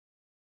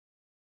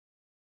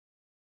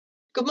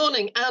Good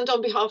morning, and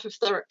on behalf of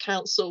Thurrock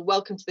Council,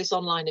 welcome to this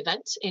online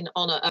event in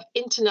honour of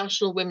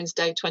International Women's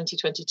Day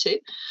 2022.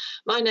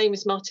 My name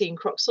is Martine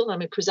Croxall.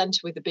 I'm a presenter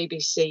with the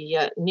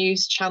BBC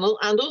News channel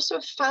and also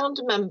a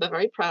founder member,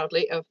 very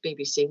proudly, of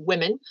BBC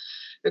Women,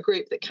 a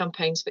group that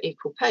campaigns for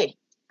equal pay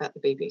at the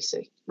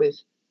BBC with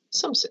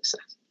some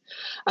success.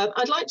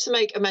 I'd like to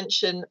make a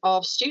mention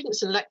of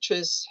students and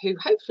lecturers who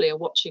hopefully are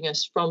watching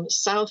us from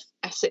South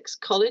Essex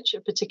College.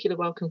 A particular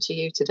welcome to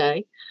you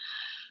today.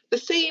 The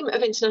theme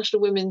of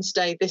International Women's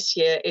Day this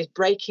year is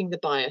Breaking the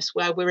Bias,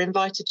 where we're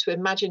invited to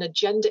imagine a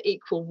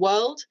gender-equal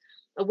world,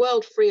 a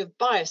world free of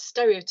bias,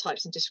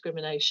 stereotypes and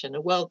discrimination,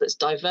 a world that's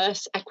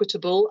diverse,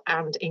 equitable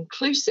and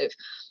inclusive,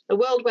 a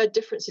world where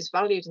difference is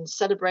valued and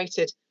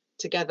celebrated.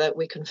 Together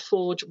we can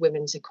forge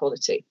women's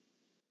equality.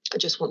 I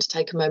just want to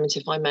take a moment,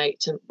 if I may,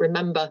 to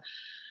remember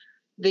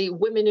the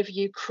women of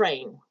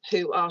Ukraine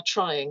who are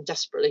trying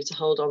desperately to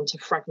hold on to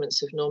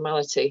fragments of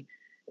normality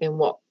in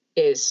what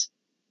is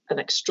an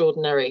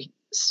extraordinary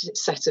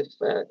set of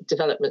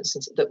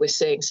developments that we're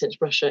seeing since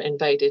Russia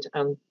invaded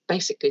and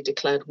basically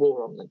declared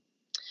war on them.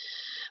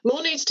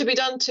 More needs to be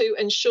done to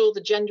ensure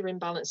the gender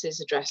imbalance is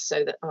addressed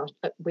so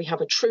that we have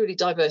a truly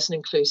diverse and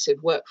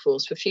inclusive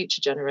workforce for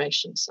future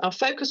generations. Our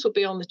focus will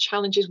be on the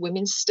challenges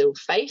women still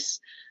face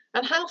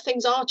and how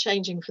things are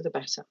changing for the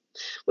better.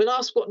 We'll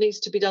ask what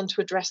needs to be done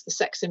to address the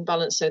sex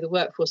imbalance so the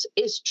workforce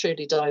is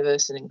truly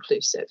diverse and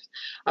inclusive.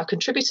 Our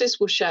contributors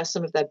will share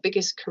some of their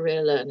biggest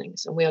career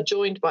learnings, and we are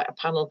joined by a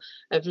panel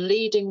of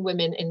leading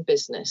women in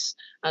business.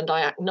 And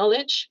I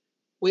acknowledge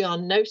we are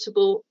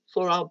notable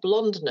for our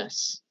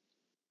blondness,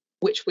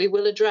 which we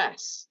will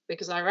address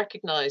because I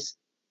recognise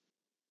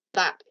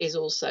that is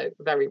also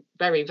very,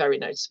 very, very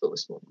noticeable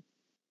this morning.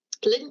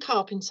 Lynn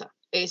Carpenter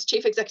is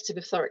Chief Executive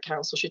of Thurrock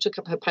Council. She took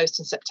up her post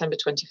in September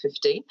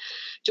 2015,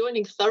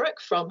 joining Thurrock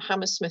from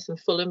Hammersmith and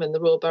Fulham and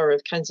the Royal Borough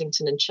of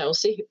Kensington and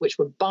Chelsea, which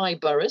were by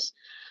boroughs,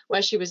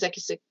 where she was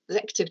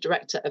Executive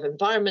Director of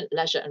Environment,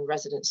 Leisure and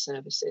Resident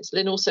Services.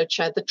 Lynn also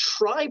chaired the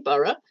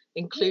Tri-Borough,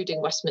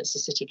 including Westminster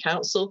City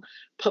Council,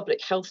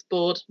 Public Health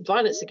Board,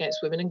 Violence Against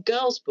Women and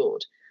Girls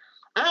Board.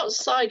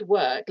 Outside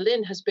work,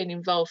 Lynn has been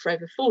involved for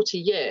over 40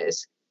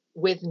 years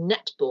with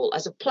netball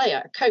as a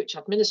player, a coach,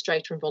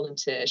 administrator and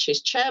volunteer.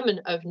 She's chairman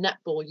of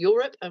Netball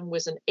Europe and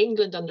was an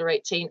England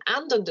under-18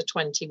 and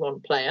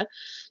under-21 player,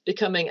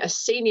 becoming a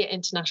senior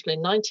international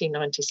in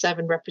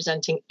 1997,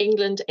 representing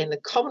England in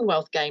the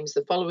Commonwealth Games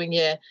the following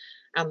year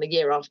and the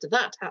year after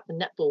that at the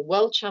Netball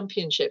World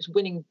Championships,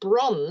 winning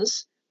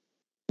bronze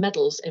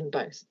medals in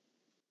both.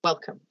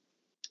 Welcome.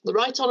 The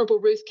Right Honourable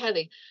Ruth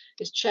Kelly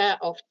is chair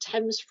of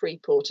Thames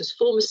Freeport. As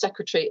former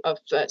Secretary of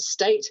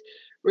State,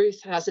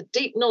 Ruth has a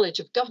deep knowledge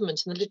of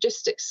government and the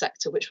logistics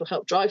sector, which will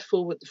help drive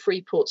forward the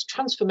Freeport's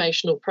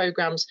transformational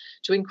programmes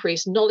to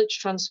increase knowledge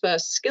transfer,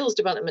 skills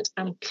development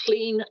and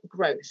clean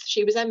growth.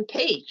 She was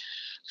MP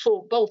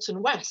for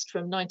Bolton West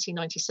from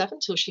 1997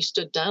 till she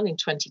stood down in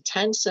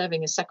 2010,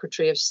 serving as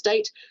Secretary of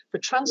State for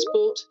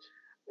Transport,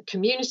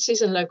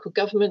 Communities and Local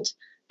Government,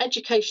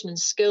 Education and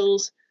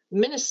Skills,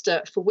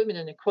 Minister for Women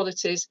and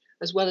Equalities,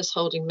 as well as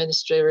holding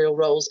ministerial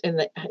roles in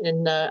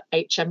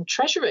HM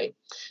Treasury.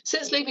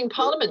 Since leaving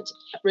Parliament,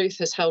 Ruth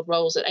has held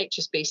roles at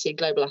HSBC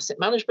Global Asset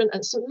Management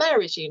and St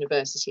Mary's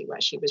University, where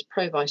she was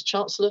Pro-Vice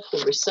Chancellor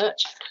for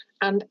Research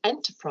and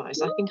Enterprise.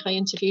 I think I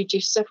interviewed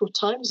you several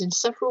times in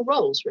several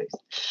roles, Ruth.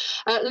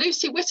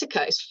 Lucy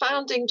Whittaker is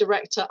founding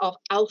director of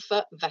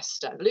Alpha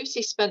Vesta.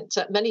 Lucy spent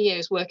many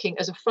years working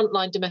as a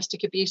frontline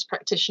domestic abuse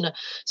practitioner,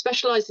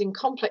 specialising in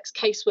complex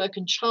casework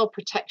and child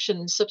protection,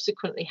 and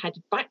subsequently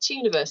headed back to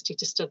university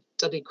to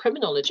study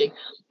criminology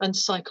and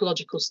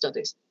psychological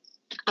studies.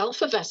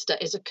 Alpha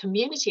Vesta is a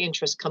community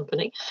interest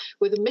company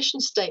with a mission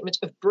statement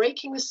of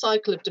breaking the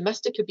cycle of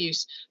domestic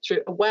abuse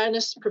through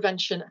awareness,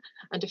 prevention,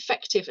 and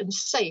effective and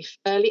safe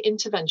early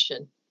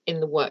intervention in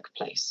the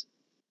workplace.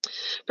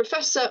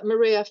 Professor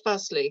Maria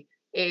Fasli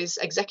is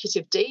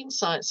Executive Dean,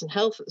 Science and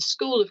Health at the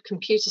School of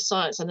Computer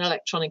Science and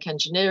Electronic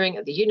Engineering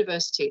at the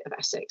University of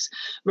Essex.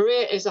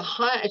 Maria is a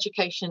Higher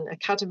Education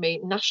Academy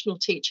National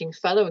Teaching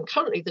Fellow and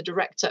currently the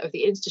Director of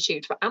the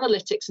Institute for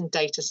Analytics and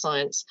Data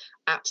Science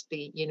at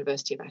the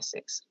University of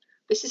Essex.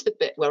 This is the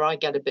bit where I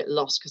get a bit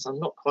lost because I'm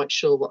not quite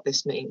sure what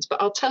this means, but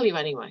I'll tell you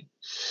anyway.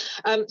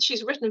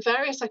 She's written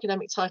various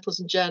academic titles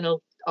and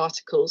journal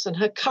articles, and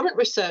her current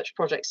research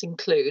projects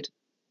include,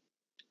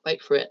 wait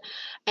for it,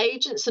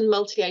 agents and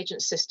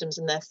multi-agent systems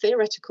and their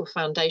theoretical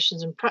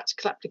foundations and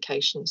practical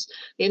applications,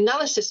 the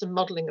analysis and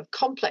modelling of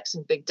complex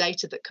and big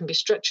data that can be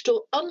structured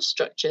or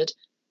unstructured,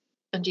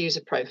 and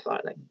user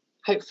profiling.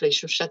 Hopefully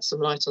she'll shed some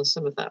light on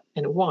some of that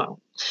in a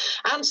while.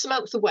 And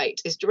Samantha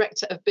Waite is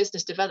Director of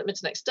Business Development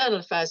and External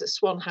Affairs at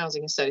Swan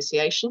Housing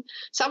Association.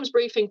 Sam's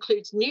brief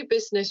includes new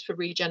business for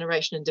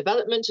regeneration and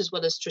development, as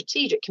well as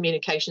strategic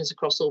communications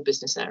across all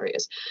business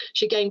areas.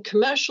 She gained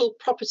commercial,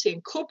 property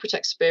and corporate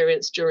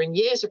experience during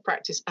years of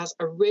practice as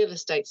a real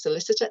estate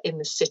solicitor in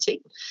the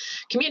city.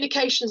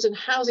 Communications and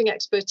housing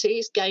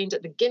expertise gained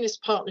at the Guinness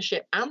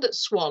Partnership and at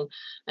Swan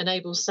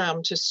enables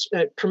Sam to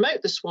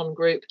promote the Swan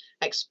Group,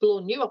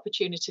 explore new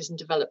opportunities and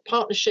develop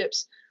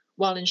partnerships,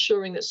 while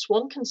ensuring that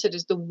Swan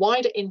considers the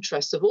wider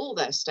interests of all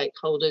their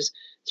stakeholders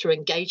through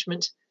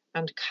engagement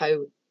and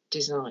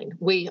co-design.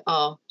 We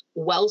are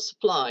well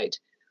supplied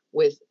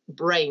with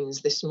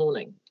brains this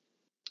morning.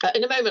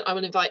 In a moment, I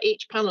will invite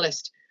each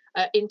panellist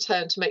in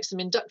turn to make some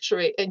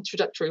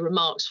introductory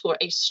remarks for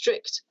a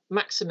strict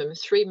maximum of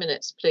 3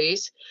 minutes,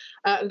 please.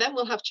 And then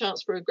we'll have a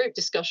chance for a group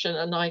discussion,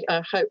 and I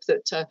hope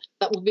that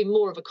that will be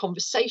more of a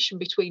conversation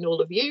between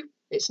all of you.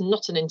 It's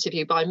not an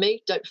interview by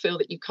me. Don't feel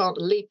that you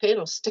can't leap in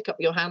or stick up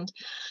your hand.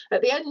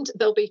 At the end,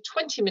 there'll be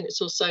 20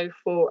 minutes or so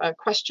for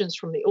questions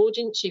from the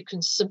audience. You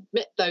can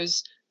submit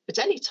those at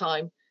any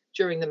time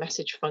during the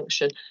message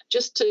function.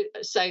 Just to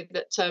say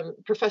that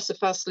Professor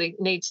Fasli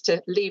needs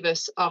to leave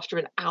us after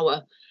an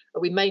hour.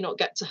 We may not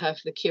get to her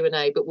for the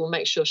Q&A, but we'll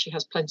make sure she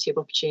has plenty of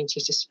opportunity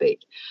to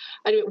speak.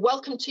 Anyway,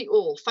 welcome to you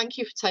all. Thank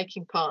you for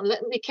taking part. And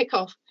let me kick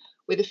off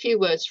with a few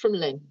words from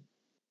Lynn.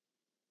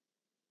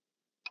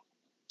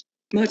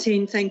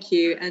 Martine, thank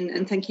you.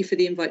 And thank you for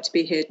the invite to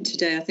be here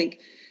today. I think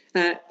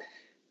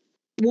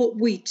what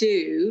we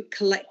do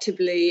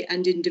collectively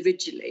and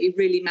individually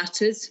really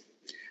matters.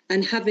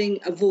 And having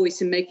a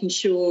voice and making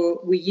sure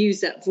we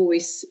use that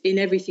voice in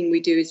everything we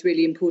do is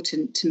really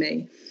important to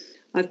me.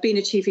 I've been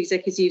a chief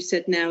executive, you've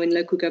said now, in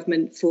local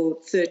government for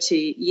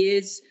 30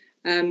 years,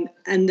 and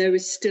there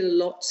is still a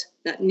lot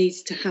that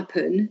needs to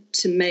happen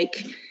to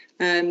make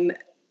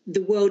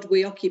the world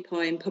we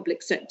occupy in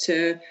public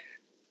sector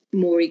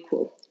more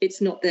equal.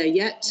 It's not there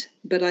yet,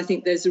 but I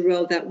think there's a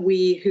role that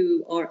we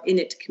who are in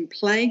it can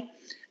play,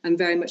 and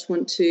very much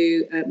want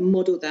to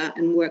model that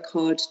and work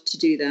hard to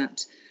do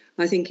that.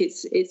 I think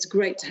it's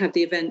great to have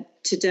the event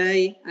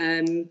today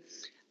and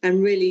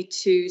really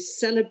to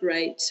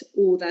celebrate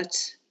all that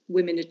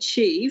women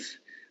achieve,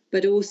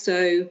 but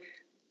also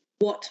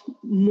what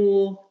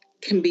more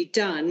can be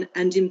done,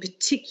 and in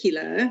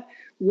particular,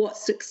 what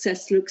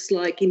success looks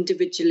like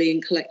individually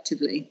and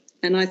collectively.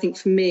 And I think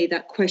for me,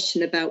 that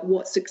question about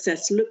what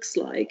success looks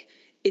like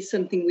is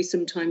something we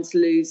sometimes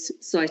lose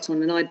sight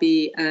on, and I'd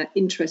be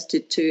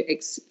interested to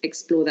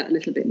explore that a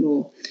little bit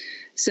more.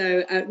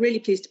 So really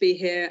pleased to be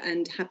here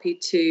and happy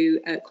to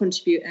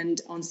contribute and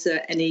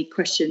answer any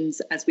questions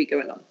as we go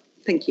along.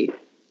 Thank you.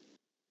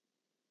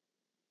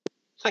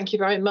 Thank you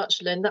very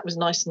much, Lynn. That was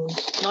nice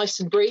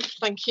and brief.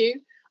 Thank you.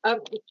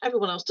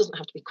 Everyone else doesn't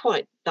have to be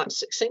quite that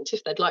succinct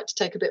if they'd like to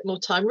take a bit more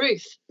time.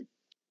 Ruth.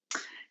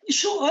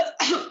 Sure.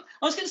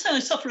 I was going to say I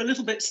suffer a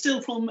little bit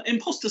still from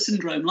imposter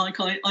syndrome, like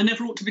I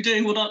never ought to be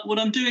doing what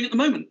I'm doing at the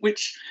moment,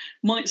 which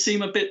might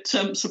seem a bit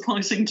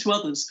surprising to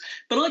others.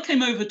 But I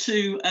came over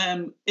to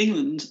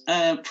England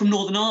from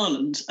Northern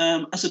Ireland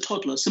as a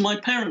toddler. So my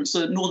parents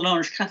are Northern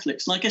Irish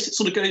Catholics, and I guess it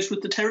sort of goes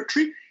with the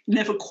territory,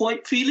 never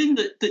quite feeling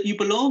that you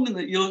belong and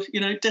that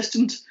you're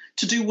destined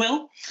to do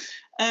well.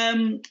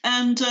 I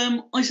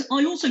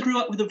also grew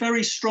up with a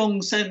very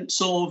strong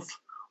sense of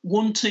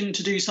wanting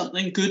to do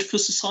something good for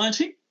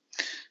society.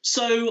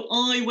 So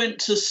I went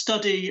to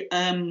study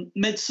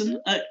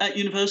medicine at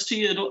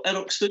university at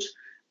Oxford.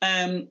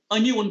 I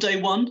knew on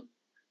day one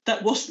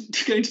that wasn't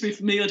going to be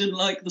for me. I didn't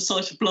like the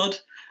sight of blood,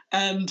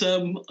 and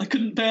I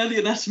couldn't bear the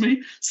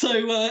anatomy. So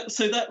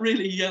that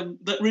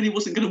really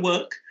wasn't going to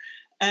work.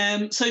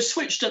 So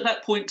switched at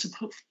that point to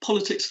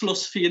politics,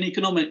 philosophy and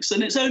economics.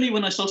 And it's only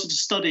when I started to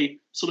study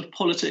sort of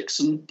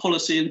politics and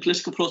policy and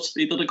political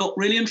philosophy that I got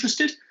really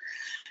interested.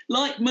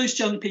 Like most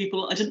young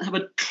people, I didn't have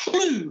a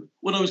clue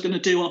what I was going to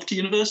do after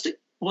university.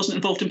 I wasn't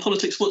involved in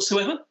politics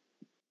whatsoever.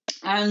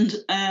 And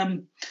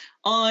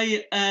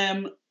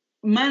I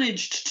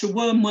managed to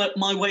worm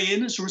my way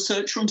in as a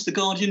researcher onto the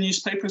Guardian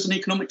newspaper as an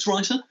economics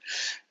writer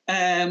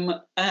when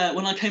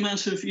I came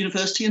out of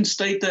university and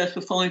stayed there for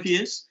 5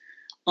 years.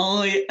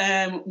 I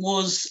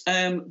was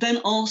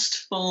then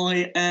asked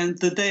by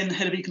the then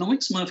head of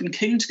economics, Mervyn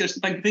King, to go to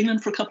the Bank of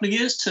England for a couple of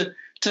years to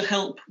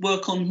help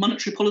work on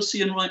monetary policy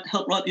and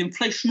help write the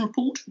inflation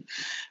report.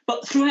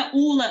 But throughout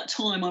all that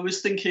time, I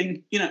was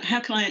thinking, how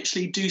can I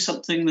actually do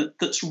something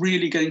that's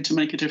really going to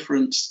make a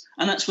difference?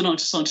 And that's when I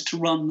decided to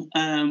run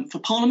for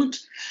Parliament.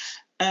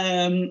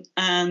 And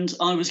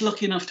I was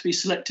lucky enough to be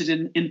selected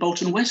in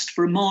Bolton West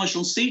for a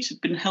marginal seat. It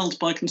had been held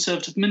by a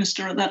Conservative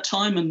minister at that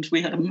time, and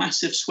we had a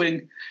massive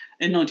swing.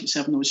 In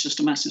 1997, there was just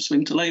a massive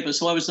swing to Labour.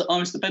 So I was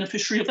the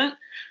beneficiary of that.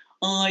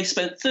 I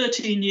spent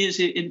 13 years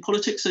in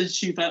politics,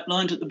 as you've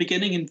outlined at the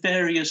beginning, in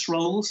various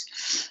roles.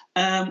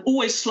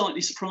 Always slightly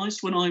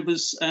surprised when I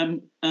was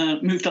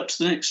moved up to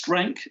the next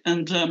rank.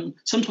 And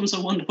sometimes I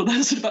wonder what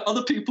that said about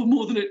other people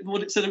more than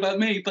what it said about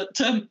me.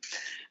 But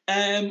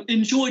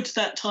enjoyed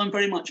that time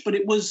very much. But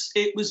it was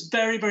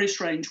very, very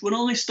strange. When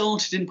I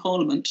started in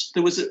Parliament,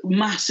 there was a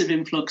massive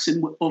influx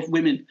of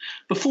women.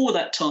 Before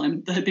that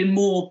time, there had been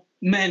more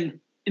men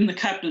in the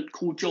cabinet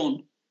called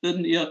John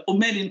or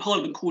men in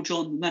Parliament called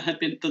John than there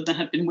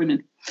had been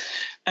women.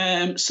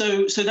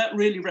 So that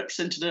really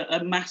represented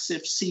a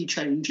massive sea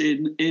change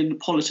in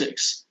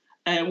politics,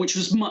 which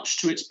was much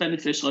to its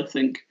benefit, I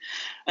think.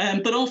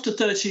 But after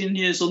 13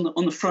 years on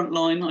the front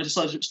line, I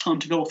decided it was time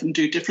to go off and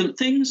do different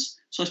things.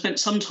 So I spent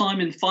some time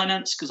in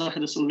finance because I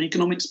had a sort of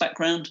economics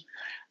background.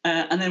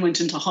 and then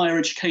went into higher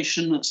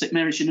education at St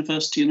Mary's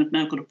University, and have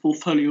now got a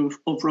portfolio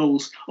of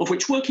roles, of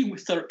which working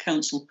with Thurrock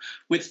Council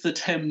with the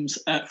Thames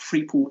at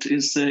Freeport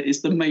is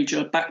the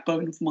major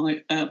backbone of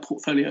my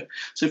portfolio.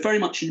 So very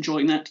much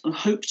enjoying that, and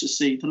hope to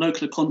see the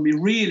local economy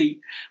really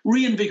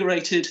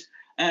reinvigorated,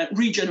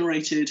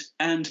 regenerated,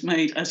 and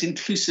made as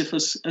inclusive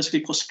as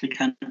we possibly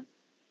can.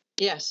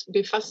 Yes, it'd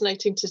be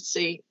fascinating to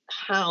see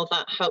how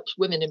that helps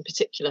women in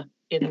particular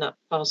in that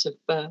part of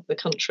the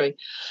country.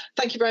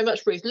 Thank you very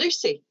much, Ruth.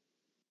 Lucy.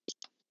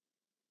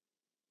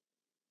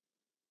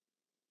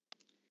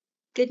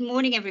 Good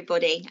morning,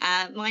 everybody.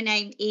 My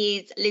name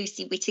is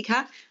Lucy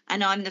Whittaker,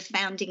 and I'm the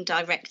founding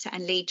director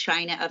and lead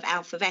trainer of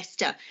Alpha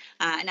Vesta.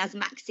 And as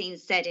Maxine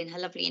said in her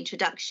lovely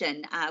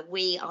introduction,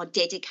 we are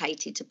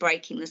dedicated to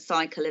breaking the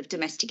cycle of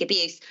domestic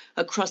abuse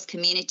across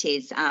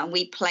communities.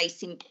 We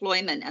place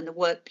employment and the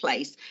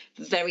workplace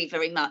very,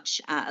 very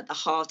much at the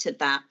heart of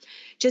that.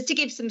 Just to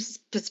give some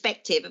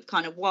perspective of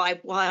kind of why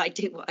I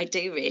do what I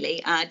do,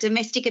 really,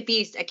 domestic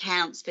abuse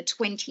accounts for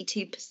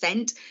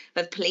 22%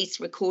 of police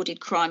recorded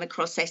crime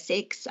across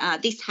Essex.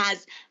 This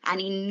has an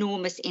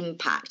enormous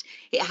impact.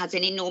 It has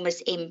an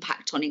enormous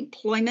impact on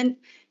employment,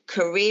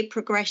 career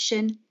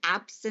progression,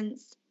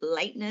 absence,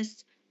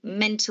 lateness,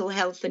 mental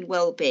health and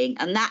well-being.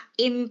 And that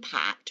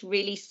impact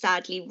really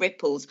sadly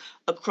ripples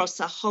across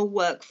a whole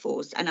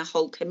workforce and a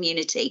whole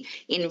community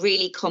in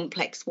really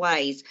complex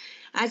ways.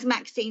 As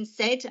Maxine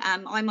said,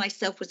 I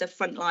myself was a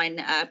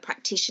frontline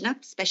practitioner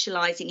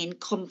specialising in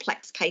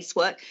complex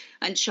casework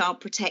and child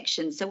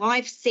protection. So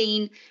I've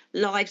seen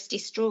lives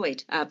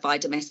destroyed by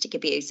domestic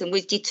abuse, and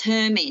was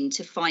determined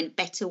to find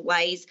better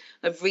ways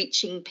of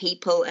reaching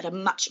people at a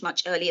much,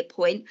 much earlier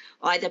point,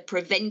 either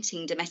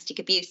preventing domestic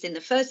abuse in the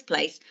first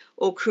place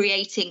or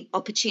creating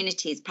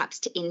opportunities perhaps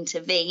to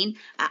intervene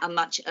at a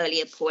much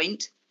earlier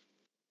point.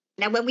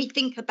 Now, when we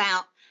think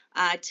about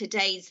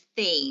today's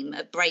theme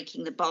of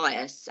breaking the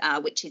bias,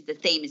 which is the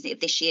theme of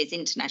this year's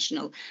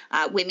International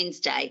Women's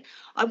Day,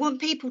 I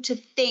want people to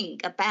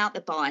think about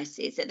the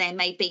biases that there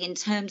may be in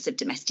terms of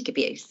domestic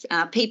abuse.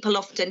 People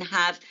often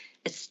have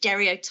a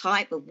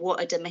stereotype of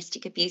what a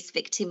domestic abuse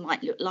victim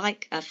might look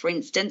like, for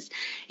instance.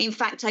 In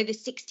fact, over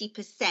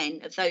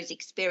 60% of those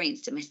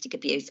experiencing domestic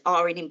abuse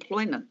are in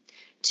employment.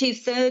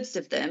 2/3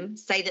 of them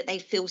say that they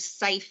feel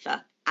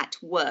safer at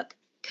work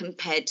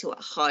compared to at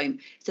home.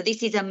 So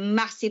this is a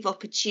massive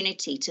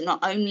opportunity to not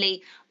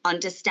only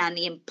understand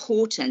the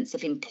importance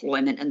of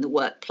employment and the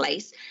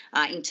workplace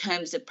in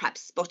terms of perhaps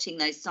spotting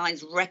those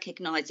signs,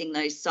 recognising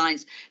those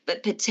signs,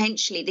 but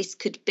potentially this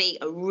could be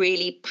a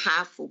really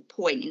powerful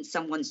point in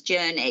someone's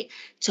journey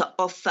to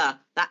offer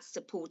that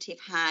supportive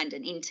hand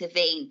and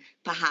intervene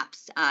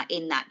perhaps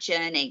in that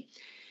journey.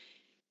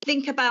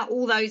 Think about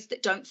all those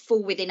that don't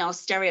fall within our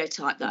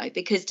stereotype, though,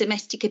 because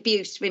domestic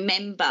abuse,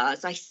 remember,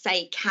 as I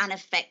say, can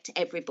affect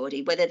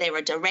everybody, whether they're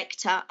a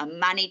director, a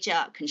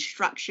manager, a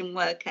construction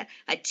worker,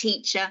 a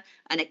teacher,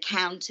 an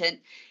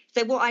accountant.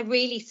 So what I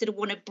really sort of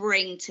want to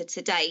bring to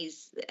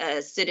today's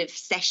sort of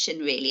session,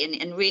 really,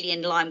 and really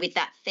in line with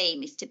that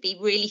theme, is to be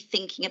really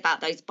thinking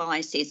about those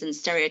biases and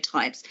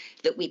stereotypes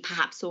that we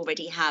perhaps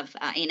already have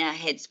in our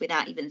heads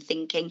without even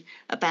thinking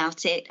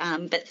about it.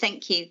 But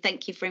thank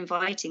you for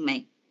inviting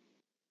me.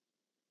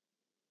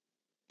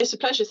 It's a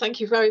pleasure.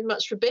 Thank you very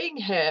much for being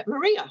here.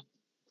 Maria.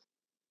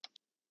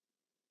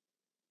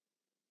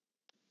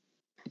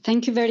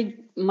 Thank you very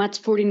much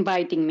for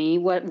inviting me.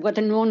 What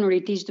an honor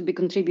it is to be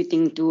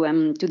contributing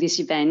to this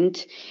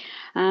event.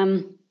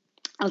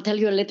 I'll tell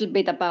you a little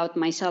bit about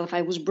myself.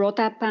 I was brought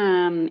up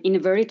in a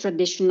very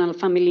traditional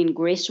family in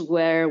Greece,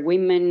 where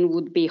women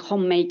would be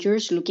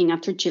homemakers looking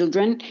after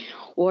children,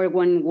 or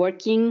when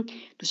working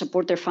to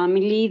support their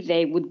family,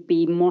 they would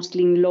be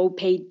mostly in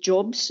low-paid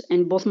jobs,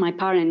 and both my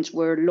parents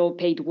were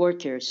low-paid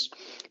workers.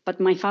 But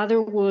my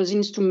father was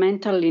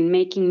instrumental in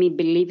making me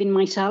believe in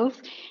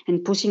myself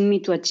and pushing me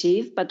to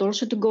achieve, but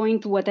also to go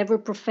into whatever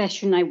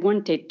profession I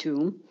wanted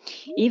to,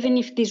 even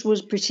if this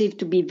was perceived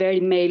to be very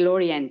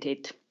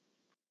male-oriented.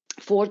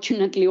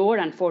 Fortunately or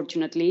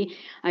unfortunately,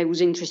 I was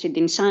interested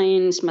in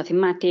science,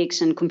 mathematics,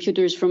 and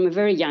computers from a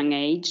very young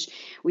age,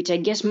 which I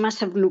guess must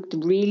have looked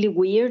really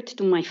weird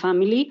to my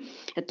family.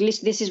 At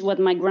least this is what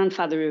my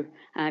grandfather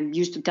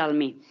used to tell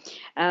me.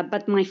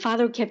 But my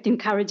father kept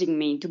encouraging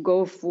me to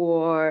go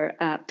for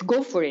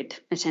it,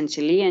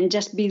 essentially, and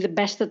just be the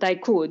best that I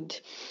could.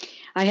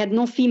 I had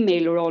no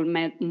female role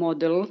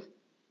model,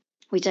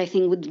 which I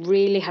think would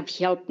really have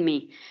helped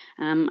me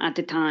at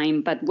the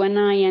time. But when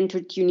I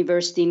entered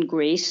university in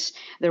Greece,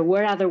 there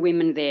were other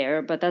women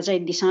there. But as I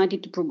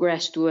decided to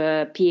progress to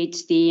a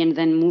PhD and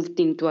then moved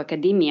into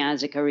academia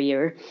as a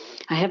career,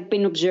 I have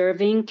been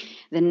observing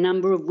the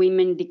number of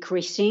women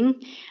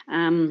decreasing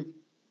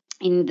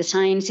in the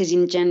sciences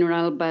in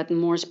general, but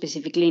more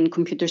specifically in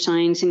computer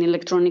science and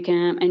electronic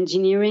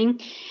engineering.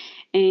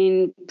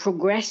 and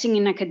progressing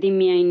in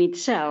academia in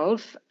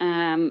itself,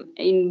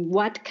 in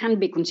what can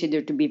be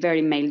considered to be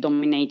very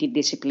male-dominated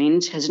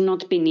disciplines, has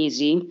not been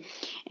easy,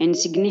 and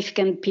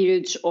significant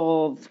periods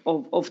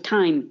of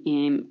time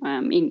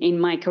in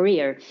my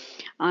career.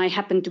 I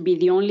happen to be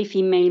the only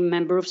female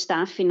member of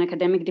staff in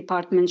academic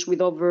departments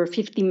with over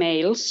 50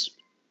 males.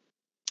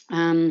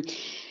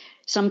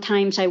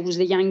 Sometimes I was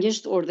the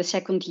youngest or the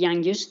second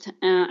youngest.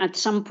 At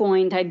some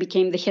point, I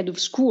became the head of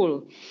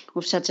school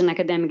of such an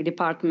academic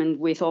department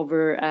with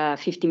over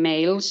 50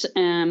 males,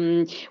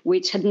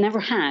 which had never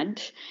had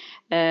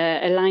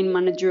a line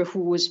manager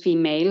who was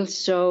female.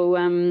 So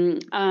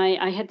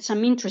I had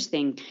some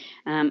interesting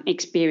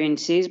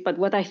experiences. But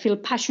what I feel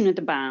passionate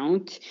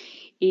about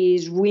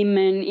is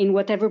women in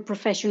whatever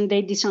profession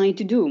they decide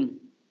to do.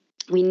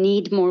 We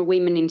need more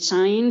women in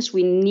science.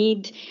 We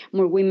need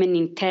more women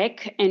in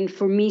tech. And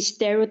for me,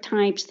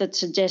 stereotypes that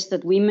suggest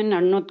that women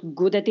are not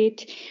good at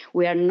it,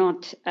 we are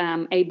not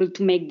able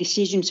to make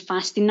decisions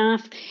fast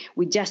enough,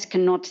 we just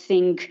cannot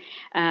think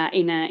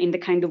in the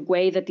kind of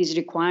way that is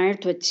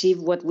required to achieve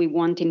what we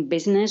want in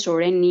business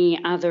or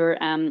any other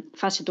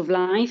facet of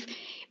life.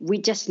 We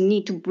just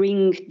need to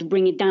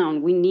bring it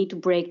down. We need to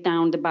break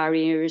down the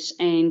barriers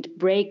and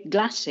break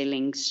glass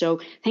ceilings. So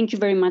thank you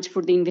very much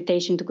for the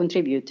invitation to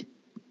contribute.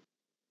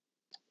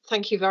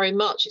 Thank you very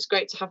much. It's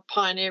great to have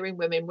pioneering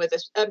women with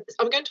us.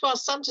 I'm going to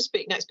ask Sam to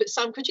speak next, but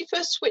Sam, could you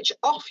first switch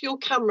off your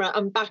camera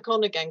and back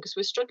on again, because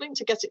we're struggling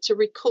to get it to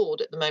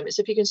record at the moment.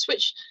 So if you can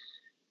switch,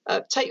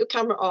 take your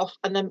camera off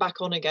and then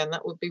back on again,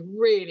 that would be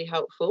really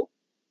helpful.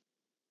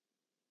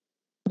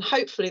 And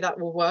hopefully that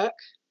will work.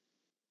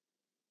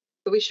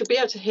 But we should be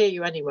able to hear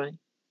you anyway.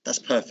 That's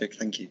perfect.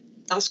 Thank you.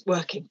 That's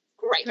working.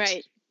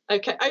 Great.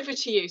 Okay, over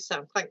to you,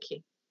 Sam. Thank you.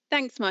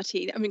 Thanks,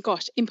 Martine. I mean,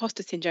 gosh,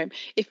 imposter syndrome.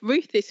 If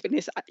Ruth is feeling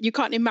this, you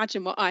can't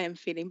imagine what I am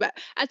feeling. But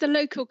as a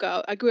local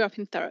girl, I grew up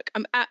in Thurrock.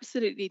 I'm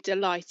absolutely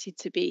delighted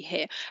to be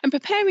here. And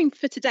preparing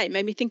for today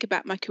made me think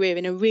about my career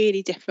in a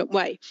really different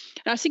way.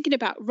 And I was thinking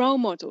about role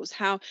models,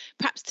 how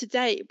perhaps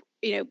today,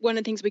 one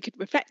of the things we could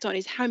reflect on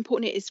is how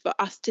important it is for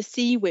us to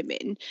see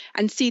women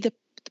and see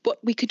what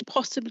we could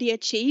possibly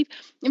achieve.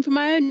 And from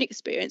my own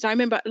experience, I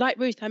remember, like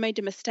Ruth, I made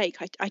a mistake.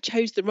 I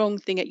chose the wrong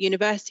thing at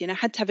university and I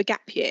had to have a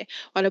gap year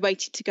while I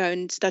waited to go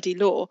and study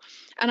law.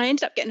 And I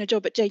ended up getting a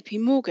job at JP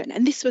Morgan.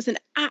 And this was an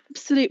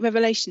absolute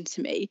revelation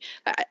to me.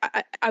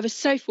 I was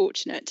so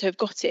fortunate to have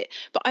got it.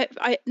 But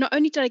I not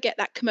only did I get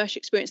that commercial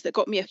experience that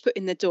got me a foot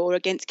in the door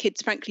against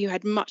kids, frankly, who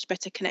had much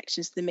better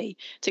connections than me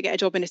to get a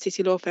job in a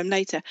city law firm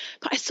later,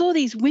 but I saw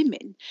these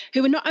women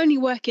who were not only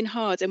working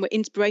hard and were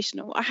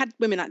inspirational. I had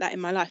women like that in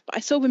my life, but I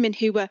saw women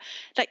who were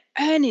like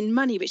earning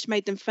money, which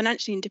made them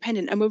financially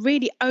independent and were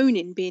really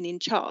owning being in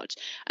charge.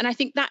 And I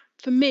think that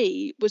for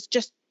me was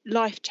just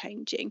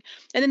life-changing.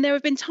 And then there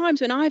have been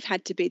times when I've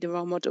had to be the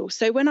role model.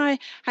 So when I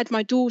had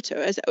my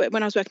daughter,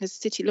 when I was working as a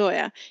city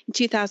lawyer in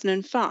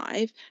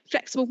 2005,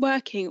 flexible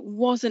working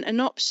wasn't an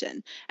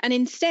option. And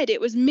instead it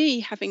was me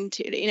having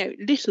to,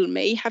 little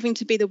me having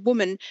to be the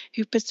woman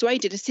who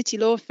persuaded a city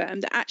law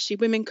firm that actually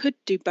women could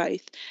do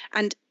both.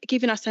 And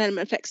giving us an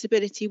element of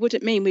flexibility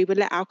wouldn't mean we would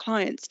let our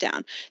clients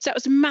down. So that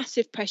was a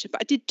massive pressure,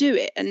 but I did do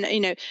it.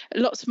 And,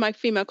 lots of my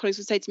female colleagues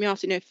would say to me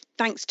after,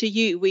 thanks to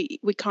you, we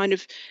kind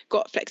of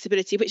got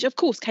flexibility, which of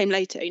course came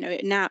later.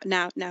 Now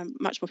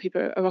much more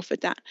people are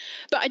offered that.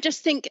 But I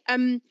just think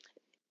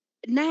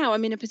now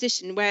I'm in a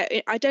position where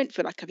I don't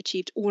feel like I've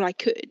achieved all I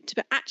could,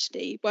 but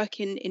actually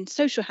working in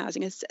social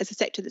housing as a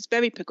sector that's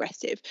very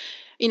progressive,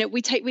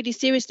 we take really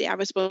seriously our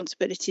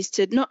responsibilities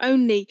to not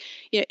only,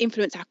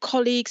 influence our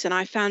colleagues, and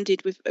I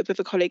founded with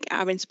a colleague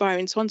our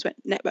Inspiring Swan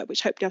network,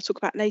 which hopefully I'll talk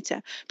about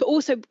later, but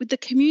also with the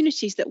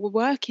communities that we're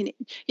working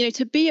in.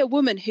 To be a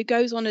woman who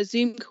goes on a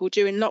Zoom call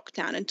during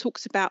lockdown and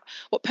talks about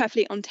what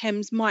Perfectly on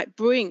Thames might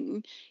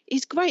bring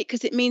is great,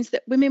 because it means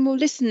that women will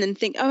listen and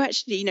think, oh,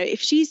 actually,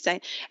 if she's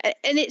saying,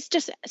 and it's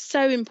just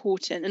so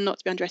important and not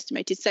to be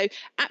underestimated. So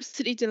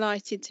absolutely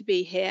delighted to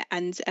be here,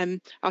 and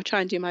I'll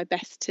try and do my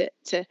best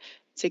to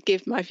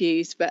give my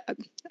views, but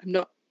I'm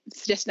not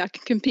suggesting I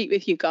can compete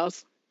with you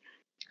girls.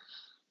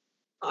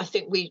 I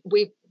think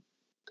we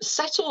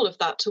set all of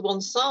that to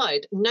one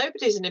side.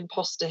 Nobody's an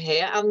imposter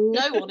here, and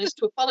no one is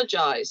to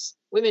apologise.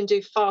 Women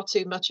do far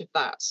too much of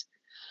that.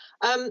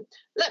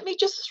 Let me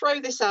just throw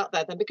this out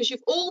there then, because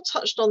you've all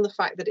touched on the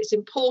fact that it's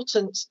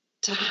important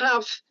to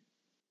have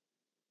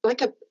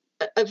like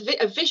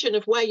a vision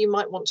of where you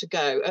might want to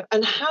go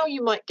and how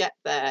you might get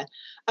there.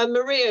 And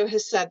Maria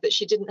has said that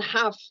she didn't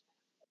have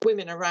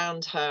women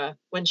around her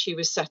when she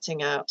was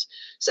setting out.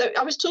 So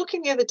I was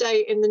talking the other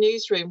day in the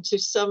newsroom to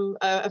some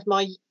of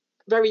my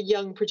very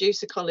young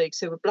producer colleagues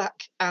who were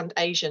Black and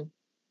Asian.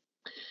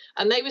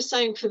 And they were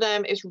saying for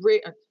them, it's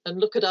real, and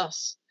look at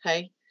us,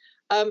 hey,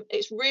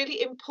 it's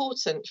really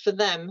important for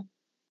them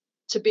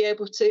to be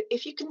able to,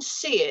 if you can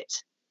see it,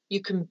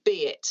 you can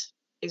be it,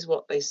 is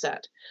what they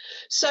said.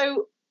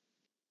 So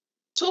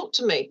talk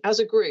to me as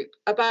a group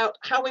about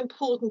how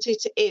important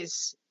it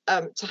is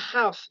to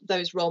have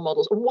those role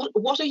models. And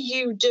what are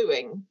you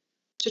doing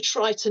to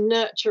try to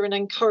nurture and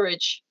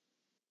encourage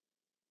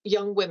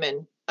young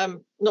women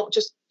not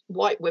just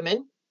white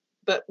women,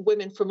 but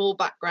women from all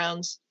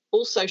backgrounds,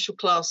 all social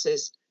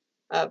classes,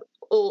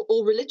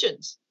 all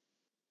religions.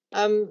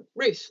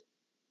 Ruth?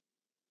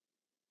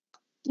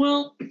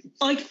 Well,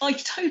 I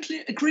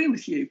totally agree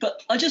with you,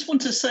 but I just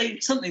want to say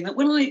something, that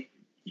when I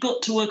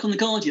got to work on The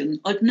Guardian,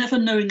 I'd never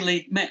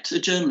knowingly met a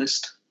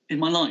journalist in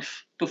my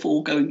life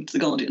before going to The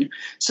Guardian.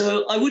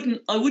 So I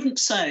wouldn't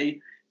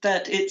say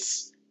that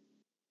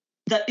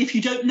that if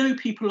you don't know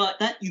people like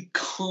that, you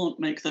can't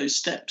make those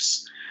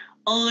steps.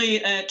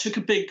 I took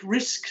a big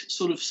risk,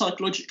 sort of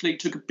psychologically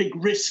took a big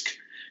risk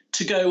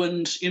to go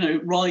and,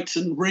 write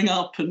and ring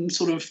up and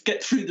sort of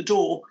get through the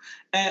door.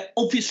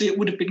 Obviously, it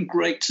would have been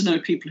great to know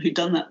people who'd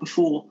done that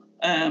before,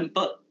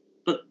 but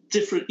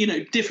different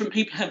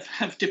people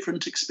have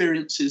different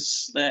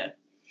experiences there.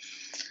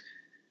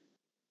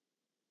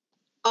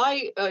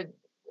 I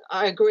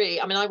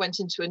agree. I mean, I went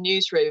into a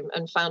newsroom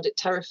and found it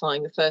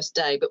terrifying the first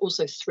day, but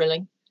also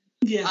thrilling.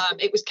 Yeah.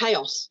 It was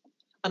chaos,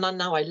 and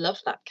now I love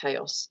that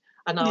chaos,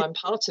 and now I'm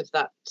part of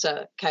that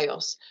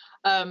chaos.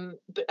 And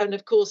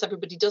of course,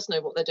 everybody does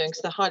know what they're doing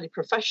because they're highly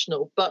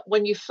professional. But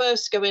when you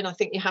first go in, I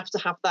think you have to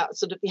have that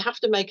you have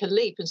to make a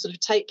leap and sort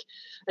of take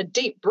a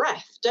deep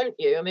breath, don't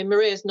you? I mean,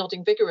 Maria's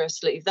nodding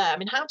vigorously there. I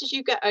mean, how did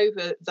you get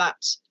over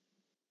that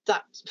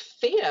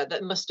fear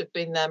that must have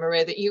been there,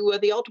 Maria, that you were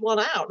the odd one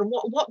out? And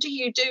what do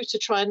you do to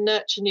try and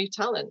nurture new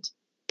talent,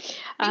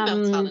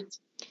 female talent?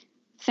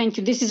 Thank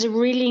you. This is a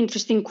really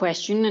interesting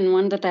question, and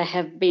one that I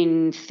have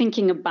been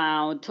thinking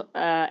about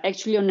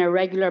actually on a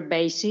regular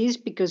basis,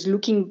 because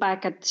looking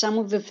back at some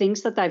of the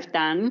things that I've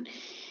done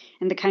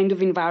and the kind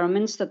of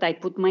environments that I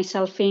put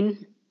myself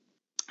in,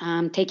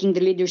 taking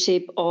the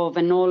leadership of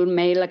an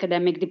all-male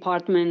academic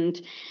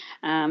department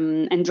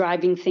and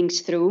driving things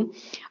through,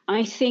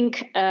 I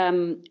think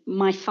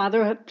my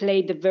father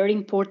played a very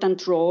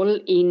important role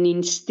in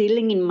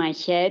instilling in my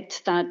head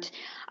that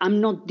I'm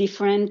not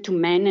different to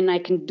men and I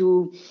can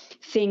do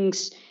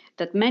things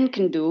that men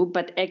can do,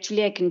 but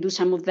actually I can do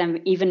some of them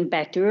even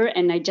better,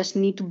 and I just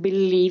need to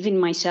believe in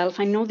myself.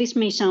 I know this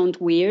may sound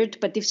weird,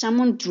 but if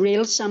someone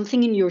drills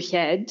something in your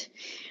head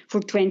for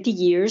 20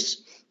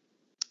 years,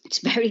 it's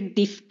very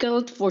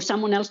difficult for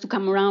someone else to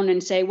come around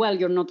and say, well,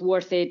 you're not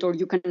worth it or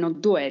you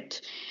cannot do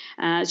it.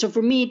 So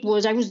for me,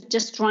 I was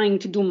just trying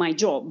to do my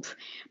job.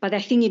 But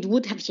I think it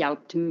would have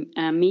helped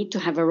me to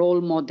have a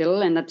role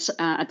model. And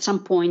at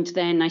some point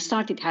then I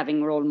started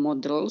having role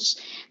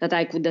models that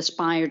I could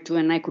aspire to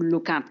and I could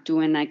look up to,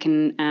 and I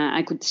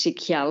could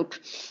seek help.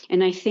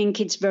 And I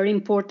think it's very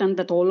important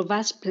that all of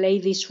us play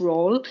this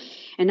role.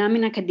 And I'm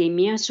in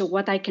academia, so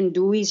what I can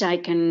do is I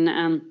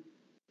can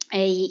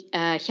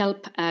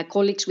help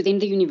colleagues within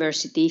the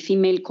university,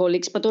 female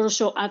colleagues, but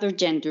also other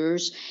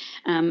genders,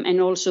 and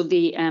also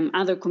the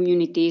other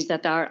communities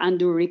that are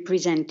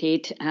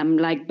underrepresented,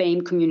 like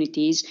BAME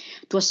communities,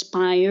 to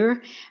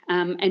aspire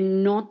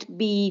and not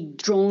be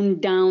drawn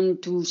down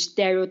to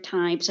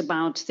stereotypes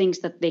about things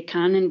that they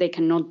can and they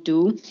cannot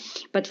do.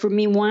 But for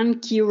me, one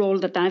key role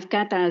that I've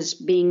got as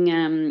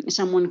being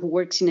someone who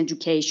works in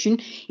education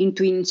is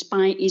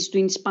to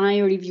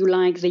inspire, if you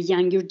like, the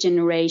younger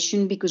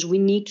generation, because we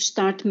need to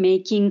start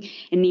making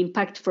an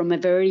impact from a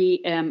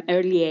very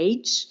early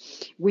age.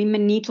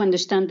 Women need to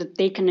understand that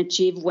they can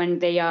achieve when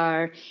they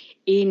are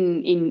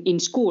in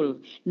school,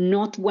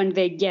 not when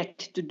they get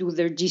to do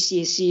their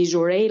GCSEs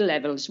or A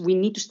levels. We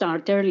need to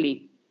start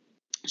early.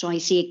 So I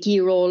see a key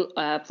role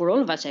for all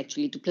of us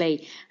actually to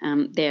play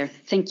there.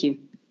 Thank you.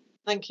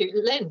 Thank you.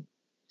 Lynn,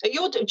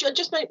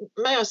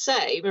 may I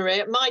say,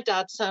 Maria, my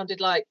dad sounded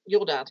like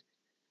your dad.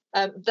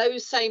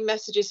 Those same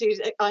messages,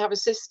 I have a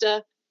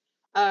sister,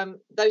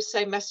 those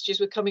same messages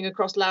were coming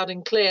across loud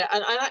and clear.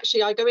 And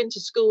actually, I go into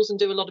schools and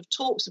do a lot of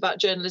talks about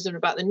journalism,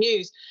 about the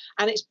news,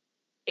 and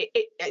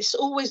it's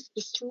always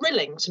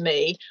thrilling to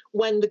me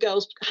when the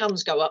girls'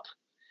 hands go up,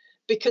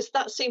 because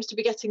that seems to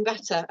be getting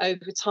better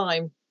over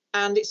time.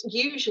 And it's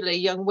usually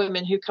young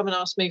women who come and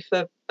ask me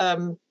for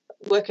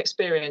work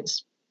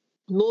experience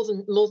more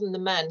than the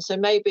men. So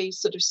maybe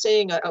sort of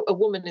seeing a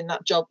woman in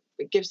that job,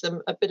 it gives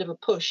them a bit of a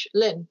push.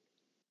 Lynn.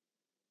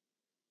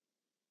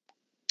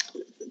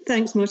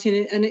 Thanks,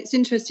 Martine. And it's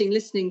interesting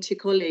listening to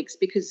colleagues,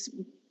 because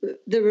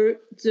there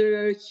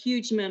are a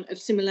huge amount of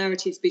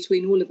similarities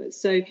between all of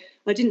us. So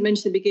I didn't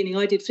mention at the beginning,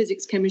 I did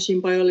physics, chemistry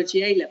and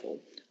biology A-level.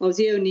 I was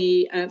the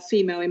only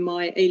female in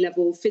my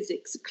A-level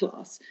physics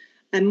class.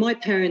 And my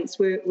parents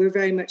were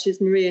very much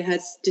as Maria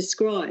has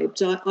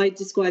described. I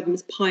describe them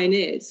as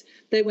pioneers.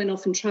 They went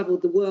off and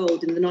travelled the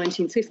world in the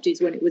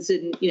 1950s when it was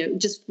it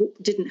just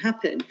didn't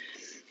happen.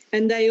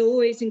 And they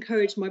always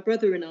encouraged my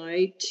brother and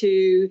I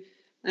to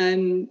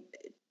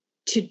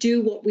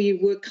do what we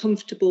were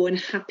comfortable and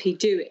happy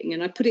doing.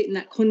 And I put it in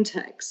that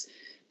context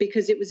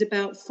because it was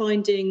about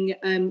finding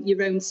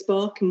your own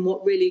spark and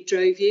what really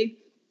drove you.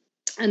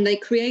 And they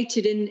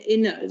created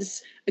in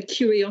us a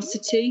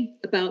curiosity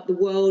about the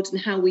world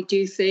and how we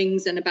do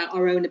things and about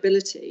our own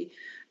ability.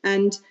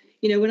 And,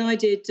 when I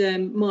did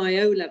my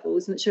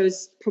O-levels, and it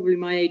shows probably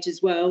my age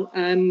as well,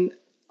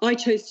 I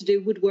chose to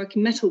do woodwork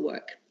and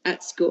metalwork.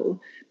 at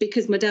school,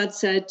 because my dad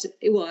said,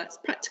 well, it's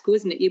practical,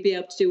 isn't it? You'll be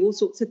able to do all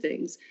sorts of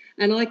things.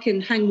 And I can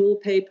hang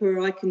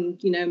wallpaper, I can,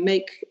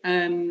 make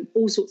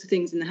all sorts of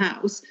things in the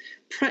house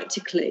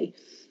practically.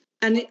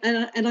 And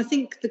I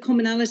think the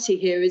commonality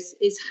here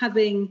is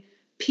having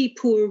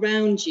people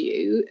around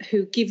you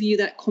who give you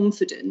that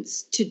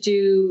confidence to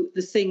do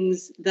the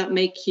things that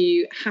make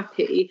you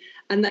happy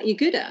and that you're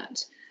good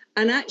at.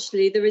 And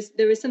actually, there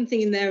is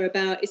something in there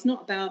about, it's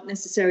not about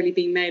necessarily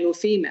being male or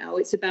female,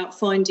 it's about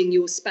finding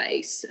your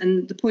space.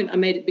 And the point I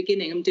made at the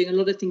beginning, I'm doing a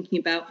lot of thinking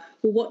about,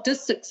 well, what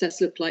does success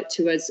look like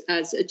to us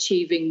as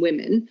achieving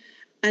women?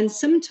 And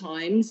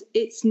sometimes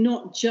it's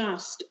not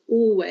just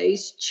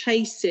always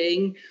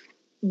chasing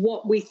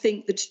what we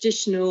think the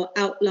traditional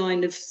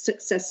outline of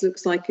success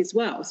looks like as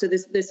well. So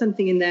there's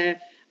something in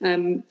there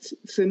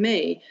for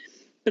me.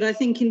 But I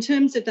think in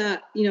terms of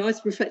that, I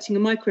was reflecting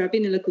on my career. I've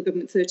been in local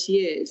government 30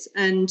 years.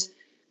 And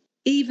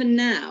even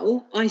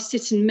now, I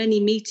sit in many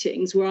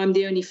meetings where I'm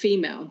the only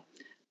female.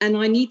 And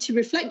I need to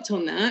reflect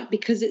on that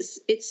because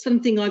it's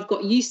something I've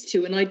got used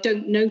to and I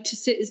don't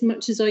notice it as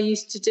much as I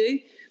used to do.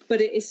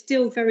 But it is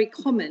still very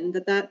common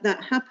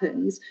that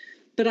happens.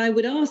 But I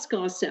would ask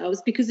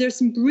ourselves, because there are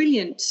some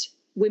brilliant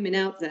women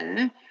out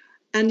there.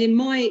 And in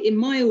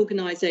my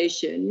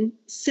organisation,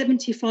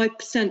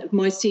 75% of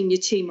my senior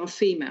team are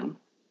female.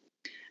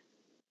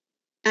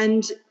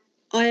 And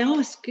I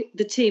ask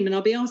the team, and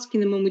I'll be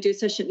asking them when we do a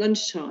session at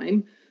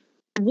lunchtime,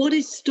 what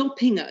is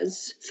stopping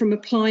us from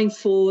applying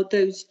for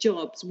those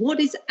jobs? What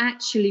is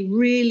actually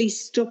really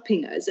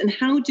stopping us? And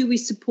how do we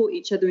support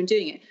each other in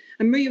doing it?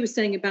 And Maria was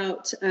saying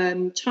about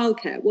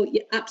childcare. Well,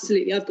 yeah,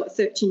 absolutely. I've got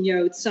a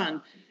 13-year-old son.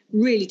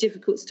 Really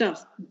difficult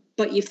stuff,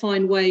 but you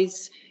find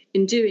ways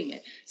in doing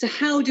it. So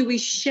how do we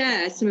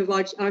share some of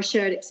our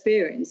shared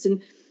experience?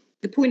 And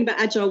the point about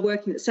agile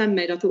working that Sam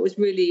made, I thought was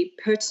really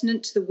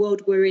pertinent to the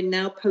world we're in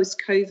now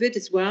post-COVID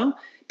as well,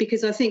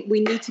 because I think we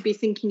need to be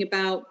thinking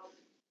about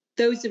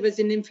those of us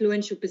in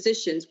influential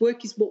positions.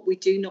 Work is what we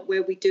do, not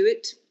where we do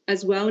it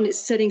as well. And it's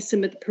setting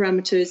some of the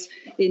parameters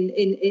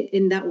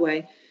in that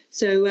way.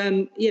 So,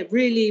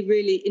 really,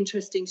 really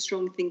interesting,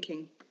 strong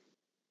thinking.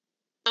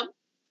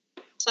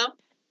 Sam?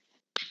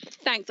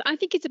 Thanks. I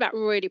think it's about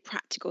really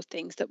practical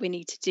things that we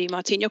need to do,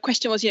 Martine. Your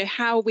question was,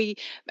 how are we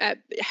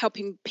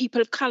helping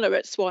people of colour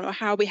at Swan, or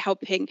how are we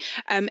helping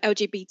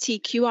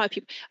LGBTQI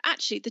people?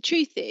 Actually, the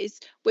truth is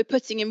we're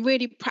putting in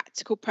really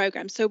practical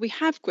programmes. So we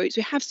have groups.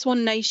 We have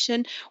Swan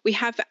Nation, we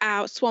have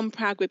our Swan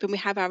Proud group, and we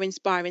have our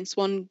Inspiring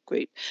Swan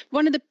group.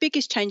 One of the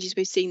biggest changes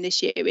we've seen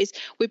this year is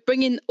we're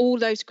bringing all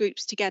those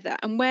groups together,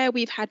 and where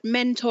we've had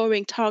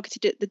mentoring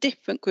targeted at the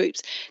different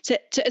groups to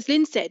as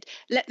Lynn said,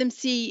 let them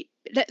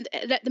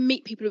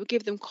meet people who will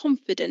give them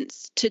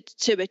confidence to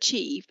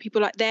achieve,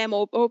 people like them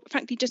or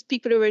frankly just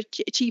people who are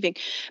achieving.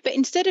 But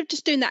instead of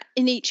just doing that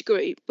in each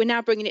group, we're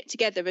now bringing it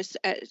together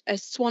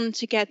as Swan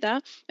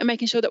together and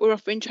making sure that we're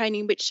offering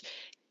training which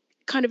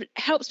kind of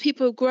helps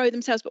people grow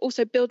themselves, but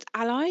also builds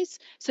allies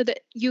so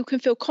that you can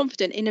feel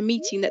confident in a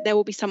meeting that there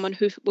will be someone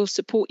who will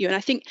support you. And I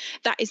think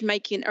that is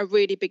making a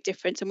really big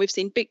difference. And we've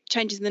seen big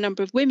changes in the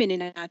number of women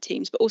in our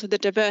teams, but also the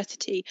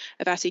diversity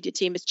of our senior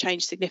team has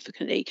changed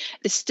significantly.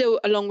 There's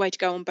still a long way to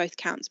go on both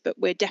counts, but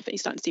we're definitely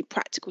starting to see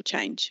practical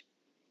change.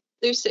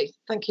 Lucy,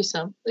 thank you,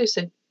 Sam.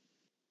 Lucy.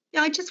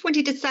 Yeah, I just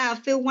wanted to say I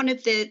feel one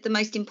of the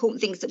most important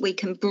things that we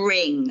can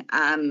bring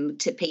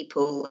to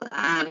people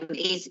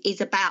is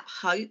about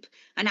hope.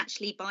 And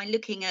actually, by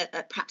looking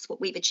at perhaps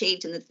what we've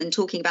achieved and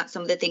talking about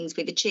some of the things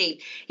we've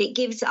achieved, it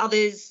gives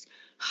others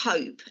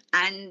hope.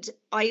 And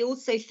I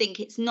also think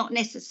it's not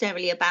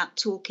necessarily about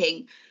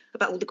talking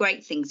about all the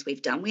great things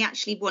we've done. We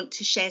actually want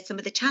to share some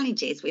of the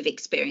challenges we've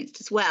experienced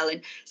as well.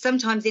 And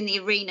sometimes in the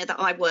arena that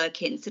I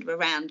work in, sort of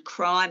around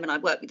crime, and I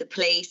work with the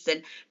police,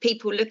 and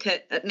people look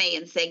at me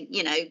and think,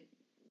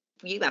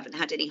 you haven't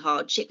had any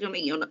hardship. I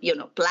mean, you're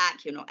not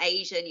black, you're not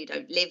Asian, you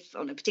don't live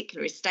on a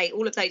particular estate,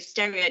 all of those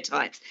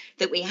stereotypes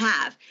that we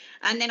have.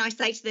 And then I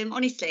say to them,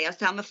 honestly,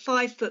 I'm a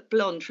 5-foot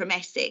blonde from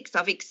Essex.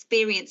 I've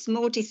experienced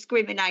more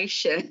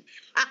discrimination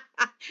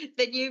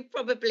than you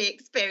probably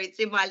experienced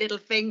in my little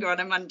finger on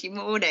a Monday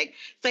morning.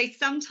 So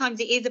sometimes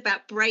it is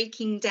about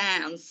breaking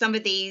down some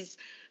of these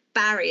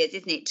barriers,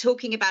 isn't it?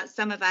 Talking about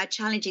some of our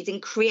challenges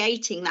and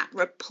creating that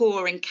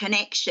rapport and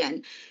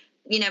connection.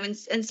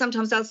 And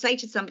sometimes I'll say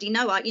to somebody,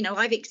 no,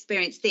 I've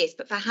experienced this,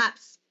 but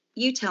perhaps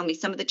you tell me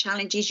some of the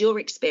challenges you're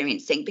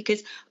experiencing,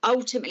 because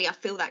ultimately I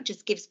feel that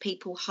just gives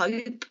people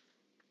hope.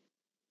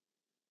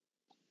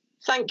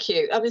 Thank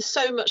you. I mean,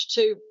 so much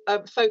to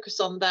focus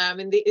on there. I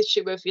mean, the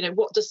issue of,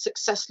 what does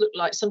success look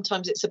like?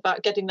 Sometimes it's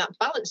about getting that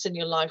balance in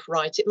your life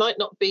right. It might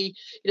not be,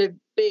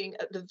 being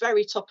at the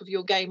very top of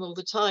your game all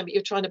the time, but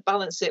you're trying to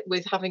balance it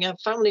with having a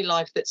family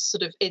life that's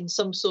sort of in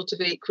some sort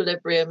of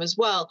equilibrium as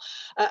well.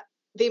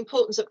 The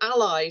importance of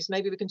allies,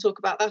 maybe we can talk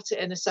about that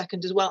in a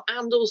second as well.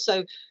 And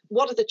also,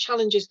 what are the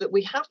challenges that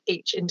we have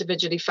each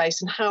individually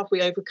faced and how have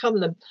we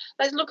overcome them?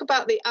 Let's look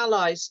about the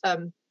allies.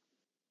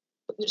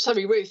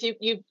 Sorry, Ruth,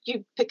 you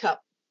pick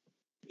up.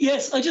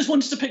 Yes, I just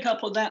wanted to pick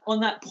up on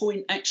that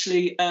point,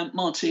 actually,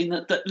 Martine,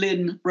 that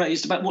Lynn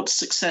raised about what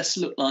success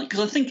looked like,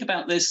 because I think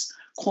about this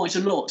quite a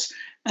lot.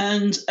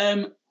 And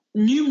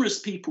numerous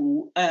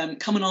people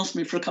come and ask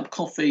me for a cup of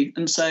coffee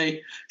and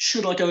say,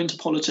 should I go into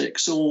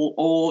politics,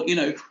 or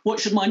what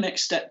should my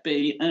next step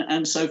be,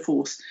 and so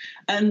forth.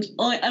 And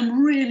I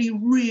am really,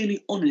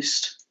 really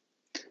honest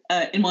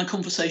in my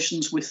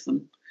conversations with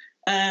them.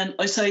 And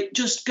I say,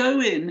 just go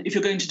in, if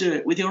you're going to do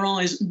it, with your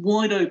eyes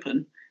wide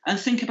open and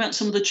think about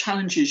some of the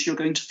challenges you're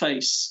going to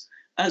face,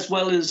 as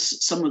well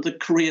as some of the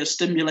career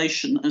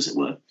stimulation, as it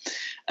were.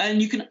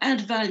 And you can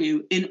add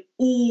value in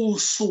all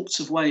sorts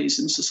of ways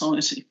in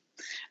society.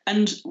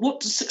 And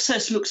what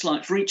success looks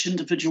like for each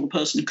individual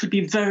person could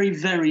be very,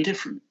 very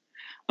different.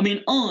 I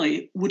mean,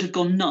 I would have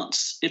gone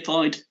nuts if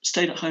I'd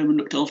stayed at home and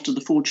looked after the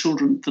 4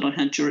 children that I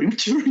had during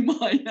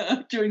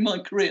my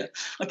career.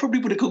 I probably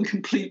would have gone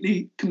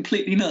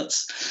completely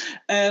nuts.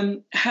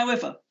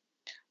 However,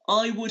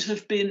 I would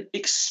have been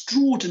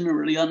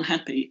extraordinarily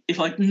unhappy if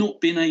I'd not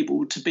been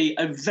able to be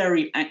a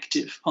very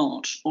active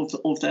part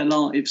of their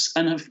lives,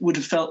 and would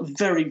have felt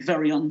very,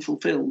 very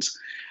unfulfilled.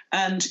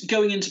 And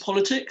going into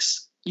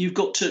politics, you've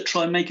got to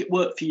try and make it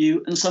work for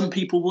you. And some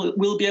people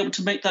will be able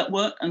to make that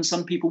work, and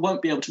some people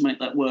won't be able to make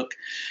that work.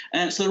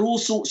 So there are all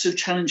sorts of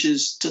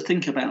challenges to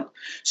think about.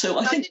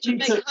 So how did you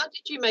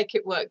make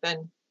it work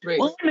then, Ruth?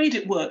 Well, I made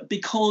it work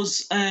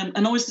because,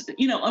 and I was,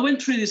 I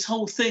went through this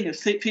whole thing of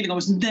feeling I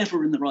was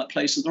never in the right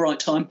place at the right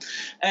time.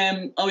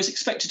 I was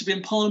expected to be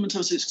in Parliament. I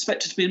was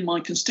expected to be in my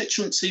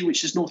constituency,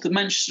 which is north of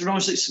Manchester. I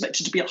was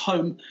expected to be at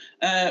home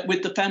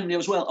with the family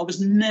as well. I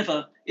was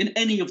never in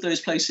any of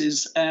those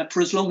places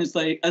for as long as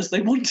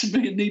they wanted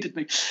me and needed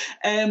me.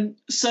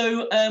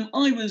 So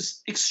I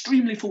was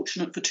extremely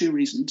fortunate for 2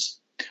 reasons.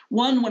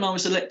 One, when I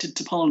was elected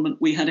to Parliament,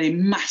 we had a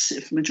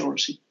massive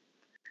majority.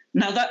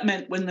 Now, that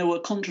meant when there were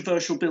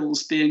controversial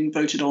bills being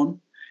voted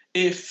on,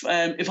 if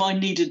I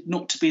needed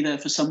not to be there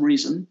for some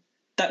reason,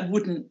 that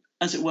wouldn't,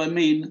 as it were,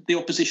 mean the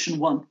opposition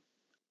won.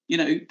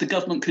 The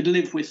government could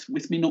live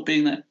with me not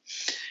being there.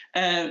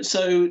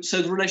 So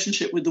the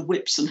relationship with the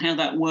whips and how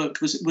that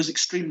worked was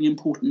extremely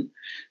important.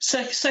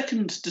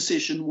 Second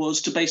decision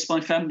was to base my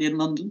family in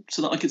London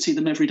so that I could see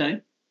them every day.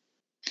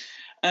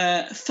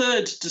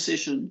 Third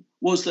decision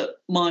was that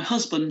my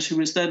husband, who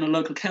was then a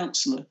local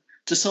councillor,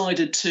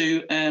 decided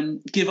to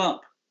give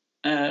up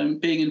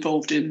being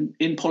involved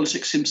in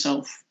politics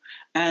himself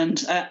and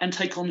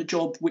take on a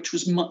job which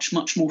was much,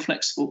 much more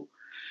flexible,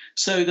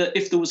 so that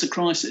if there was a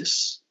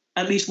crisis,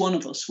 at least one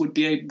of us would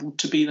be able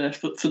to be there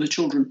for the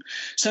children.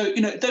 So,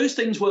 those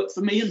things work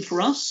for me and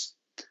for us,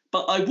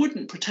 but I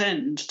wouldn't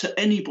pretend to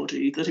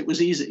anybody that it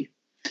was easy.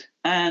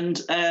 And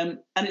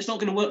it's not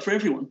going to work for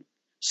everyone.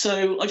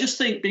 So I just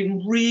think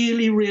being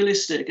really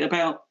realistic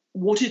about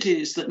what it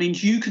is that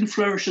means you can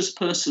flourish as a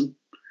person,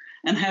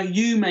 and how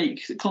you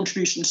make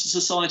contributions to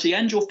society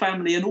and your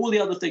family and all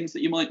the other things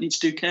that you might need to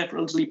do, care for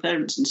elderly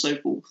parents and so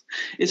forth.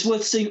 It's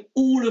worth seeing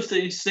all of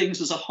these things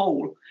as a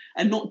whole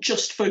and not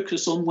just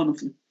focus on one of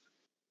them.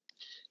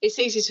 It's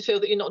easy to feel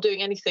that you're not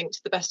doing anything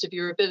to the best of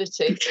your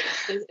ability,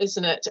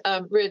 isn't it?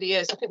 Really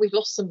is. I think we've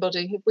lost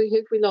somebody. Who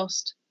have we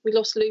lost? We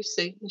lost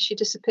Lucy, and she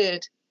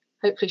disappeared.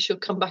 Hopefully she'll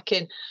come back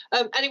in.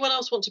 Anyone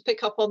else want to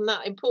pick up on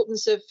that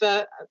importance of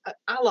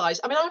allies?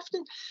 I mean, I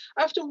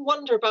often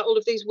wonder about all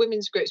of these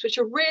women's groups, which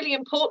are really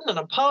important, and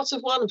I'm part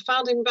of one. I'm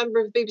founding member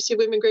of the BBC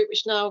Women Group,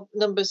 which now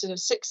numbers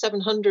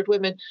 600-700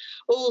 women,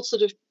 all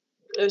sort of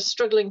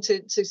struggling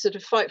to sort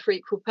of fight for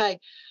equal pay.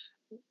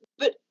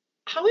 But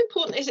how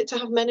important is it to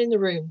have men in the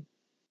room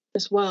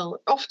as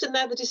well? Often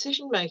they're the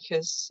decision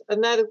makers,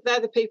 and they're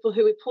the people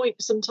who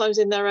appoint sometimes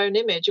in their own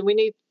image, and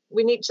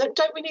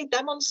don't we need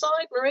them on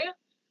side, Maria?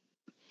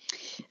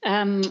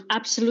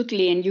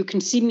 Absolutely, and you can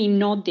see me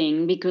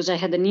nodding because I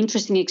had an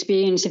interesting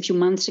experience a few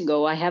months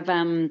ago.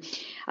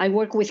 I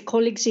work with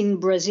colleagues in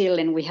Brazil,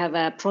 and we have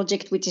a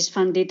project which is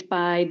funded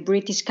by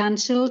British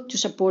Council to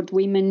support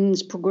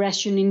women's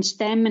progression in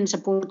STEM and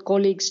support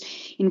colleagues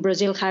in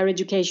Brazil higher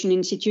education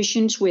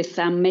institutions with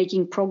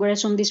making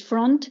progress on this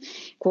front,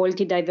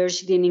 quality,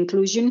 diversity and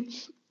inclusion.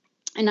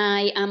 And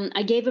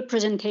I gave a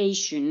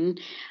presentation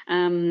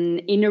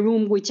in a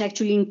room which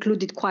actually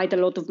included quite a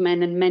lot of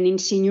men and men in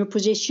senior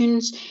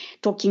positions,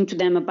 talking to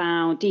them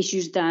about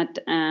issues that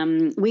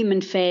women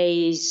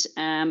face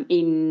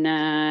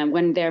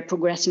when they're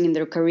progressing in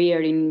their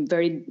career in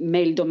very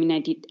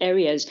male-dominated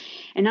areas.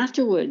 And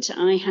afterwards,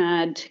 I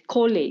had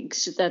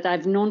colleagues that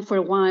I've known for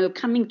a while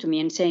coming to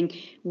me and saying,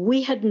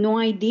 we had no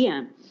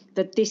idea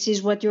that this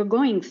is what you're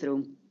going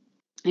through.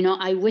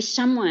 I wish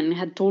someone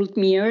had told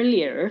me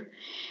earlier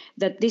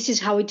that this is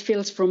how it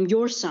feels from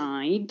your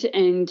side,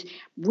 and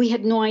we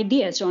had no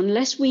idea. So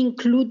unless we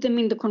include them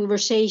in the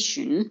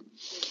conversation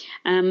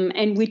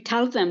and we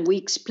tell them, we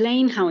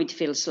explain how it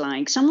feels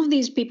like. Some of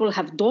these people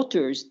have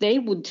daughters. They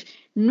would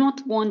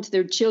not want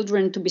their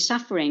children to be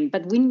suffering,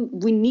 but we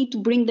need to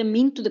bring them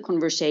into the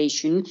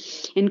conversation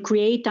and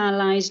create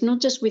allies, not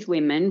just with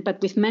women,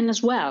 but with men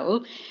as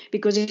well,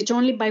 because it's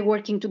only by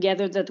working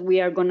together that we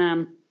are going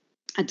to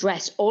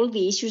address all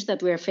the issues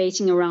that we are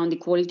facing around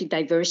equality,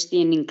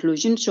 diversity, and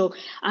inclusion. So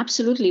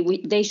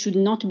absolutely, they should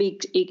not be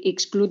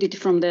excluded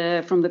from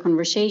the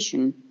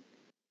conversation.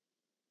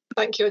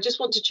 Thank you. I just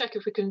want to check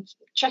if we can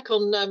check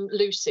on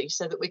Lucy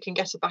so that we can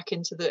get her back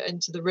into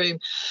the room.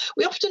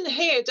 We often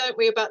hear, don't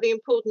we, about the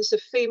importance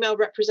of female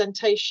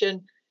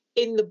representation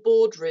in the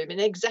boardroom, in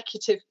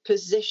executive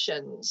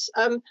positions.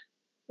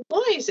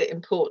 Why is it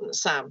important,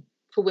 Sam,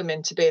 for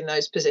women to be in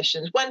those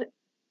positions when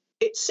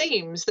it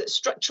seems that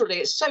structurally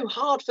it's so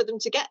hard for them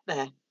to get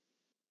there?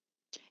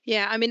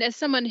 Yeah, I mean, as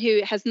someone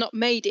who has not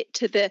made it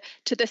to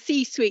the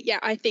C-suite yet,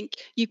 I think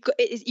you've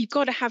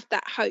got to have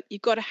that hope.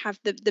 You've got to have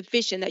the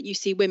vision that you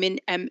see women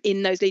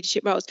in those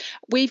leadership roles.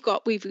 We've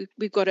got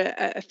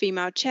a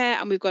female chair,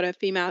 and we've got a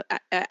female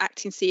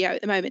acting CEO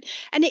at the moment,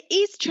 and it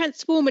is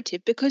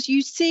transformative because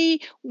you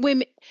see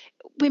women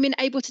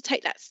able to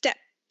take that step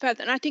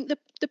further. And I think the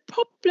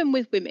problem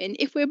with women,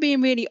 if we're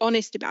being really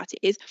honest about it,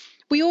 is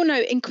we all know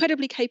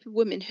incredibly capable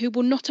women who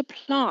will not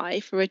apply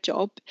for a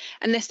job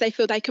unless they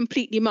feel they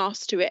completely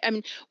master it. I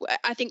mean,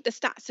 I think the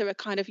stats are a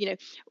kind of,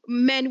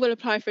 men will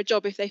apply for a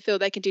job if they feel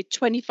they can do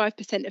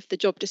 25% of the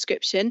job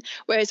description,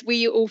 whereas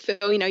we all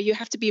feel, you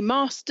have to be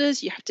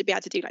masters, you have to be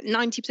able to do like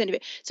 90% of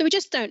it. So we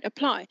just don't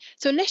apply.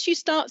 So unless you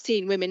start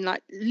seeing women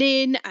like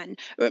Lynn and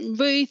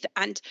Ruth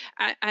and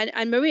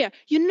Maria,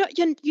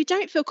 you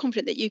don't feel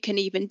confident that you can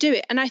even do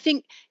it. And I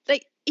think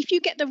if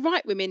you get the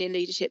right women in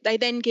leadership, they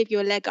then give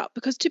you a leg up.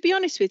 Because to be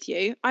honest with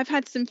you, I've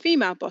had some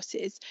female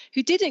bosses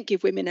who didn't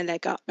give women a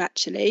leg up,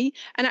 actually,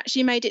 and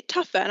actually made it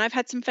tougher. And I've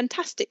had some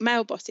fantastic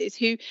male bosses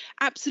who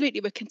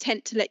absolutely were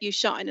content to let you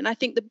shine. And I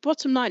think the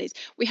bottom line is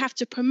we have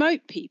to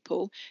promote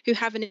people who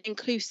have an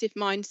inclusive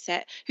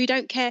mindset, who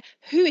don't care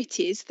who it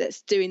is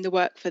that's doing the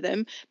work for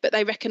them, but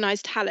they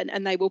recognise talent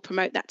and they will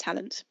promote that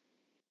talent.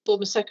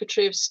 Former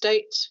Secretary of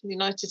State in the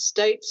United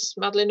States,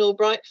 Madeleine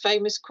Albright,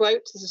 famous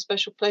quote, "There's a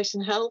special place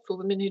in hell for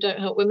women who don't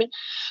help women."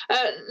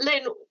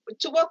 Lynn,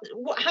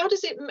 how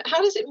does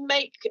it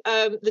make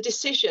the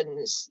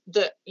decisions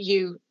that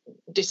you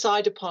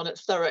decide upon at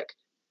Thurrock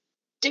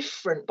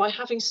different by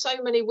having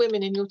so many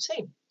women in your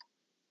team?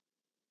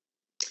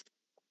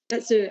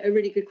 That's a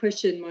really good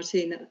question,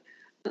 Martine.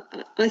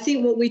 I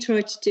think what we try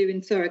to do in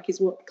Thurrock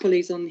is what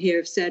colleagues on here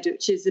have said,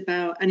 which is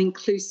about an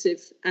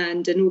inclusive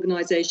and an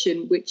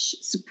organisation which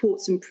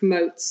supports and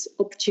promotes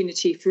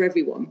opportunity for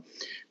everyone.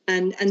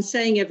 And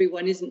saying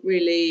everyone isn't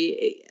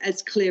really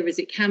as clear as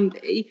it can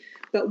be,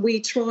 but we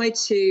try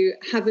to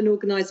have an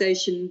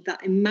organisation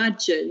that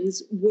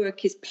imagines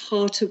work is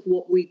part of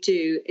what we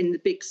do in the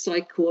big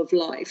cycle of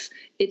life.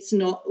 It's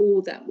not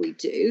all that we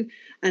do.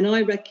 And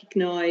I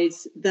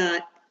recognise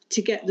that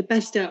to get the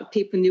best out of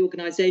people in the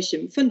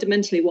organisation,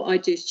 fundamentally what I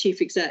do as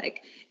chief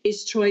exec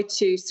is try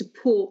to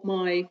support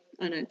my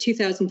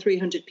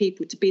 2,300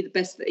 people to be the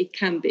best that they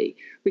can be,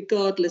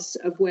 regardless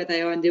of where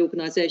they are in the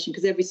organisation,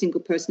 because every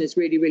single person is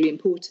really, really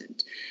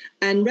important.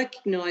 And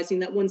recognising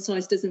that one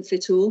size doesn't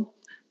fit all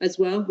as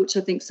well, which I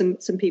think some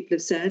people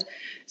have said.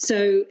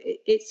 So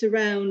it's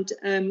around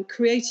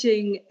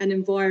creating an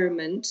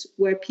environment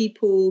where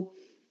people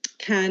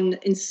can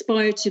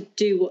inspire to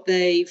do what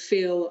they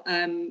feel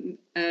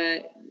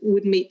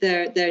would meet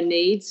their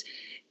needs.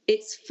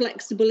 It's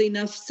flexible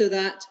enough so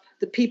that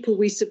the people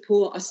we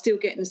support are still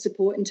getting the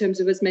support in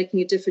terms of us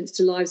making a difference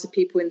to lives of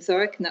people in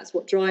Thurrock, and that's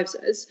what drives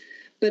us.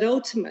 But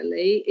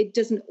ultimately, it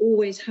doesn't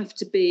always have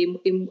to be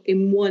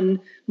in one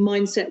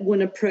mindset,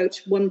 one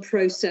approach, one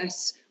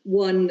process,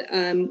 one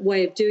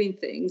way of doing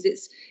things.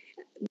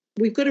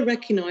 We've got to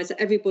recognise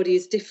that everybody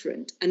is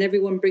different and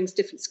everyone brings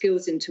different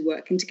skills into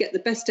work. And to get the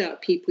best out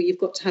of people, you've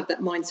got to have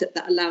that mindset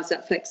that allows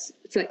that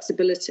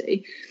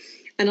flexibility.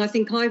 And I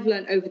think I've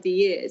learned over the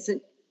years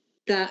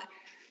that,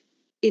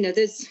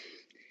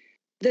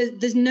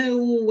 there's no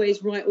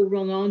always right or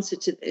wrong answer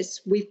to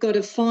this. We've got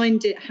to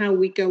find it how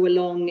we go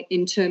along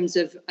in terms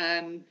of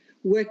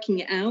working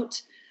it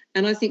out.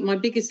 And I think my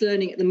biggest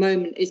learning at the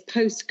moment is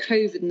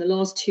post-COVID in the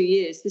last 2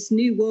 years, this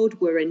new world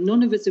we're in,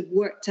 none of us have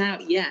worked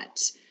out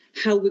yet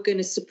how we're going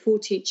to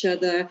support each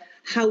other,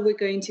 how we're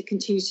going to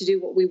continue to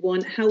do what we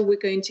want, how we're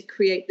going to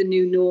create the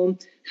new norm,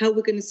 how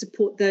we're going to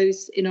support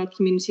those in our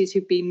communities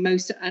who've been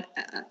most,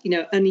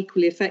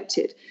 unequally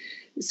affected.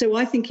 So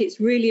I think it's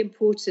really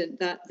important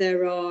that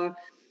there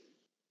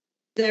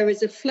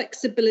is a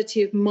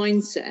flexibility of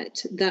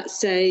mindset that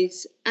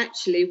says,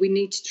 actually, we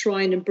need to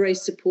try and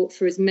embrace support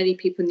for as many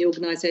people in the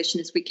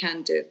organisation as we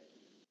can do.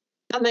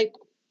 And they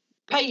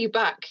pay you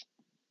back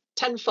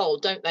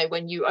tenfold, don't they,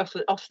 when you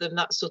offer them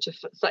that sort of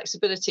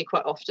flexibility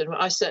quite often.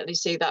 I certainly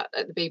see that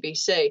at the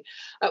BBC.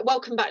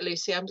 Welcome back,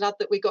 Lucy. I'm glad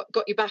that we got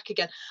you back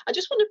again. I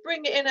just want to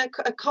bring in a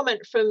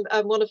comment from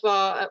one of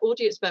our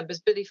audience members,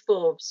 Billy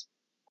Forbes.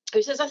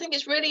 who says, I think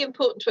it's really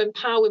important to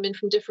empower women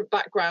from different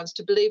backgrounds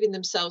to believe in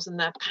themselves and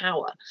their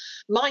power.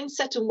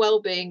 Mindset and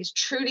well-being is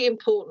truly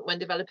important when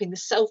developing the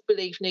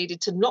self-belief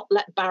needed to not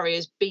let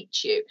barriers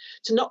beat you,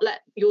 to not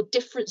let your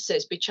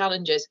differences be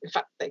challenges. In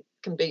fact, they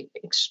can be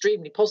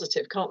extremely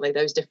positive, can't they,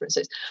 those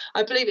differences?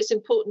 I believe it's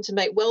important to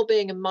make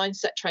well-being and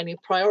mindset training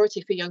a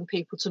priority for young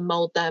people to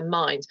mould their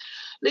minds.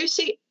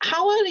 Lucy,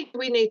 how early do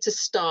we need to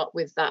start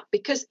with that?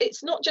 Because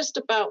it's not just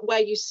about where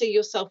you see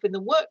yourself in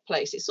the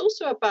workplace, it's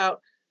also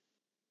about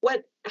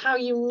how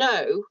you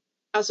know,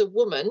 as a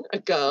woman, a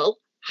girl,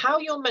 how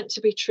you're meant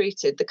to be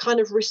treated, the kind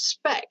of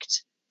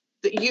respect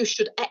that you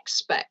should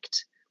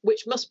expect,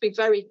 which must be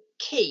very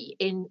key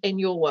in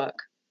your work.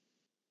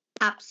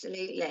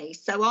 Absolutely.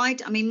 So I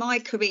mean, my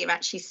career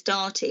actually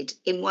started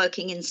in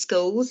working in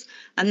schools,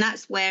 and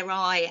that's where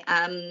I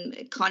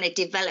kind of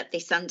developed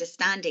this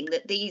understanding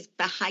that these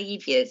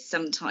behaviours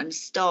sometimes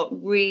start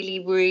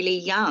really, really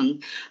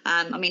young.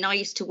 I mean, I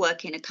used to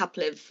work in a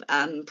couple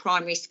of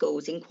primary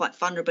schools in quite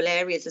vulnerable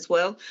areas as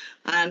well.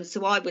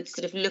 So I would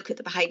sort of look at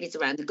the behaviours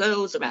around the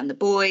girls, around the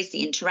boys,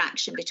 the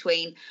interaction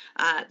between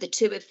the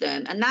two of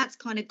them. And that's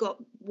kind of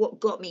what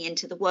got me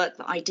into the work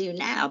that I do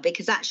now,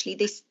 because actually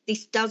this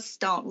does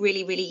start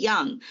really, really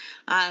young.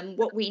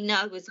 What we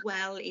know as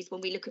well is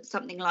when we look at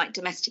something like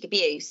domestic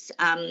abuse,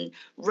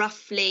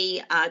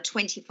 roughly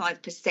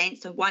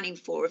 25%, so 1 in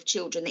 4 of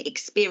children that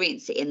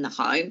experience it in the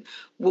home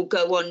will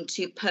go on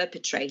to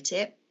perpetrate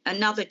it.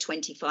 Another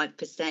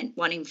 25%,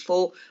 1 in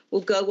 4,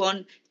 will go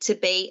on to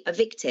be a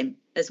victim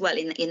as well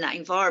in that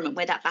environment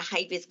where that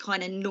behaviour is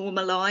kind of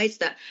normalised,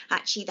 that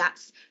actually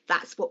that's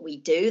what we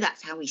do,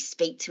 that's how we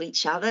speak to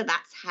each other,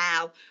 that's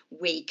how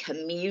we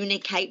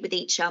communicate with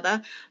each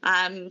other.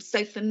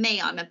 So for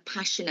me, I'm a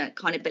passionate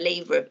kind of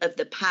believer of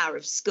the power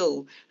of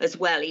school as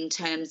well, in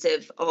terms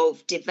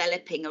of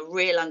developing a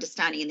real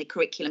understanding in the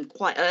curriculum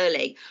quite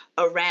early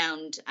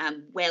around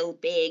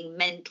well-being,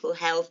 mental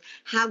health,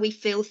 how we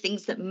feel,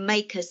 things that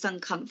make us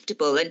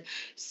uncomfortable. And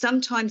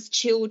sometimes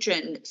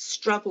children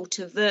struggle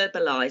to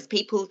verbalise.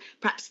 People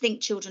perhaps think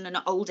children are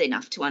not old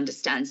enough to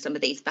understand some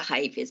of these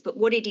behaviours, but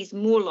what it is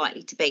more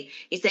likely to be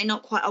is they're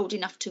not quite old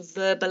enough to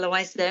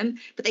verbalise them,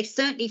 but they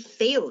certainly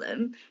feel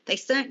them. They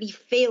certainly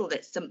feel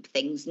that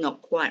something's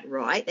not quite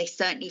right. They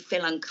certainly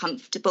feel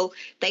uncomfortable.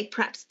 They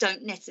perhaps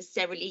don't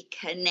necessarily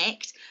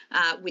connect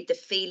with the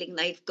feeling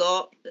they've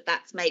got,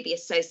 that's maybe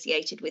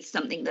associated with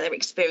something that they're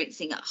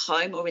experiencing at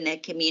home or in their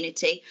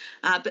community.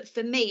 But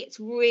for me, it's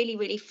really,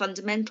 really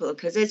fundamental,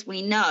 because as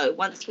we know,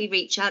 once we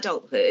reach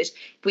adulthood,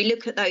 if we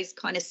look at those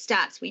kind of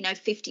stats, we know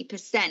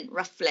 50%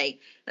 roughly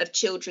of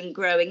children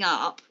growing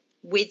up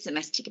with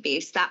domestic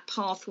abuse, that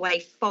pathway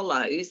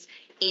follows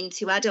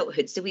into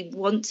adulthood. So we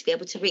want to be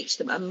able to reach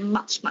them at a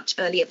much, much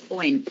earlier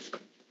point.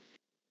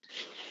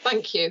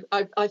 Thank you.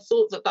 I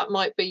thought that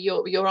might be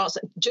your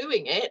answer.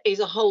 Doing it is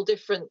a whole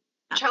different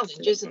challenge,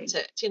 Absolutely. Isn't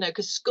it? You know,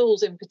 because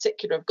schools in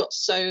particular have got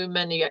so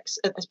many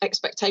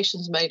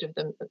expectations made of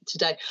them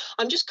today.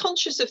 I'm just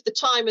conscious of the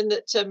time, and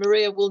that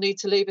Maria will need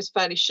to leave us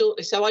fairly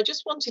shortly. So I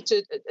just wanted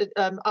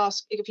to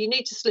ask, if you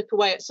need to slip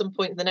away at some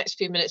point in the next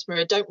few minutes,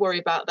 Maria, don't worry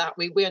about that.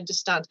 We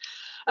understand.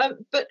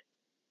 But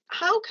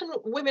how can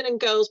women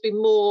and girls be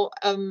more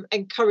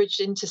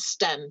encouraged into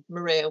STEM,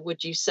 Maria,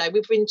 would you say?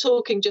 We've been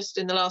talking just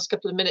in the last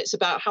couple of minutes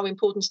about how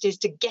important it is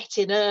to get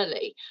in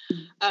early,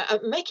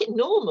 make it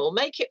normal,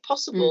 make it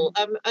possible.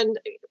 And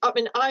I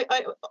mean,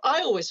 I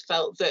always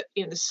felt that,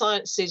 you know, the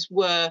sciences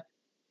were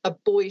a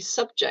boys'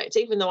 subject,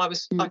 even though I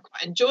quite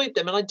enjoyed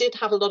them. And I did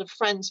have a lot of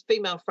friends,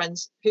 female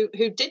friends, who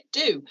did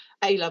do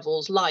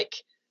A-levels like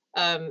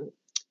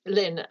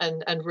Lynn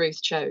and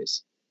Ruth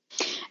chose.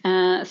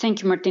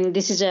 Thank you, Martine.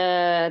 This is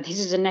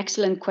an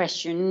excellent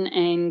question,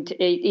 and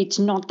it's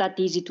not that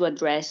easy to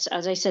address.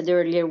 As I said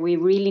earlier, we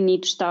really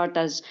need to start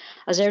as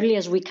early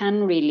as we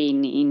can, really,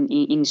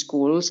 in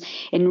schools,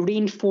 and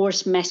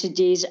reinforce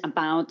messages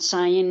about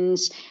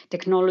science,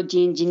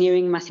 technology,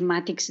 engineering,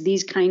 mathematics,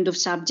 these kind of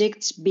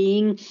subjects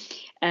being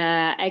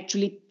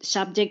actually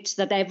subjects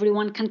that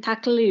everyone can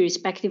tackle,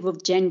 irrespective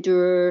of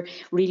gender,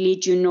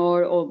 religion,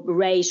 or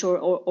race,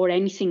 or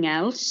anything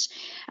else.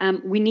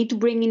 We need to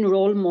bring in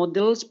role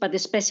models, but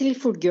especially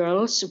for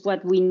girls,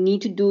 what we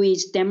need to do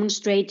is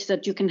demonstrate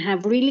that you can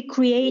have really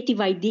creative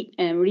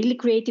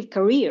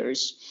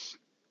careers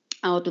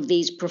out of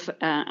these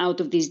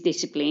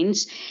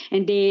disciplines.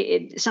 And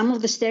some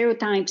of the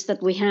stereotypes that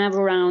we have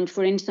around,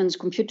 for instance,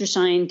 computer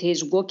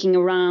scientists walking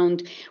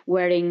around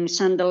wearing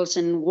sandals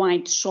and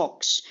white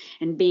socks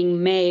and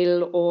being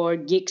male, or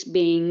geeks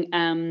being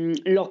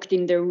locked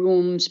in their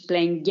rooms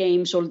playing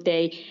games all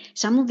day.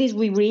 Some of these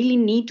we really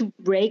need to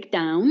break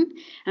down,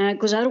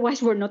 because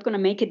otherwise we're not going to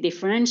make a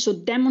difference. So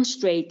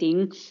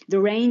demonstrating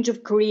the range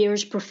of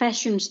careers,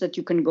 professions that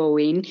you can go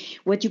in,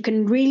 what you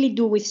can really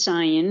do with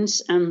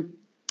science,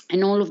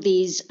 and all of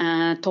these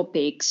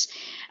topics,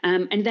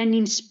 and then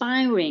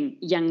inspiring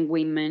young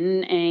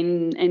women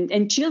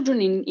and children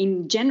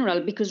in general,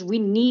 because we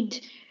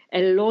need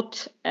a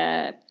lot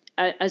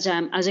as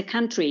a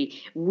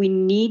country, we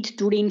need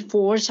to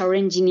reinforce our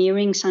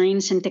engineering,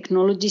 science and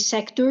technology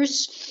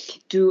sectors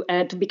to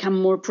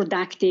become more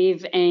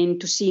productive and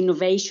to see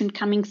innovation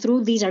coming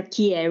through. These are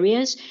key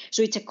areas.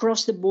 So it's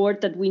across the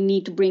board that we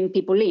need to bring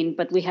people in,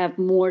 but we have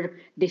more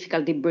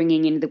difficulty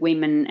bringing in the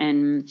women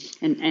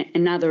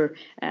and other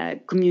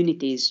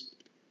communities.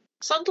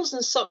 Sandals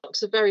and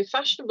socks are very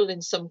fashionable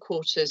in some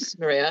quarters,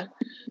 Maria.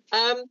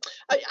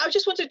 I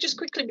just wanted just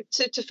quickly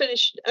to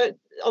finish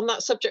on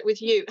that subject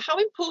with you. How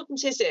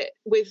important is it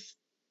with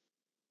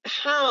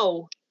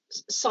how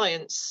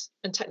science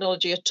and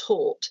technology are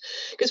taught?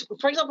 Because,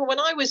 for example,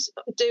 when I was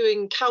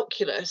doing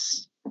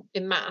calculus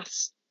in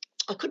maths,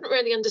 I couldn't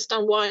really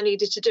understand why I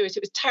needed to do it.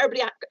 It was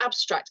terribly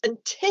abstract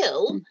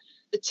until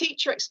the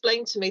teacher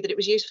explained to me that it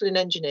was useful in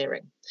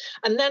engineering.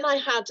 And then I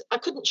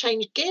couldn't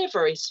change gear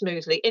very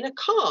smoothly in a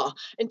car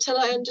until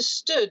I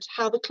understood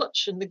how the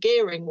clutch and the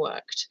gearing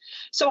worked.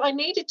 So I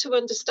needed to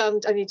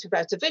understand, I needed to be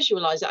able to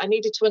visualize it. I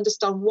needed to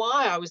understand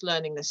why I was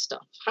learning this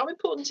stuff. How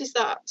important is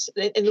that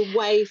in the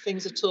way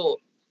things are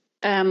taught?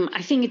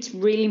 I think it's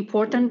really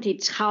important.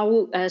 It's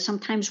how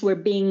sometimes we're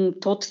being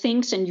taught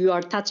things, and you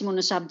are touching on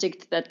a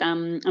subject that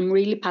I'm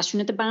really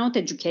passionate about,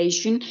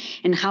 education,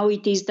 and how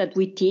it is that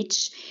we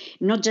teach,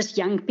 not just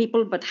young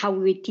people, but how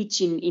we teach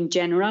in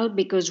general,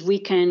 because we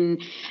can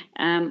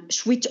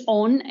switch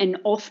on and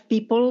off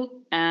people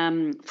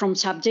from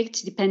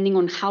subjects depending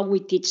on how we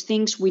teach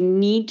things. We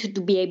need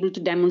to be able to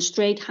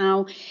demonstrate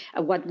how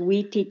what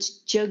we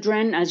teach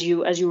children, as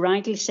you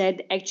rightly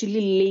said,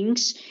 actually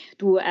links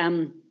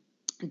to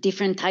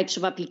different types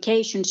of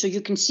applications. So you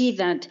can see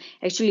that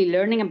actually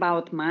learning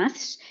about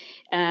maths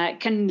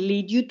can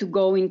lead you to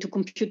go into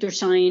computer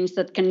science,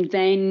 that can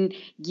then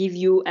give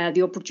you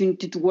the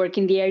opportunity to work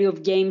in the area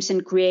of games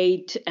and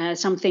create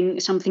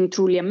something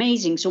truly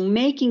amazing. So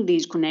making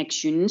these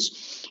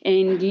connections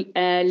and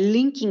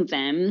linking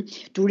them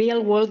to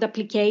real world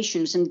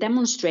applications and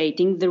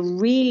demonstrating the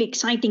really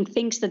exciting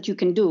things that you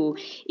can do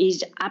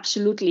is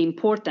absolutely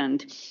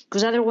important,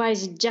 because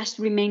otherwise it just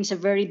remains a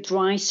very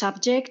dry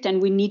subject,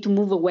 and we need to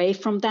move away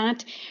from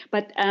that.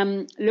 But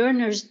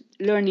learners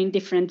learn in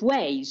different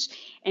ways.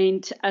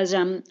 And as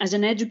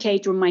an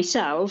educator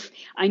myself,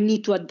 I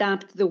need to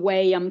adapt the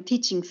way I'm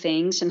teaching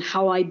things and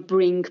how I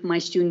bring my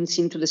students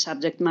into the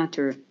subject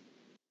matter.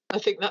 I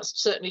think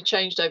that's certainly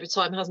changed over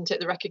time, hasn't it?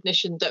 The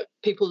recognition that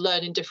people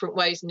learn in different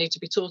ways and need to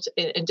be taught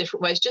in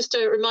different ways. Just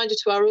a reminder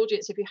to our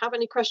audience, if you have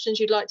any questions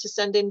you'd like to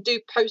send in,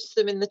 do post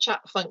them in the chat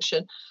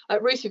function.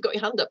 Ruth, you've got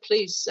your hand up,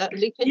 please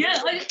leap in.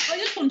 Yeah, I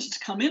just wanted to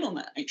come in on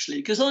that, actually,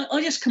 because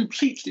I just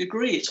completely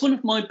agree. It's one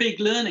of my big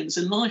learnings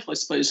in life, I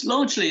suppose,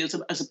 largely as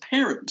a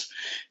parent,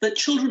 that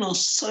children are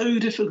so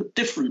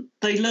different.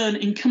 They learn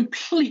in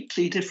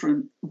completely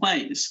different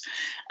ways.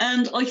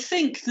 And I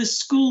think the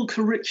school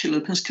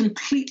curriculum has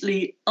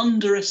completely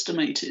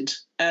underestimated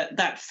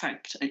that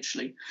fact,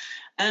 actually.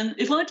 And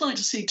if I'd like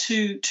to see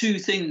two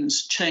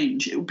things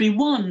change, it would be,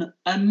 one,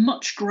 a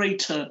much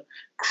greater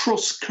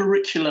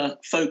cross-curricular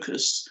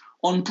focus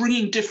on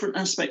bringing different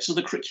aspects of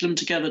the curriculum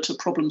together to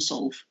problem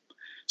solve,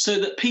 so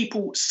that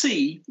people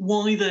see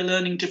why they're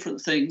learning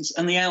different things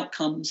and the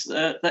outcomes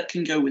that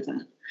can go with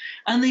that.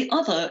 And the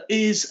other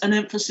is an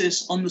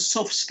emphasis on the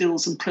soft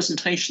skills and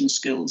presentation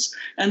skills.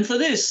 And for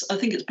this, I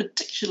think it's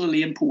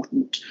particularly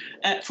important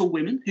for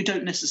women who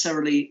don't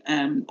necessarily,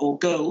 or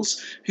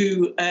girls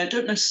who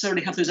don't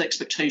necessarily have those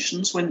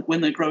expectations when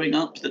they're growing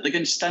up, that they're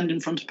going to stand in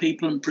front of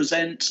people and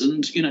present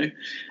and,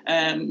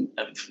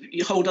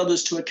 hold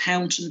others to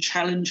account and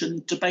challenge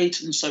and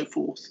debate and so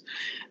forth.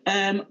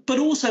 But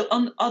also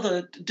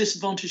other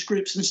disadvantaged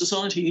groups in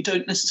society who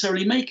don't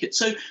necessarily make it.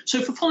 So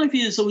for 5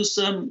 years, I was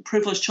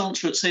Pro-Vice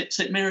Chancellor at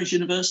St Mary's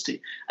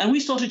University, and we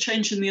started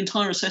changing the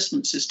entire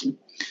assessment system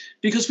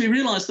because we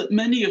realised that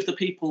many of the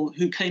people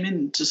who came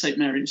into St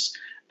Mary's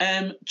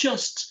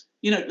just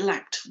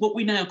lacked what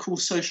we now call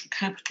social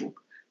capital,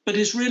 but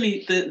is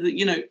really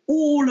the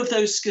all of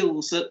those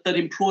skills that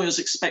employers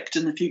expect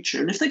in the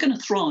future. And if they're going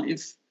to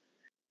thrive,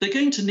 they're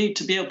going to need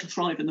to be able to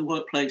thrive in the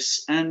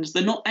workplace, and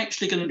they're not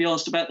actually going to be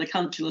asked about their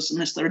calculus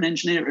unless they're an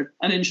engineer.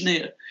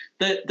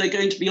 They're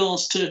going to be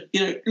asked to,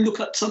 look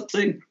at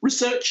something,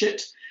 research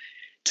it,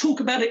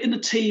 talk about it in a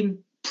team,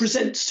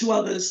 present to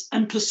others,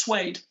 and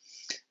persuade.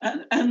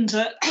 And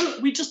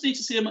we just need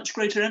to see a much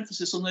greater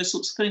emphasis on those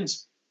sorts of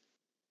things.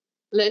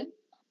 Lynn?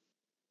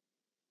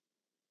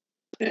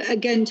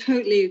 Again,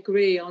 totally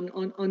agree on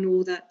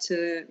all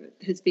that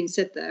has been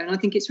said there. And I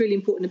think it's really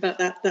important about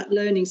that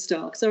learning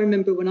style. Because I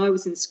remember when I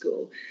was in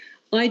school,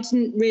 I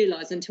didn't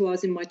realise until I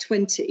was in my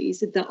 20s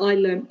that I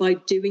learnt by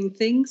doing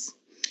things.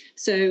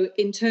 So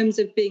in terms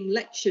of being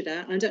lectured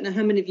at, I don't know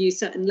how many of you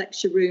sat in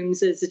lecture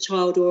rooms as a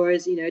child or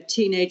as a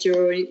teenager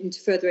or into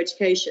further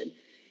education.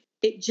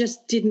 It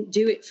just didn't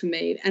do it for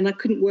me, and I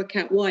couldn't work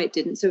out why it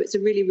didn't. So it's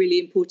a really, really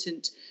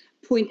important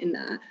point in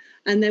that.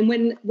 And then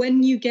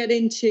when you get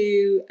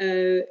into,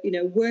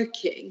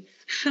 working,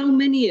 how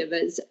many of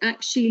us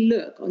actually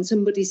look on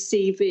somebody's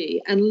CV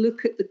and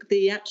look at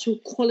the actual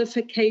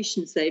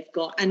qualifications they've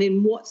got and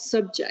in what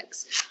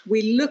subjects?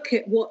 We look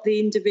at what the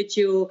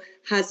individual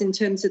has in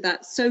terms of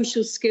that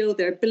social skill,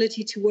 their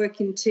ability to work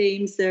in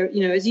teams, their,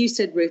 as you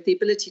said, Ruth, the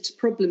ability to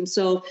problem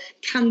solve.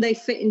 Can they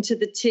fit into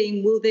the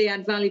team? Will they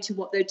add value to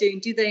what they're doing?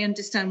 Do they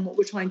understand what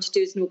we're trying to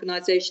do as an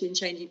organisation in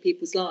changing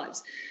people's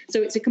lives?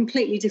 So it's a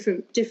completely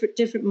different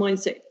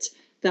mindset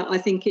that I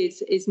think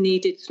is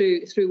needed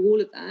through all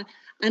of that.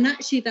 And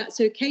actually,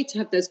 that's okay to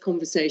have those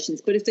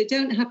conversations. But if they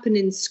don't happen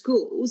in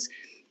schools,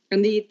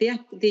 and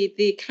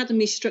the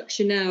academy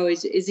structure now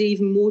is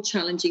even more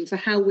challenging for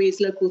how we as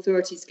local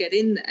authorities get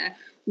in there,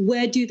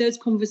 where do those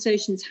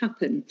conversations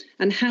happen?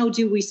 And how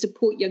do we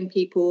support young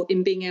people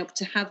in being able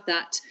to have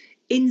that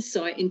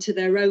insight into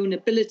their own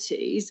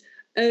abilities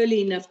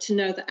early enough to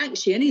know that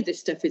actually any of this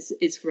stuff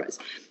is for us?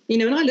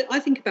 And I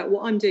think about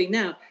what I'm doing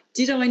now.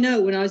 Did I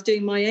know when I was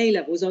doing my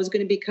A-levels I was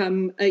going to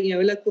become a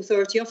local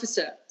authority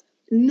officer?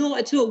 Not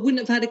at all. Wouldn't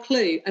have had a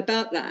clue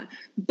about that.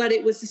 But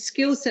it was the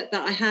skill set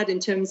that I had in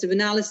terms of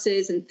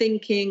analysis and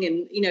thinking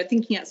and,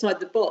 thinking outside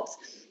the box.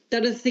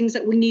 That are the things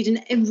that we need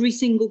in every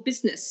single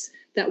business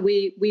that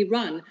we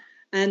run.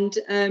 And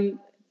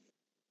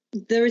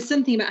there is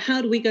something about how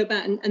do we go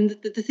back. And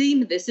the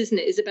theme of this, isn't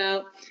it, is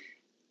about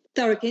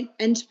Thurrock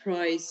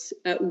Enterprise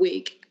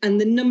Week and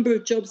the number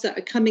of jobs that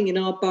are coming in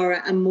our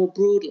borough and more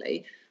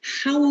broadly.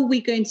 How are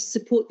we going to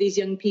support these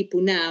young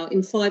people now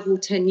in 5 or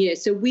 10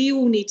 years? So we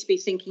all need to be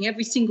thinking,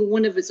 every single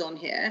one of us on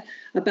here,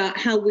 about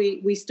how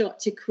we start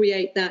to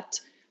create that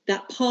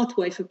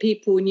pathway for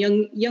people and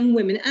young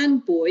women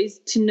and boys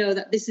to know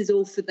that this is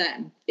all for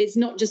them. It's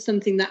not just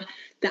something that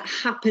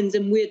happens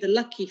and we're the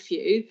lucky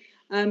few.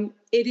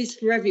 It is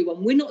for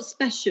everyone. We're not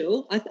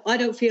special. I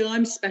don't feel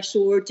I'm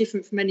special or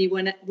different from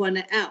anyone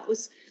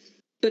else.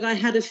 But I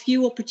had a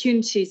few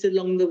opportunities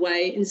along the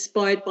way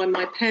inspired by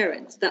my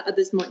parents that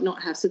others might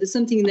not have. So there's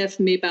something in there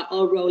for me about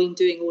our role in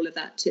doing all of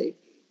that too.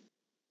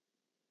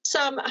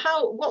 Sam,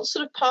 what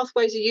sort of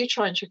pathways are you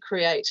trying to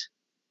create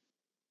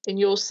in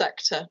your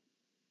sector?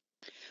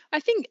 I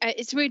think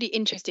it's really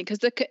interesting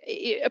because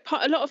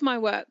a lot of my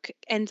work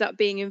ends up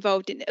being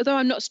involved in, although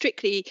I'm not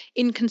strictly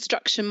in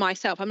construction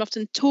myself, I'm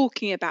often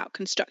talking about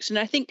construction.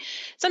 I think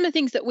some of the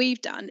things that we've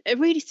done are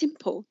really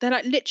simple. They're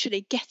like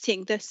literally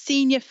getting the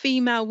senior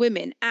female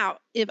women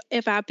out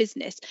of our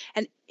business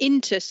and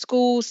into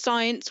schools,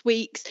 science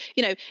weeks,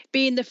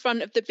 being the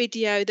front of the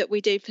video that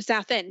we do for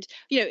Southend.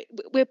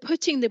 We're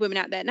putting the women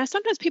out there. Now,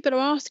 sometimes people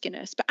are asking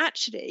us, but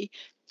actually,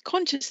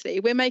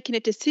 consciously we're making a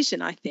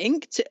decision, I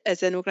think,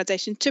 as an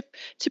organisation to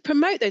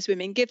promote those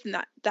women, give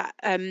them that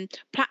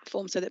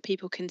platform so that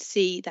people can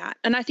see that.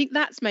 And I think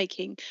that's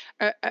making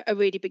a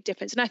really big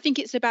difference. And I think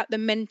it's about the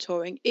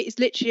mentoring. It is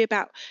literally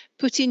about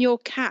putting your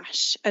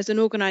cash as an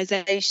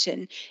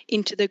organisation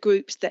into the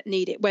groups that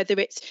need it, whether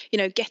it's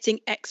getting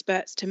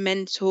experts to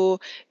mentor,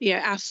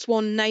 our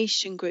Swan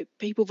Nation group,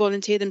 people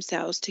volunteer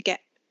themselves to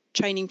get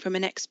training from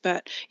an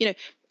expert,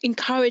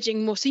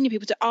 encouraging more senior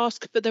people to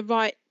ask for the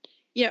right.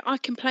 I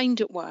complained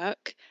at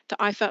work that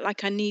I felt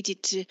like I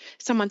needed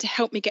someone to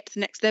help me get to the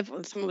next level.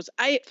 And someone was,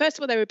 first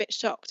of all, they were a bit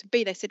shocked.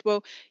 B, they said,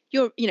 well,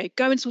 go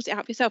and sort it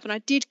out for yourself. And I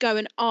did go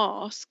and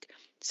ask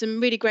some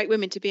really great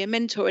women to be a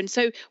mentor. And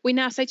so we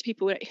now say to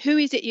people, who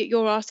is it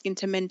you're asking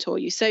to mentor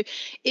you? So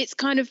it's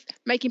kind of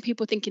making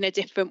people think in a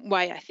different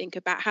way, I think,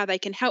 about how they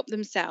can help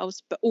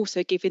themselves, but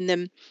also giving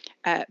them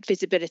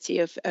visibility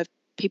of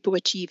people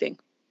achieving.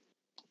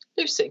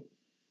 Lucy.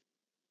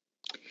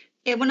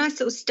 Yeah, when I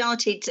sort of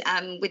started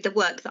with the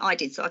work that I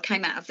did, so I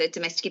came out of the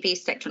domestic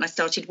abuse sector and I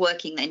started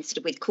working then sort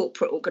of with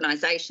corporate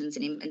organisations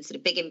and sort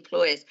of big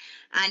employers.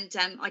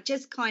 And I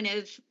just kind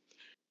of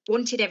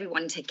wanted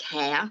everyone to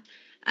care.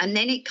 And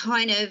then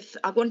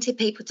I wanted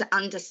people to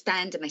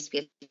understand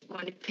domestic abuse. I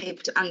wanted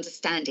people to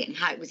understand it and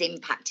how it was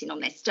impacting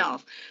on their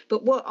staff.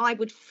 But what I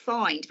would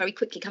find very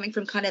quickly, coming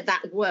from kind of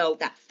that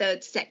world, that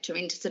third sector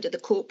into sort of the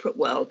corporate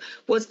world,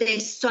 was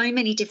there's so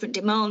many different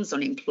demands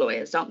on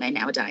employers, aren't there,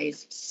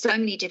 nowadays? So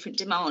many different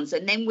demands.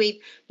 And then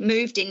we've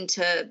moved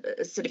into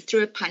sort of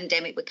through a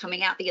pandemic. We're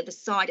coming out the other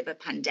side of a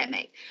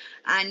pandemic.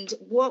 And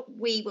what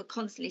we were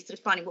constantly sort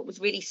of finding, what was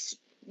really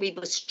we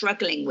were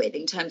struggling with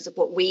in terms of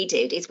what we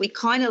did, is we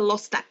kind of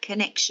lost that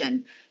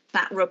connection,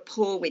 that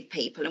rapport with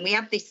people. And we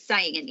have this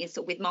saying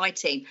with my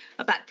team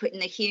about putting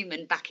the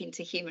human back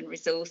into human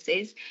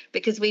resources,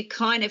 because we've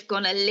kind of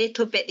gone a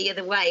little bit the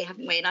other way,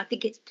 haven't we? And I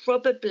think it's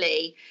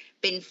probably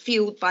been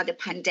fueled by the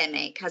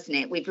pandemic, hasn't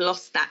it? We've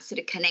lost that sort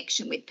of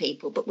connection with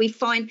people. But we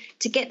find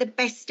to get the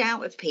best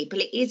out of people,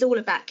 it is all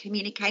about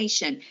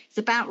communication. It's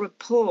about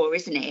rapport,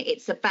 isn't it?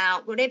 It's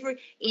about whatever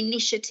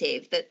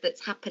initiative that's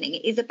happening.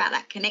 It is about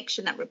that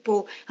connection, that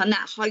rapport, and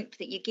that hope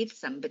that you give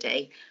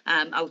somebody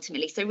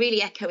ultimately. So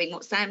really echoing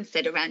what Sam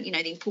said around,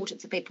 the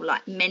importance of people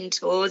like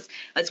mentors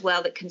as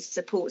well, that can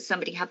support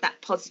somebody, have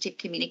that positive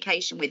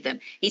communication with them,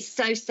 is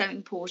so, so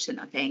important,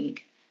 I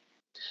think.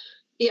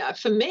 Yeah,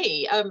 for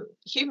me,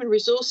 human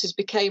resources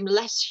became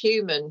less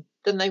human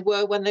than they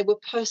were when they were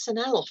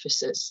personnel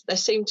officers. There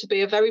seemed to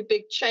be a very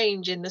big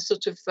change in the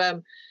sort of,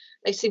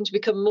 they seemed to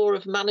become more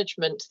of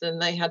management than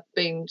they had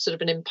been sort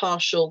of an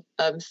impartial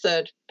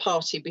third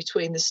party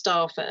between the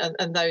staff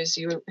and those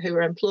who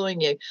were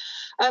employing you.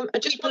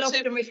 People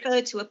often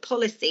refer to a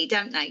policy,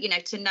 don't they? You know,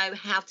 to know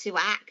how to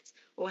act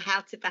or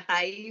how to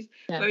behave,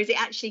 whereas it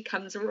actually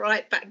comes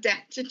right back down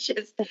to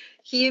just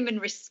human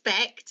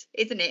respect,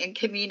 isn't it, and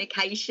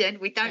communication.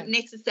 We don't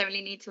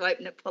necessarily need to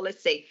open a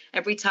policy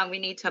every time we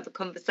need to have a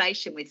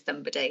conversation with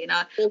somebody. And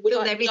I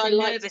feel there is a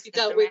nervousness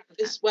dealt with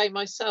this way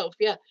myself.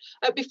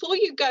 Before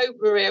you go,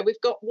 Maria, we've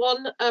got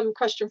one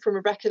question from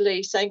Rebecca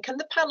Lee saying, can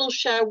the panel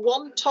share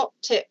one top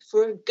tip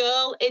for a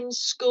girl in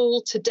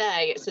school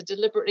today? It's a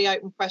deliberately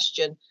open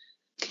question.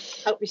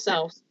 Help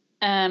yourself.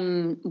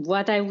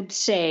 What I would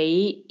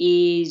say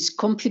is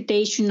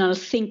computational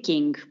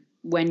thinking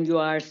when you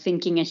are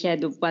thinking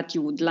ahead of what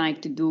you would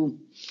like to do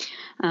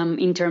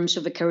in terms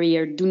of a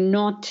career. Do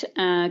not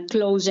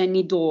close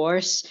any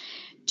doors.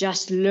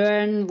 Just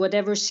learn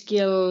whatever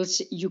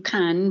skills you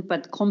can,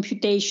 but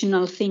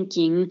computational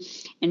thinking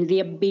and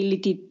the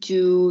ability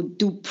to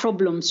do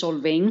problem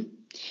solving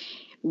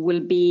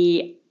will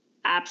be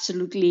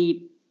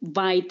absolutely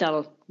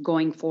vital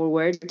going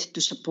forward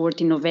to support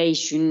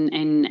innovation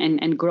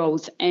and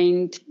growth.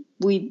 And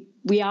we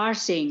are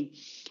seeing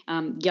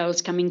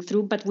girls coming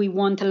through, but we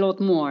want a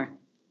lot more.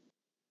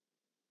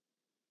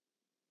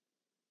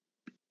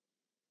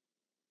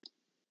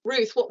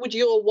 Ruth, what would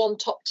your one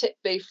top tip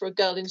be for a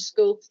girl in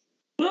school?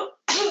 Well,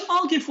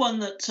 I'll give one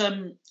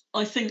that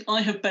I think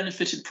I have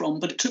benefited from,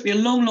 but it took me a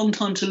long, long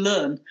time to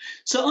learn.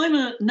 So I'm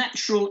a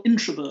natural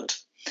introvert.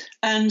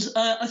 And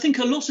I think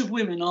a lot of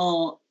women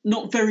are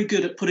not very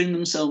good at putting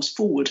themselves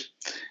forward.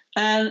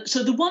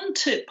 So the one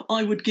tip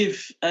I would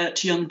give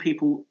to young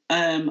people,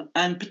 and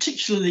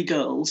particularly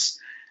girls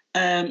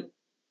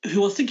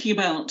who are thinking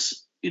about,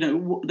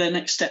 their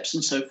next steps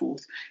and so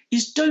forth,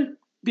 is don't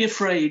be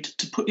afraid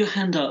to put your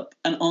hand up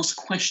and ask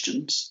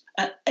questions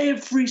at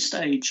every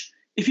stage.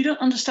 If you don't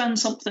understand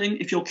something,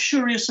 if you're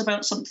curious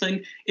about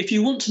something, if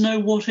you want to know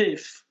what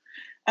if,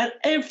 at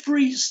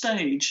every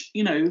stage,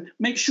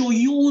 make sure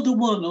you're the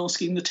one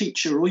asking the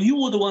teacher or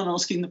you're the one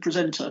asking the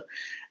presenter.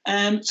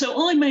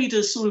 So I made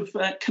a sort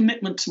of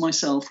commitment to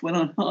myself when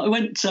I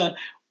went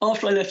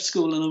after I left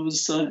school, and I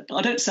was,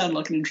 I don't sound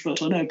like an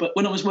introvert, I know, but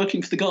when I was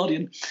working for The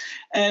Guardian,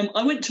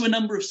 I went to a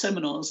number of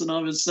seminars and I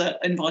was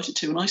invited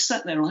to, and I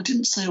sat there and I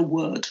didn't say a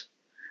word.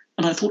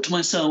 And I thought to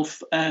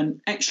myself,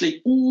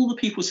 actually, all the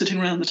people sitting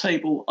around the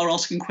table are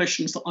asking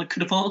questions that I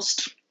could have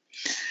asked.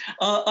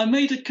 I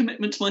made a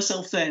commitment to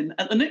myself then.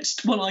 At the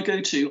next one I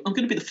go to, I'm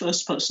going to be the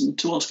first person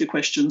to ask a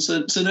question,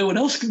 so no one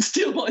else can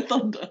steal my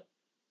thunder.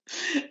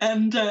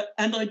 And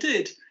I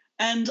did.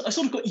 And I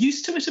sort of got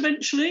used to it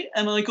eventually,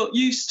 and I got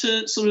used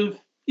to sort of,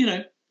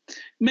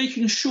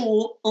 making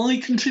sure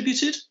I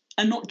contributed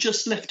and not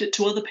just left it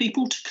to other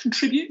people to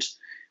contribute.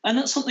 And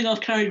that's something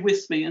I've carried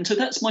with me. And so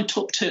that's my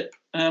top tip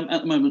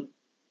at the moment.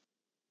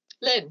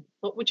 Lynn,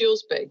 what would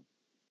yours be?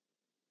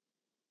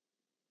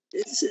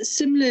 It's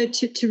similar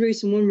to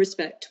Ruth in one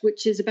respect,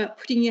 which is about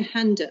putting your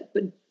hand up,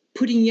 but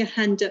putting your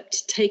hand up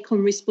to take on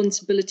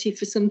responsibility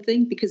for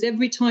something, because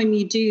every time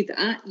you do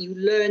that, you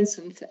learn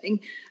something,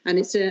 and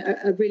it's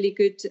a really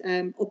good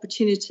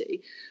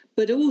opportunity.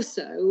 But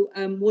also,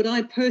 what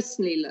I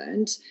personally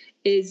learned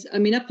is,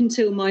 up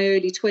until my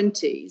early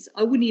 20s,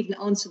 I wouldn't even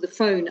answer the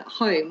phone at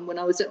home when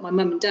I was at my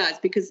mum and dad's,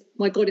 because,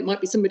 my God, it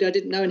might be somebody I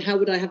didn't know, and how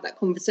would I have that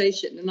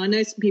conversation? And I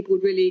know some people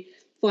would really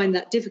find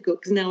that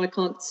difficult, because now I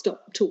can't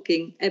stop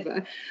talking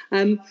ever.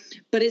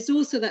 But it's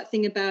also that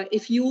thing about,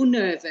 if you're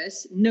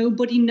nervous,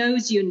 nobody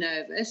knows you're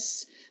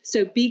nervous.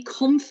 So be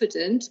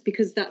confident,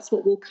 because that's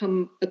what will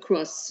come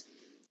across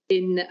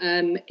in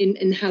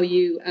how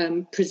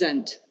you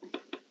present.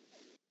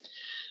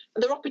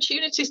 There are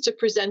opportunities to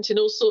present in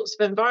all sorts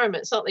of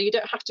environments, aren't there? You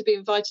don't have to be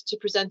invited to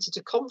present at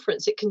a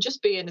conference. It can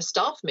just be in a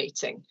staff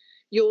meeting.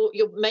 You're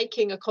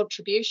making a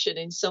contribution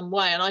in some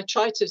way, and I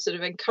try to sort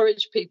of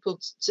encourage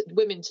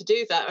women to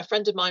do that. A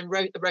friend of mine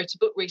wrote a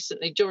book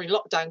recently during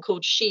lockdown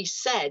called She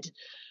Said,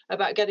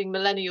 about getting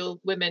millennial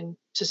women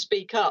to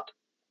speak up,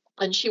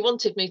 and she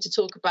wanted me to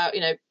talk about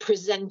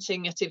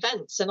presenting at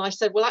events, and I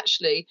said, well,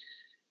 actually,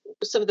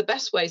 some of the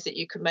best ways that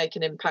you can make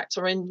an impact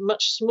are in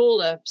much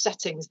smaller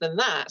settings than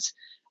that.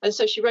 And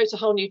so she wrote a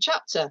whole new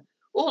chapter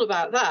all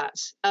about that,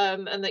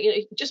 and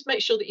that just make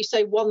sure that you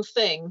say one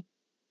thing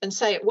and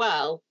say it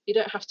well. You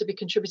don't have to be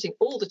contributing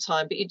all the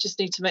time, but you just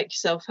need to make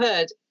yourself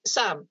heard.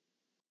 Sam?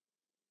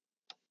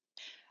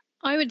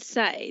 I would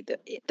say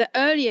that the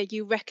earlier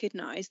you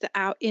recognise that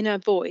our inner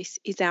voice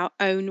is our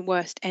own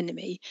worst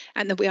enemy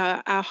and that we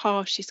are our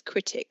harshest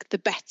critic, the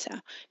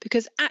better.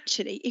 Because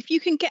actually, if you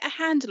can get a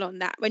handle on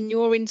that when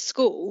you're in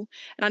school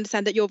and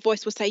understand that your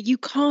voice will say, you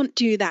can't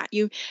do that,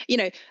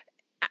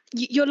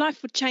 your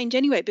life would change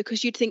anyway,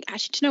 because you'd think,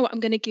 actually, do you know what, I'm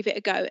going to give it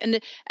a go.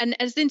 And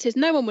as Lynn says,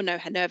 no one will know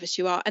how nervous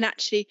you are. And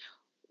actually,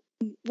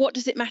 what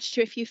does it matter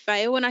if you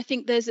fail? And I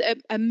think there's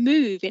a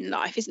move in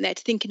life, isn't there,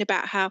 to thinking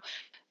about how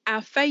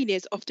our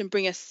failures often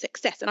bring us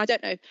success. And I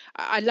don't know,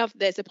 I love,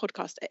 there's a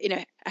podcast,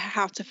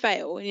 how to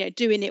fail,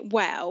 doing it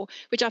well,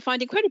 which I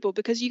find incredible,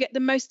 because you get the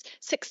most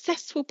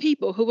successful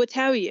people who will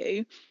tell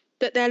you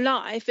that their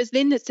life, as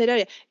Linda said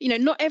earlier,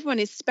 not everyone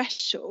is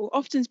special.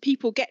 Often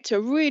people get to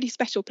a really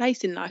special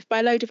place in life by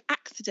a load of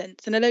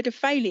accidents and a load of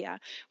failure,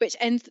 which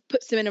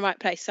puts them in the right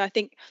place. So I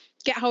think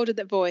get hold of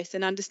that voice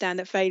and understand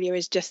that failure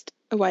is just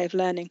a way of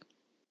learning.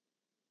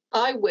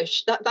 I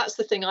wish that's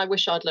the thing I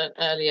wish I'd learned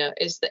earlier,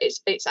 is that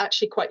it's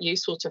actually quite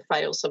useful to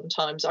fail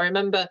sometimes. I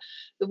remember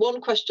the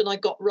one question I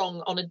got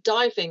wrong on a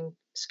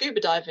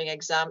scuba diving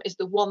exam is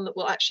the one that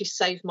will actually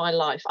save my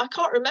life. I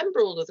can't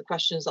remember all of the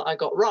questions that I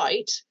got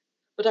right,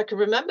 but I can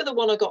remember the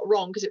one I got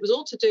wrong, because it was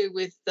all to do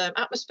with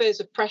atmospheres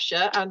of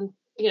pressure and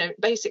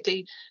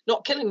basically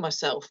not killing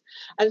myself.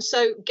 And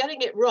so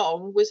getting it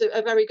wrong was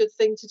a very good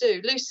thing to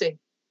do. Lucy?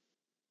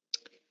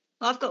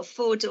 I've got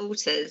 4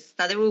 daughters,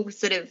 so they're all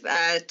sort of,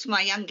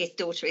 my youngest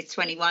daughter is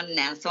 21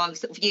 now, so I'm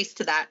sort of used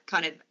to that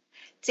kind of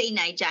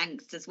teenage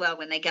angst as well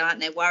when they go out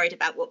and they're worried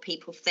about what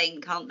people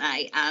think, aren't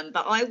they?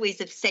 But I always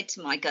have said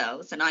to my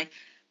girls, and I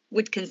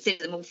would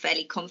consider them all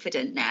fairly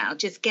confident now,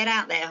 just get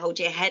out there, hold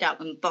your head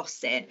up and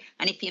boss it.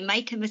 And if you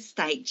make a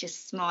mistake,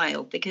 just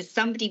smile, because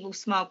somebody will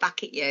smile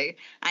back at you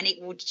and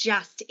it will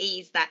just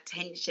ease that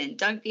tension.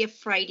 Don't be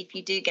afraid if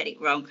you do get it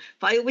wrong.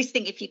 But I always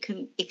think if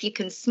you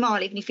can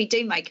smile, even if you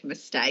do make a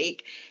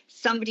mistake,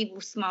 somebody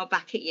will smile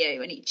back at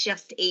you and it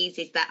just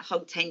eases that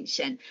whole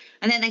tension.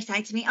 And then they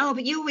say to me, oh,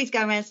 but you always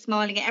go around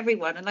smiling at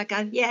everyone. And I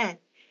go, yeah.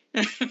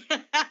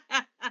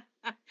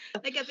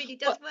 They go, but it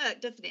does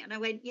work, doesn't it? And I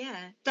went,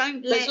 yeah.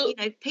 Don't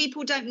let,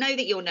 people don't know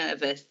that you're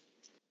nervous.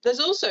 There's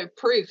also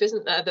proof,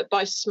 isn't there, that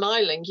by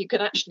smiling you can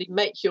actually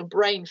make your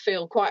brain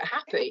feel quite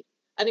happy,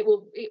 and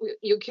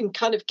you can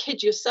kind of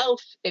kid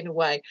yourself in a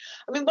way.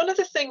 I mean, one of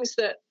the things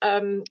that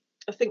I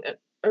think that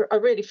I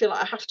really feel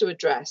like I have to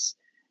address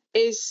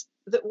is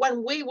that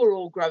when we were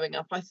all growing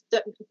up,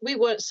 that we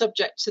weren't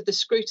subject to the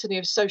scrutiny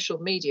of social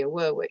media,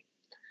 were we?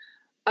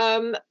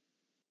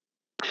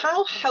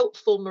 How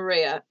helpful,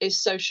 Maria, is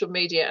social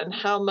media, and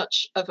how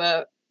much of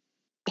a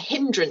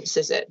hindrance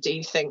is it, do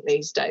you think,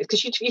 these days?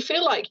 Because you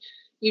feel like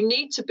you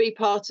need to be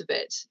part of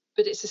it,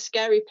 but it's a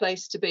scary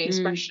place to be,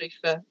 especially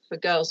for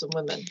girls and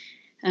women.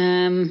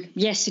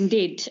 Yes,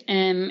 indeed.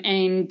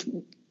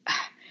 And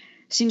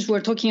since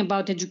we're talking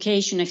about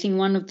education, I think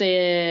one of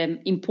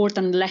the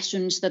important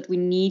lessons that we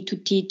need to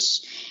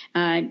teach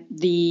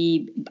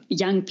the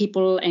young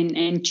people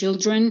and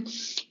children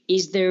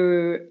is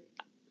their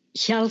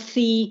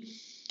healthy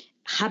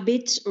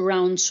habits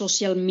around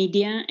social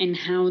media and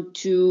how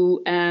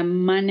to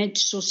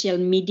manage social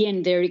media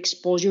and their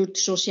exposure to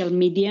social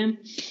media.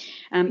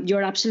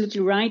 You're absolutely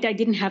right. I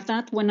didn't have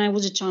that when I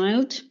was a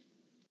child.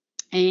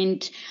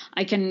 And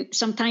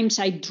sometimes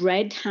I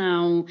dread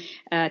how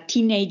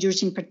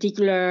teenagers in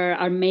particular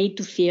are made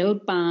to feel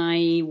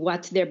by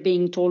what they're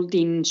being told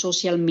in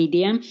social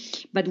media.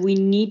 But we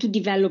need to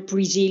develop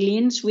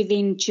resilience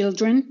within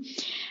children,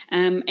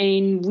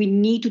 and we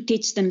need to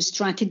teach them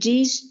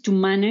strategies to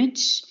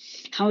manage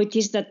how it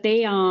is that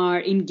they are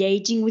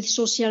engaging with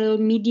social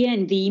media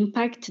and the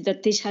impact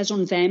that this has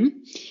on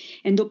them,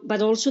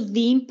 but also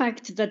the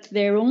impact that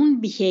their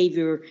own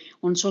behavior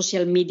on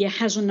social media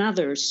has on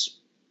others.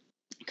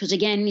 Because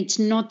again, it's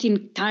not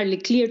entirely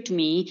clear to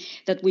me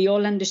that we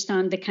all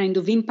understand the kind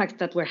of impact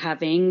that we're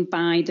having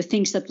by the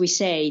things that we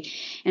say.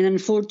 And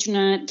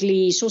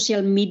unfortunately,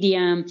 social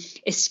media,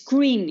 a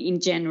screen in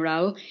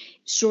general,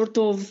 sort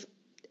of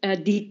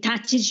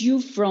detaches you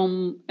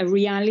from a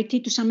reality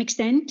to some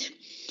extent.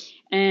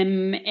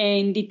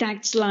 And it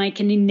acts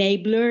like an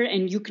enabler,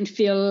 and you can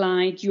feel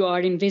like you are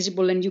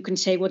invisible and you can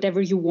say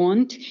whatever you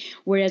want.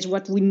 Whereas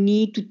what we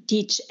need to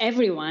teach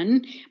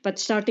everyone, but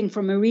starting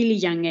from a really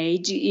young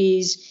age,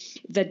 is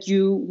that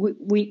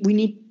we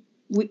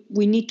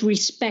need to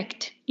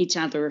respect each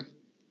other.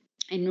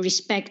 And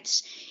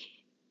respect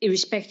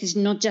is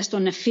not just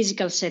on a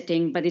physical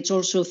setting, but it's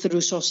also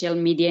through social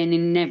media and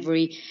in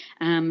every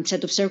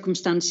set of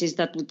circumstances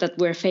that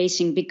we're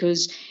facing,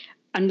 because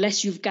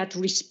unless you've got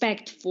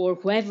respect for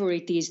whoever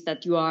it is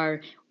that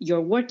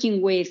you're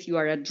working with, you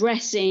are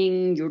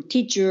addressing, your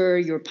teacher,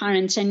 your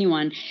parents,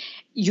 anyone,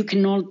 you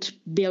cannot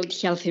build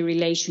healthy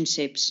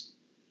relationships.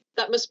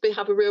 That must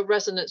have a real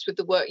resonance with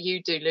the work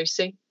you do,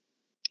 Lucy.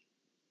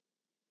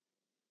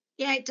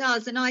 Yeah, it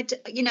does. And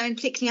and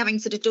particularly having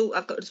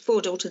I've got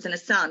 4 daughters and a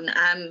son,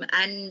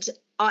 and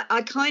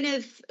I kind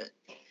of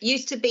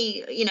used to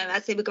be,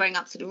 as they were growing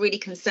up, sort of really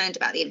concerned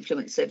about the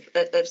influence of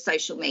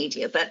social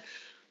media, but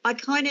I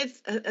kind of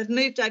have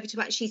moved over to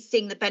actually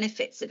seeing the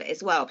benefits of it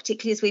as well,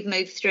 particularly as we've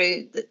moved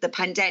through the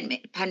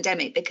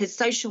pandemic, because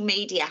social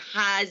media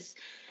has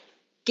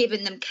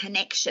given them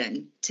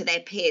connection to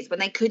their peers. When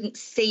they couldn't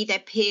see their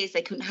peers,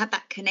 they couldn't have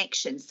that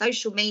connection.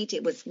 Social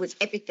media was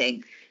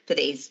everything for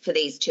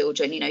these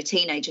children,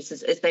 teenagers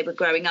as they were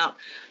growing up.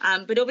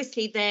 But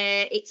obviously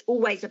it's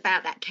always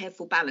about that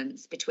careful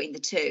balance between the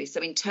two.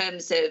 So in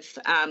terms of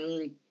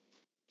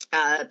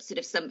sort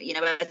of some, you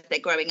know, as they're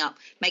growing up,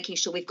 making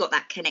sure we've got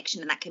that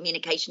connection and that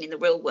communication in the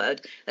real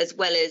world as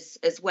well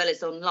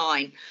as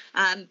online.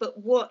 But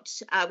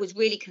what was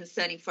really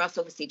concerning for us,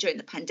 obviously, during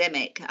the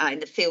pandemic in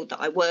the field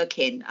that I work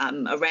in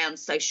around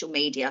social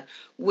media,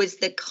 was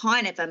the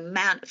kind of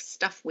amount of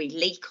stuff we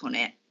leak on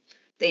it.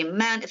 The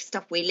amount of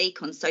stuff we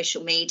leak on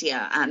social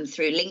media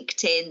through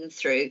LinkedIn,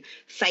 through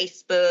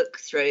Facebook,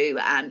 through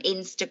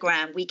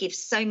Instagram. We give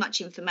so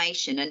much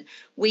information, and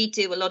we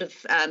do a lot of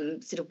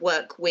sort of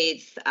work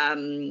with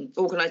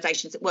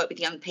organisations that work with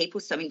young people.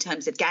 So in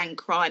terms of gang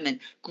crime and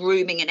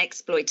grooming and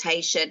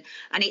exploitation,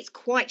 and it's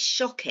quite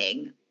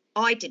shocking.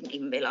 I didn't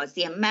even realise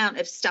the amount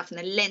of stuff and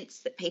the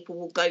lengths that people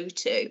will go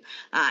to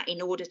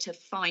in order to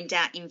find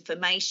out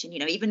information. You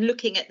know, even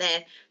looking at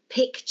their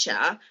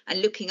picture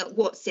and looking at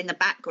what's in the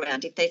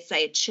background, if they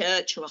say a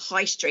church or a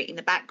high street in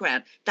the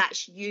background,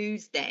 that's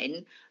used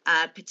then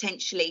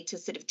potentially to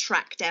sort of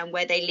track down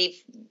where they live,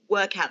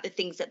 work out the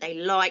things that they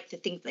like, the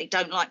things they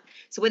don't like.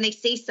 So when they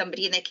see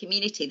somebody in their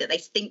community that they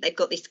think they've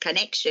got this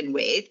connection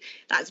with,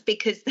 that's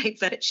because they've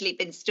virtually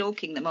been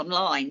stalking them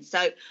online.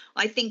 So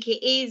I think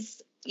it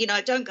is, you know,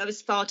 I don't go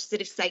as far to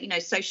sort of say, you know,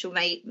 social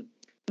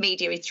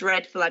media is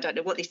dreadful. I don't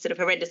know what this sort of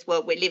horrendous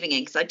world we're living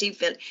in, because I do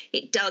feel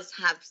it does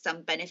have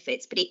some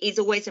benefits, but it is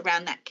always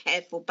around that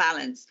careful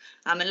balance.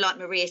 And like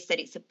Maria said,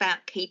 it's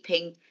about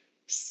keeping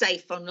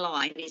safe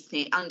online, isn't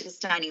it?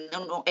 Understanding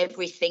that not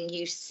everything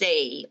you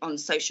see on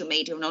social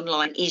media and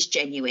online is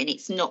genuine.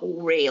 It's not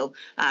all real,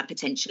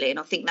 potentially. And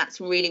I think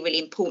that's really, really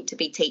important to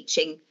be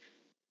teaching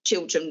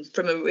children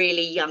from a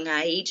really young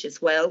age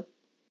as well.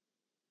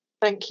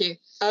 Thank you.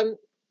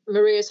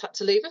 Maria's had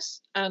to leave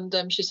us, and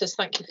she says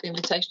thank you for the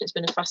invitation. It's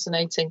been a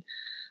fascinating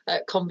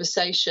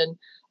conversation.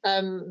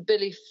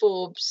 Billy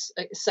Forbes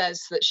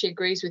says that she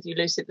agrees with you,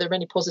 Lucy, that there are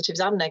many positives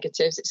and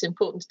negatives. It's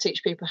important to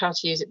teach people how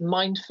to use it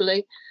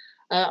mindfully.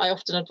 I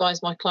often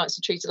advise my clients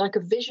to treat it like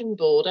a vision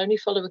board. Only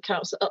follow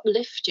accounts that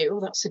uplift you. Oh,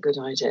 that's a good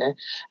idea.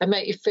 And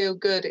make you feel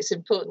good. It's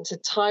important to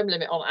time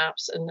limit on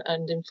apps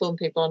and inform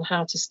people on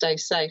how to stay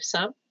safe.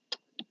 Sam?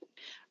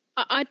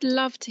 I'd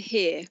love to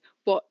hear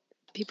what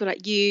people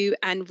like you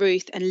and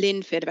Ruth and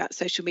Lynn feel about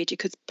social media,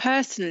 because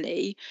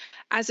personally,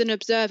 as an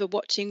observer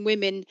watching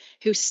women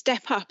who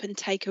step up and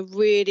take a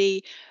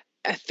really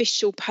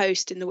official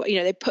post in the, you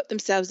know, they put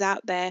themselves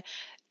out there,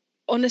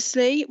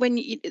 honestly, when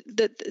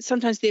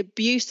sometimes the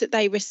abuse that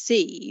they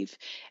receive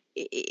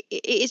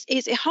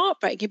is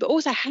heartbreaking. But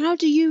also, how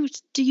do you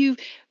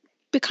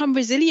become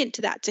resilient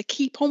to that, to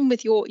keep on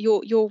with your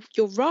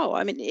role?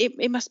 I mean,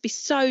 it must be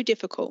so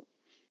difficult.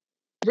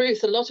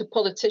 Ruth, a lot of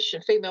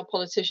female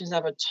politicians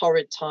have a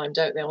torrid time,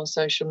 don't they, on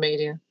social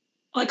media?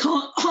 I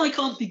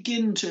can't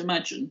begin to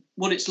imagine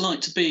what it's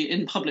like to be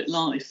in public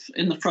life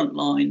in the front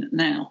line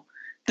now.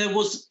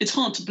 It's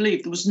hard to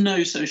believe there was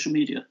no social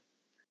media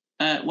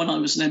when I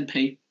was an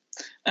MP.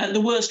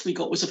 The worst we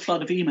got was a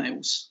flood of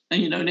emails,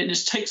 and it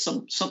just takes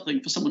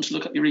something for someone to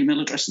look up your email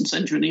address and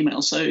send you an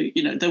email. So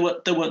there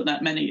weren't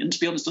that many, and to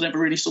be honest, I never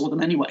really saw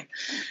them anyway.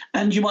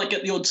 And you might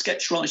get the odd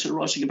sketch writer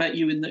writing about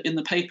you in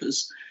the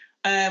papers.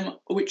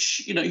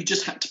 Which you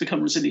just had to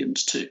become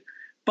resilient to.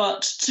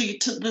 But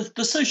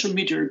the social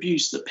media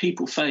abuse that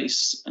people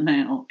face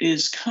now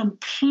is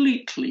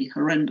completely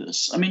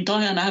horrendous. I mean,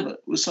 Diane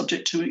Abbott was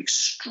subject to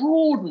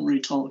extraordinary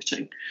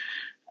targeting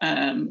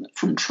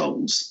from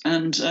trolls,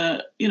 and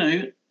I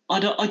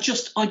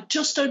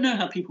just don't know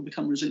how people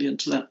become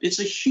resilient to that. It's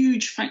a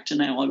huge factor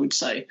now, I would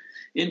say,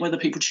 in whether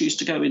people choose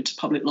to go into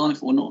public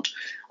life or not.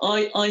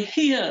 I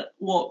hear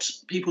what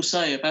people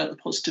say about the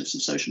positives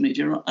of social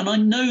media, and I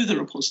know there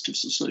are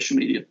positives of social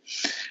media,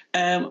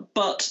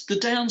 but the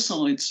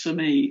downsides for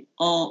me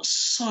are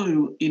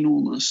so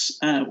enormous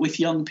with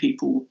young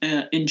people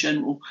in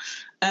general.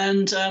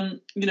 And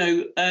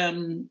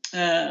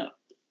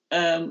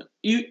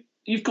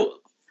you've got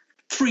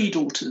 3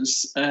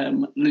 daughters,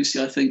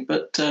 Lucy, I think,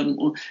 but 4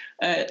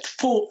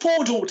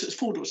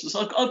 daughters.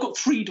 I've got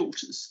 3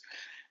 daughters.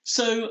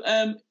 So,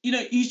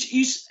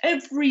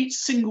 every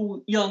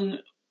single young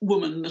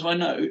woman that I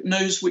know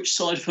knows which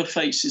side of her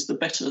face is the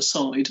better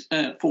side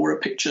for a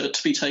picture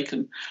to be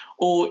taken,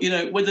 or,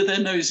 whether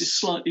their nose is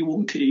slightly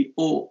wonky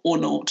or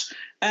not.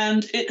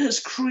 And it has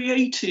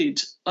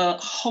created a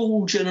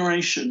whole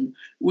generation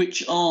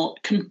which are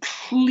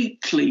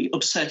completely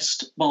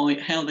obsessed by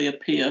how they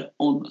appear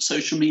on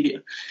social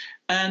media.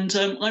 And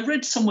I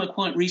read somewhere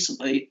quite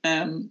recently,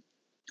 I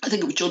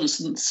think it was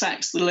Jonathan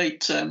Sacks, the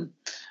late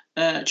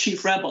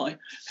chief rabbi,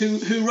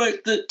 who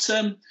wrote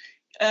that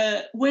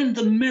when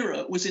the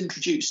mirror was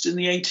introduced in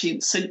the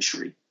 18th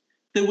century,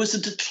 there was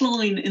a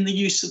decline in the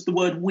use of the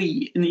word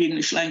we in the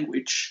English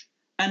language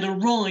and a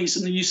rise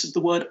in the use of the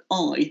word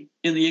I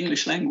in the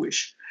English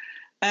language.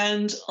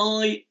 And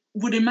I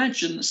would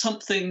imagine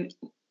something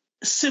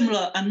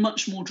similar and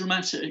much more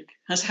dramatic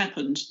has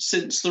happened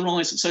since the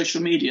rise of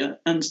social media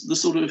and the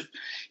sort of,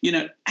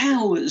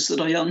 hours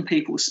that our young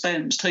people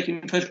spend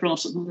taking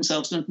photographs of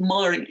themselves and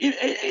admiring.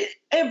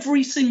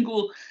 Every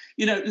single,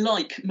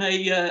 like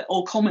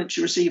or comment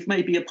you receive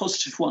may be a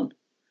positive one.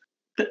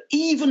 But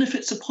even if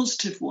it's a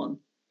positive one,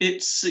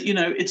 It's, you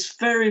know, it's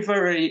very,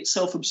 very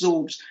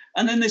self-absorbed.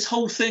 And then this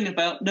whole thing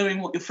about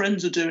knowing what your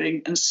friends are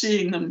doing and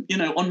seeing them, you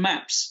know, on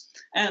maps,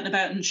 out and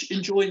about and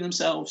enjoying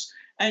themselves.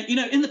 And, you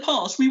know, in the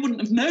past, we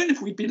wouldn't have known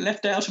if we'd been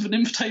left out of an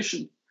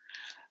invitation.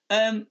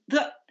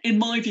 That, in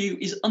my view,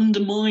 is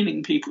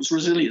undermining people's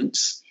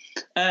resilience.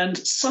 And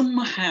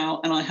somehow,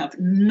 and I have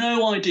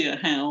no idea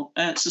how,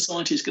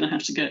 society is going to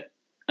have to get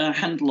a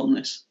handle on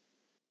this.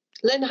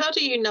 Lynn, how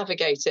do you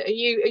navigate it? Are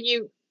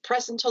you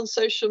present on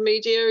social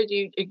media?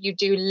 You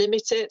do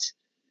limit it?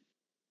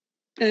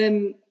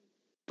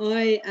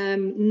 I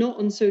am not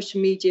on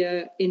social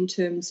media in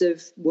terms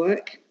of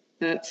work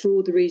for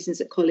all the reasons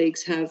that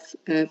colleagues have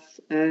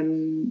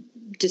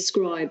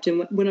described.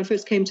 And when I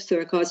first came to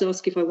Thurrock, I was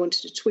asked if I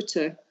wanted a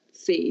Twitter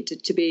feed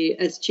to be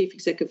as chief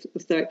executive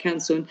of Thurrock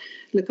Council. And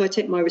look, I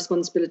take my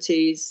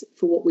responsibilities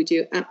for what we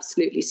do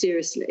absolutely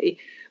seriously.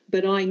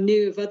 But I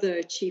knew of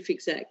other chief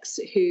execs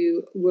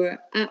who were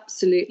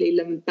absolutely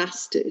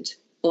lambasted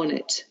on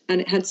it,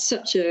 and it had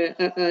such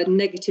a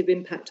negative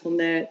impact on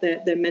their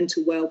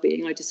mental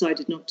well-being. I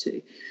decided not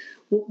to.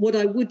 What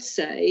I would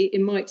say,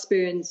 in my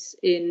experience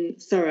in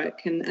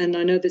Thurrock, and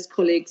I know there's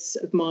colleagues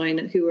of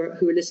mine who are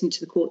listening to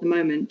the call at the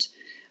moment,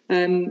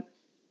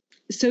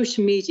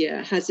 social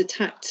media has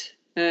attacked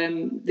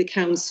the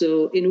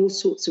council in all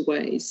sorts of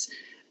ways,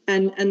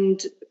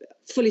 and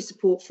fully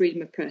support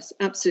freedom of press.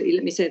 Absolutely,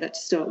 let me say that to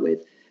start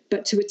with.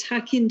 But to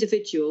attack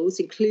individuals,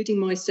 including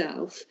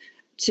myself,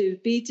 to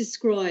be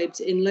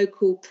described in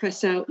local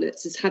press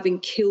outlets as having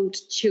killed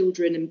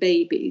children and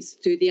babies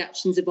through the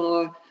actions of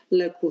our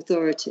local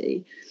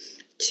authority,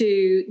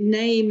 to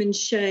name and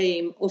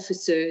shame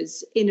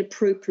officers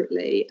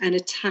inappropriately and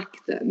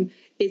attack them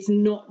is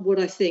not what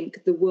I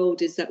think the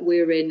world is that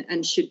we're in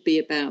and should be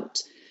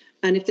about.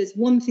 And if there's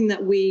one thing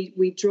that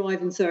we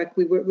drive in Thurrock,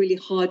 we work really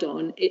hard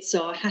on, it's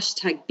our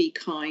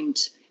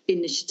 #BeKind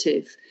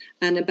initiative.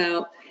 And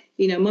about,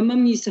 you know, my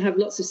mum used to have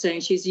lots of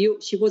sayings. She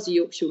was a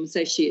Yorkshirewoman,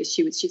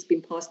 so she's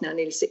been passed now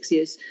nearly 6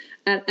 years.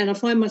 And I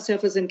find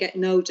myself, as I'm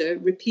getting older,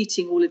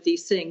 repeating all of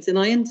these things. And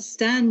I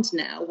understand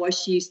now why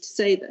she used to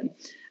say them.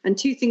 And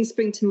two things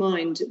spring to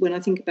mind when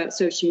I think about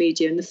social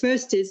media. And the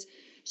first is,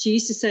 she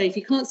used to say, if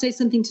you can't say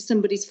something to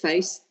somebody's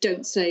face,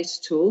 don't say it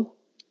at all.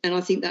 And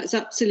I think that's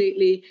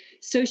absolutely,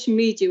 social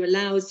media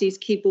allows these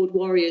keyboard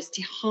warriors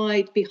to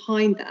hide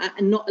behind that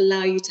and not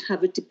allow you to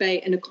have a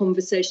debate and a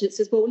conversation that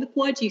says, well, look,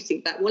 why do you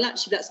think that? Well,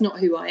 actually, that's not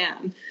who I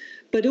am.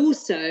 But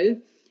also,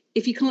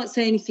 if you can't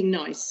say anything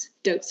nice,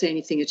 don't say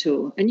anything at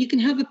all. And you can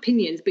have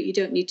opinions, but you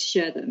don't need to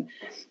share them.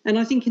 And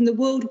I think in the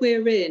world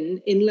we're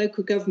in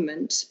local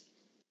government,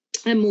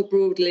 and more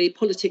broadly,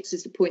 politics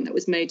is the point that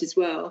was made as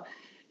well,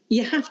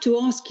 you have to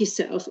ask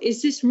yourself,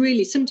 is this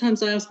really,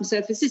 sometimes I ask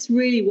myself, is this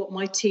really what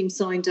my team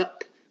signed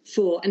up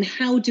for? And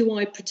how do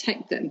I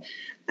protect them?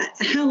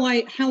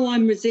 How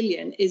I'm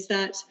resilient is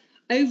that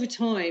over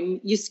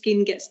time, your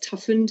skin gets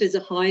toughened as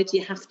a hide,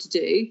 you have to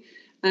do.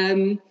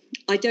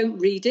 I don't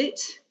read it,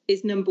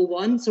 is number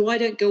one. So I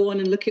don't go on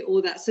and look at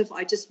all that stuff.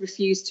 I just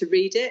refuse to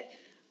read it.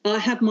 I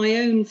have my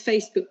own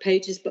Facebook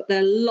pages, but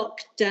they're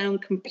locked down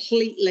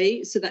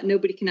completely so that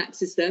nobody can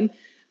access them.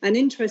 And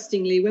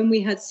interestingly, when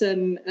we had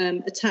some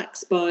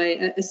attacks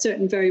by a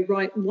certain very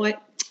right-wing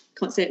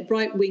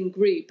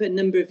group a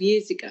number of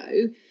years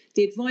ago,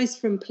 the advice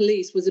from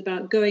police was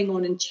about going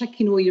on and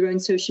checking all your own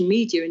social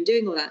media and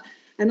doing all that.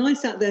 And I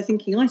sat there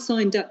thinking, I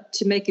signed up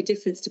to make a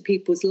difference to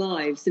people's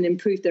lives and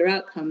improve their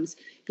outcomes,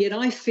 yet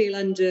I feel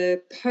under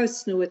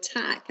personal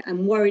attack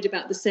and worried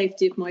about the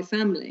safety of my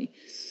family.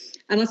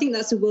 And I think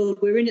that's the world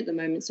we're in at the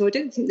moment. So I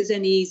don't think there's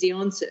any easy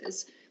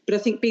answers. But I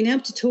think being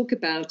able to talk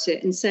about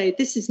it and say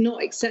this is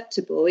not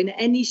acceptable in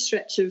any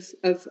stretch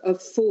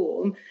of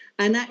form,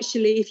 and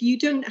actually if you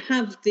don't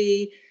have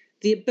the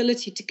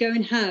ability to go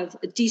and have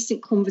a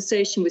decent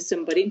conversation with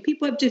somebody, and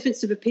people have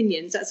difference of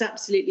opinions, that's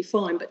absolutely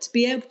fine, but to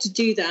be able to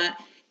do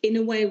that in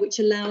a way which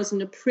allows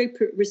an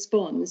appropriate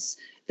response,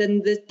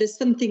 then there's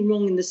something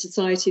wrong in the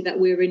society that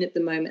we're in at the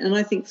moment. And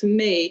I think for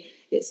me,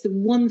 it's the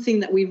one thing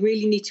that we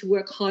really need to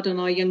work hard on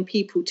our young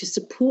people to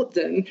support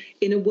them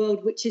in a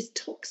world which is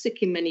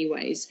toxic in many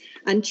ways,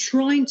 and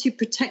trying to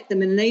protect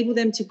them and enable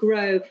them to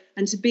grow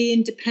and to be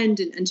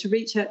independent and to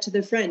reach out to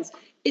their friends.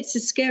 It's a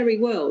scary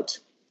world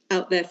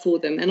out there for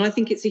them. And I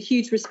think it's a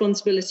huge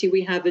responsibility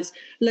we have as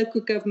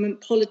local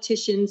government,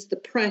 politicians, the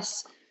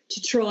press,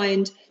 to try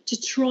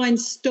and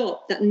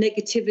stop that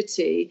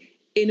negativity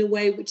in a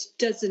way which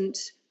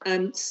doesn't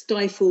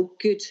stifle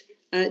good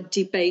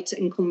debate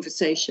and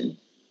conversation.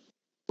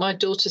 My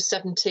daughter's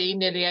 17,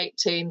 nearly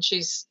 18.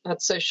 She's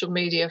had social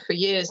media for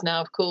years now,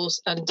 of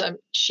course, and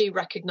she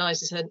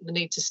recognises the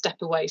need to step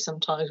away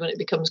sometimes when it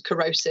becomes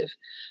corrosive.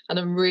 And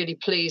I'm really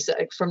pleased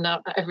that from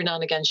now, every now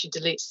and again, she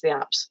deletes the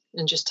apps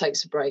and just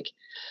takes a break.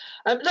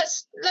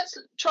 Let's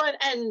try and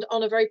end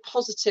on a very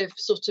positive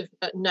sort of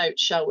note,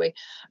 shall we?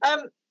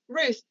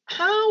 Ruth,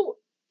 how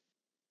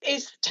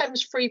is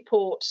Thames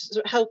Freeport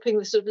sort of helping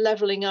the sort of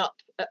levelling up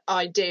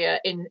idea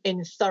in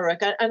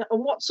Thurrock, and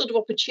what sort of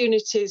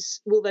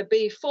opportunities will there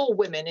be for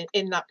women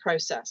in that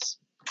process?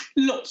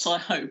 Lots, I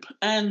hope.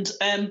 And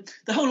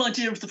the whole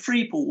idea of the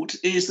Freeport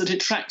is that it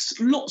attracts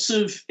lots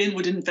of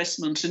inward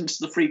investment into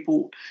the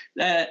Freeport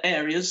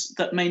areas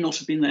that may not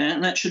have been there,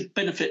 and that should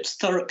benefit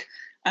Thurrock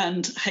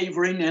and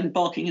Havering and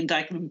Barking and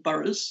Dagenham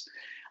boroughs,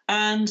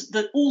 and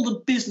that all the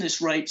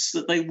business rates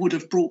that they would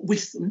have brought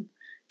with them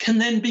can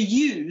then be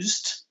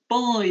used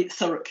by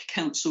Thurrock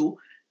Council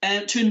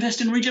to invest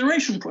in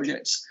regeneration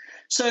projects.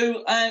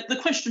 So the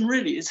question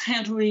really is,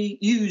 how do we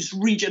use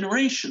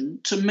regeneration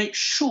to make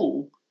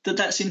sure that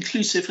that's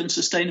inclusive and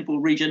sustainable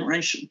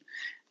regeneration,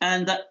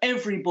 and that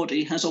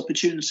everybody has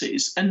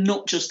opportunities and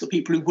not just the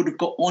people who would have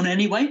got on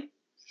anyway?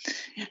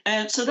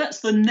 So that's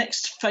the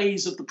next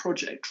phase of the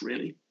project,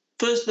 really.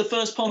 The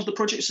first part of the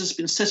project has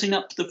been setting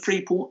up the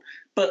Freeport,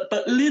 but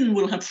Lynn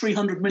will have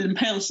 £300 million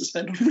to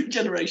spend on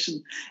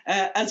regeneration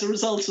as a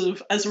result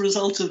of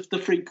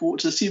the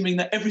Freeport, assuming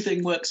that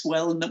everything works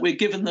well and that we're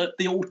given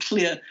the all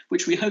clear,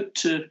 which we hope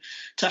to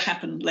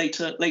happen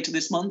later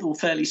this month or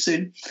fairly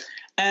soon.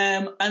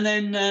 And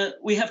then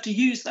we have to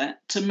use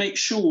that to make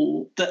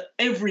sure that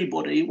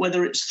everybody,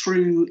 whether it's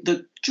through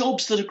the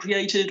jobs that are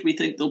created, we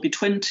think there'll be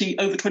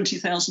over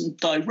 20,000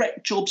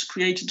 direct jobs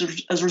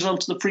created as a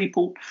result of the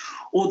Freeport,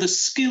 or the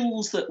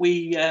skills that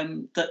we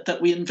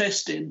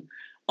invest in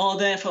are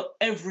there for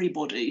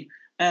everybody,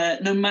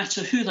 no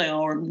matter who they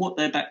are and what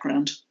their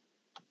background.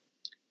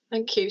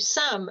 Thank you.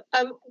 Sam,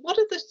 what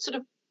are the sort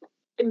of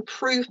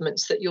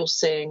improvements that you're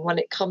seeing when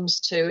it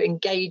comes to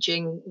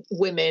engaging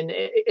women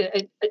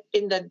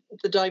in the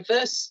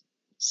diverse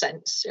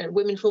sense,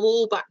 women from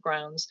all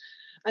backgrounds,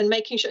 and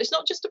making sure it's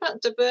not just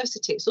about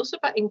diversity, it's also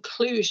about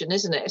inclusion,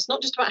 isn't it? It's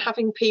not just about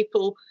having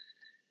people,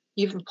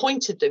 you've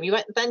appointed them, you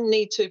then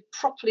need to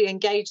properly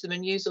engage them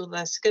and use all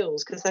their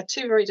skills, because they're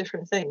two very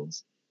different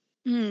things.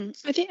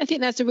 I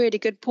think that's a really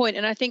good point.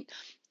 And I think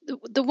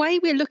the way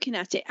we're looking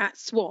at it at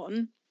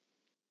Swan,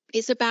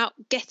 it's about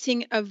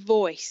getting a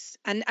voice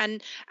and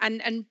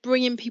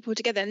bringing people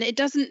together. And it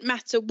doesn't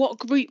matter what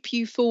group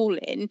you fall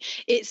in,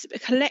 it's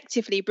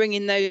collectively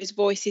bringing those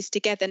voices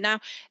together. Now,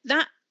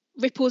 that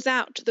ripples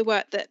out to the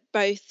work that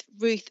both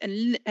Ruth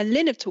and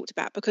Lynn have talked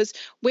about, because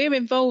we're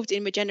involved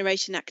in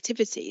regeneration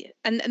activity.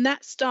 And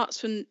that starts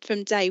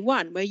from day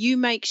one, where you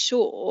make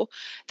sure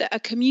that a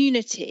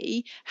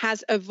community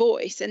has a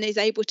voice and is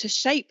able to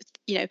shape,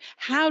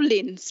 how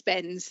Lynn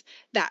spends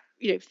that,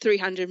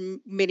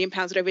 £300 million,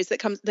 whatever it is that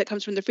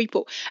comes from the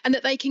Freeport, and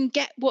that they can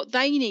get what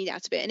they need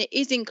out of it, and it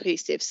is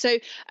inclusive. So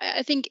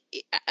I think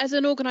as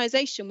an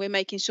organisation, we're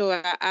making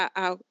sure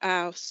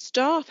our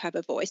staff have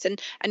a voice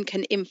and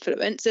can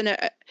influence, and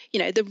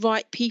the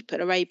right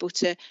people are able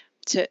to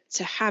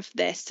have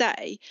their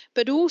say,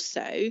 but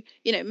also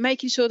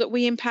making sure that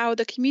we empower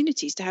the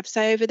communities to have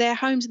say over their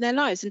homes and their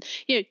lives. And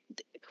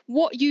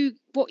what you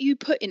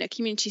put in a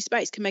community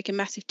space can make a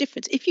massive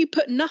difference. If you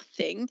put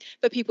nothing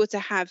for people to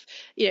have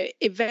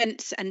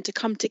events and to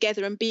come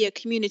together and be a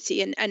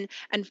community and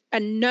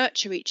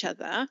nurture each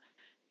other,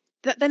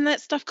 then that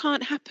stuff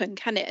can't happen,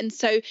 can it? And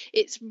so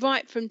it's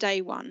right from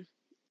day one.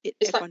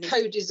 It's that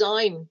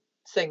co-design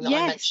thing that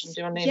I mentioned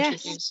when I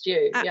introduced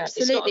you. Absolutely. Yeah,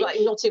 it's not like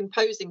not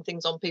imposing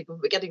things on people,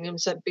 but getting them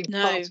to be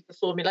part of the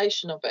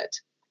formulation of it.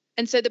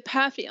 And so the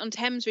Perfect on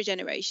Thames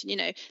regeneration,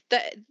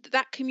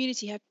 that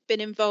community have been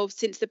involved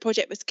since the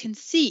project was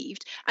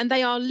conceived, and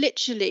they are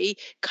literally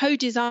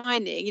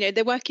co-designing.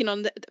 They're working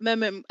on at the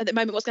moment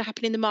what's going to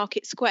happen in the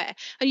market square.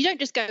 And you don't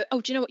just go,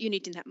 oh, do you know what you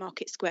need in that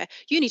market square?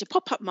 You need a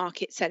pop-up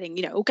market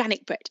selling,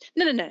 organic bread.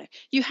 No.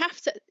 You have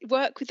to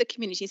work with the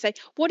community and say,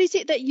 what is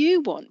it that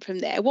you want from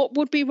there? What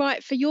would be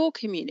right for your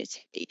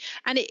community?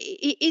 And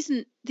it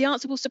isn't. The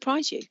answer will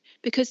surprise you,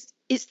 because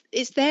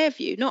it's their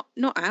view, not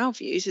our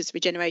views as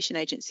regeneration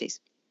agencies.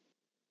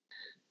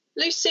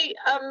 Lucy,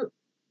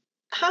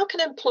 how can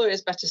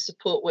employers better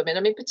support women?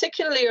 I mean,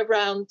 particularly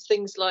around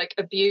things like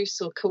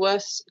abuse or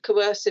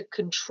coercive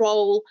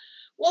control.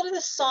 What are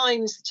the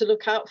signs to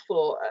look out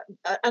for?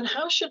 And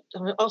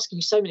I'm asking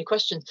you so many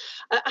questions.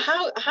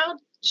 How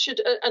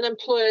should an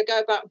employer go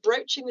about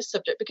broaching the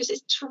subject? Because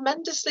it's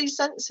tremendously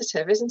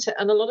sensitive, isn't it?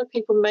 And a lot of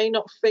people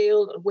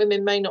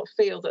women may not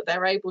feel that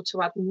they're able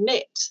to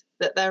admit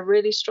that they're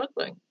really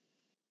struggling.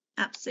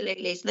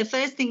 Absolutely. So the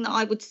first thing that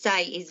I would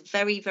say is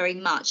very, very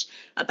much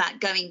about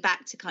going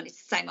back to kind of the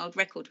same old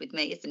record with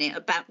me, isn't it?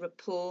 About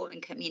rapport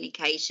and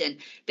communication,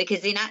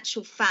 because in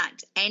actual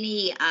fact,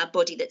 any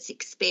body that's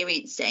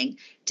experiencing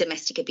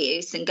domestic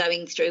abuse and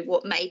going through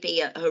what may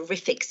be a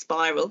horrific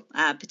spiral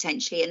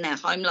potentially in their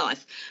home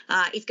life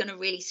is going to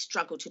really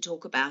struggle to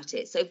talk about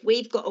it. So if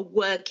we've got a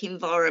work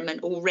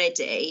environment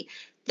already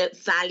that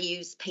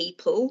values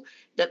people,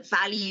 that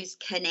values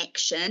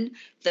connection,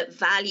 that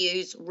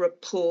values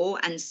rapport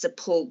and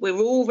support, we're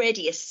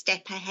already a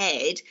step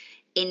ahead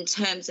in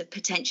terms of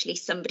potentially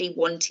somebody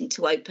wanting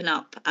to open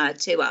up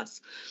to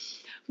us.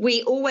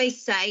 We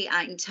always say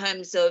in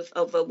terms of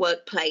a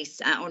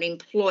workplace or an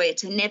employer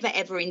to never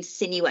ever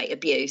insinuate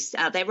abuse.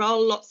 There are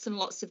lots and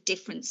lots of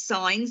different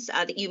signs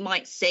that you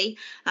might see,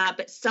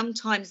 but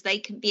sometimes they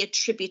can be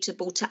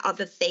attributable to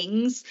other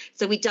things.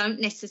 So we don't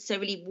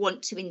necessarily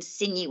want to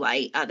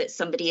insinuate that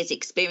somebody is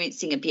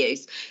experiencing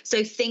abuse.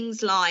 So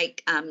things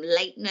like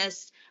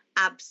lateness,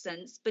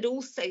 absence, but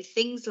also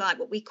things like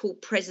what we call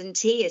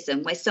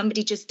presenteeism, where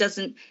somebody just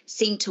doesn't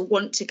seem to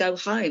want to go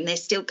home. They're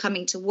still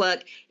coming to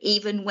work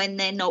even when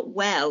they're not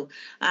well.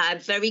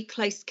 Very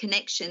close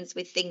connections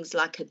with things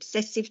like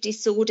obsessive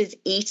disorders,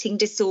 eating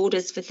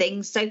disorders for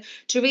things. So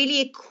to really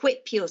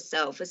equip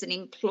yourself as an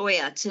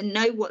employer to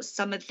know what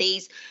some of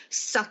these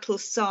subtle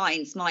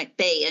signs might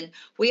be. And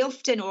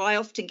I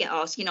often get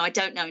asked, I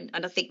don't know,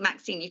 and I think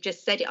Maxine, you've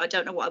just said it, I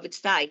don't know what I would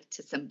say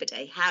to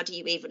somebody. How do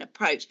you even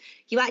approach?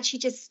 You actually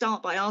just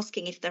start by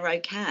asking if they're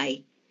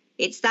okay.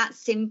 It's that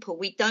simple.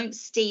 We don't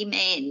steam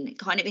in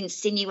kind of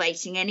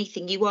insinuating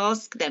anything. You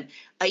ask them,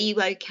 are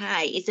you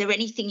okay? Is there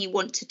anything you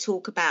want to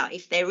talk about?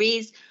 If there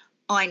is,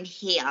 I'm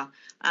here.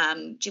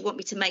 Do you want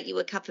me to make you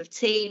a cup of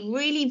tea? And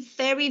really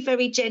very,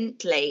 very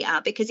gently,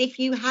 because if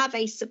you have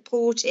a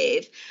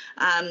supportive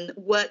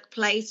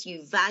workplace,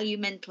 you value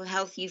mental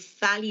health, you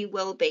value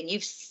wellbeing,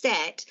 you've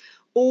set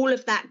all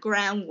of that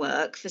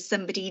groundwork for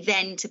somebody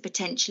then to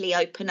potentially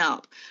open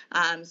up.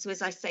 So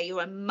as I say,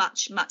 you're a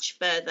much, much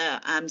further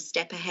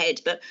step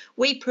ahead. But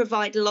we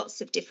provide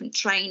lots of different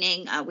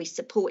training. We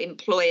support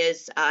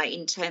employers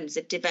in terms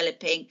of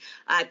developing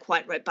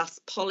quite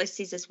robust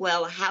policies as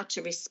well, how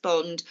to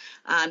respond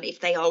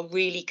if they are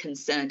really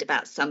concerned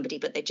about somebody,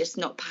 but they're just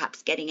not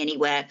perhaps getting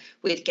anywhere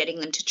with getting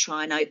them to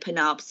try and open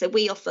up. So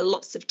we offer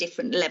lots of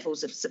different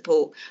levels of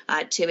support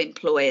to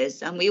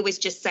employers. And we always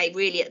just say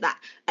really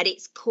at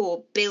its core,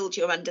 build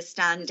your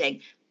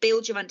understanding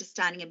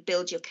and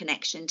build your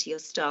connection to your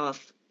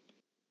staff.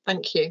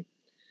 Thank you.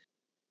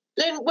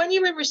 Lynn, when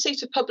you're in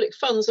receipt of public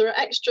funds, there are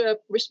extra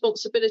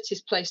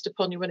responsibilities placed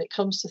upon you when it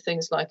comes to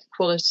things like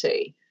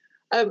equality.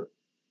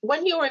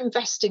 When you're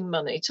investing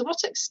money, to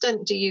what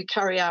extent do you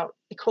carry out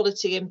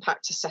equality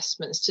impact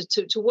assessments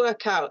to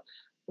work out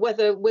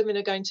whether women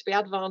are going to be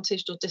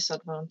advantaged or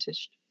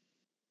disadvantaged?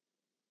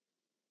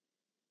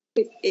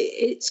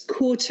 It's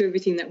core to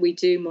everything that we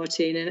do,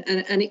 Martine,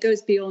 and it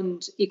goes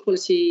beyond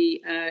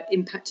equality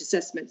impact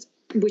assessments,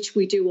 which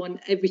we do on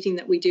everything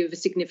that we do of a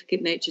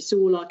significant nature. So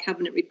all our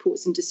cabinet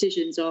reports and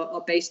decisions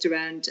are based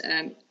around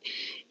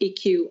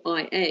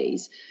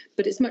EQIAs,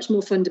 but it's much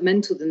more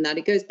fundamental than that.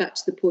 It goes back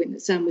to the point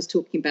that Sam was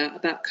talking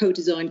about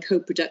co-design,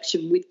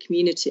 co-production with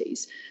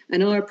communities.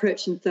 And our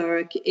approach in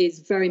Thurrock is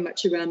very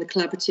much around the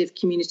collaborative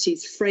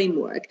communities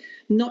framework,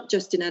 not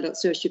just in adult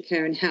social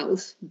care and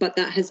health, but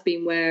that has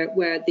been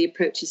where the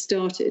approach has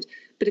started.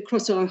 But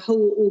across our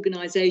whole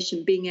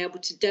organisation, being able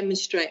to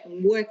demonstrate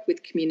and work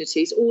with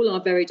communities, all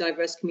our very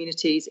diverse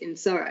communities in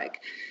Thurrock,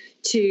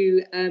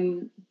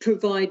 to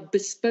provide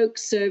bespoke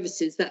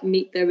services that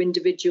meet their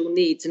individual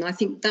needs. And I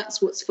think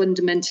that's what's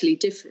fundamentally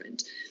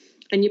different.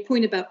 And your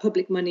point about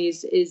public money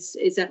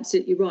is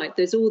absolutely right.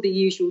 There's all the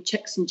usual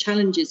checks and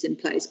challenges in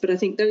place. But I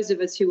think those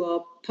of us who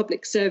are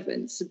public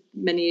servants,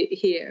 many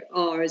here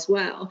are as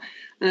well,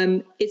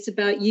 it's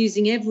about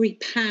using every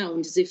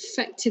pound as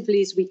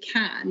effectively as we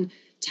can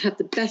to have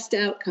the best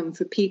outcome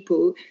for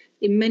people,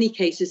 in many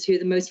cases, who are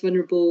the most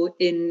vulnerable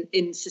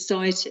in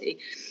society.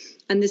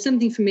 And there's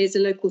something for me as a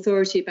local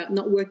authority about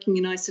not working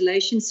in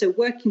isolation. So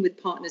working with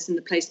partners in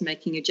the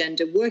placemaking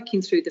agenda,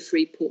 working through the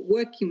Freeport,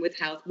 working with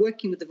health,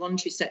 working with the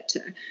voluntary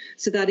sector,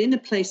 so that in a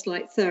place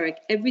like Thurrock,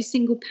 every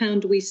single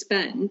pound we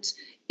spend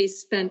is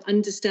spent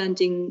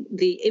understanding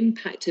the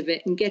impact of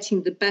it and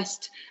getting the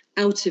best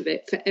out of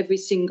it for every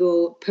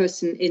single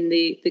person in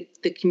the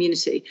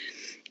community.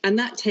 And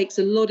that takes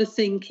a lot of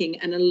thinking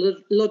and a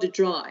lot of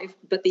drive,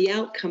 but the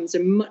outcomes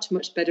are much,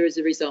 much better as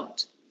a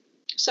result.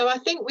 So I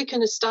think we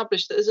can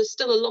establish that there's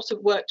still a lot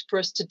of work for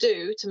us to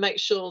do to make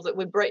sure that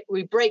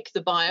we break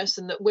the bias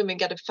and that women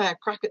get a fair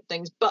crack at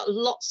things, but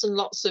lots and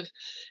lots of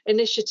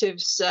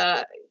initiatives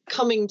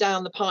coming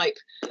down the pipe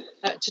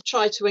to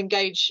try to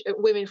engage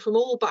women from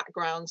all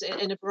backgrounds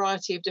in a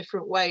variety of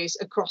different ways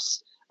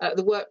across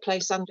the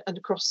workplace and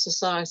across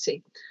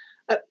society.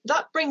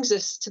 That brings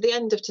us to the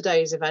end of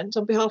today's event.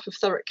 On behalf of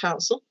Thurrock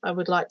Council, I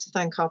would like to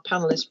thank our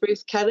panellists,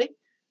 Ruth Kelly,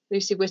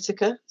 Lucy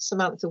Whittaker,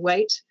 Samantha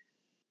Waite,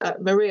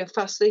 Maria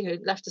Fasli,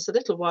 who left us a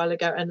little while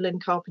ago, and Lynn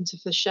Carpenter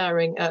for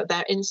sharing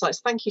their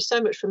insights. Thank you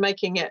so much for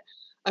making it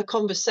a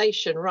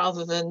conversation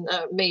rather than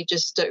me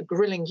just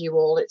grilling you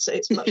all. It's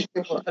much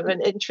more of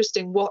an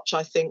interesting watch,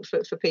 I think,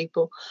 for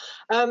people.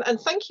 And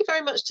thank you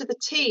very much to the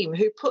team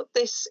who put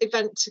this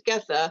event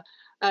together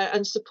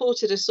and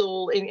supported us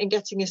all in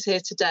getting us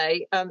here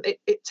today.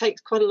 It takes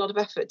quite a lot of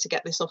effort to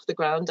get this off the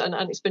ground, and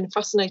it's been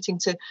fascinating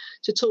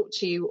to talk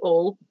to you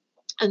all.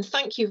 And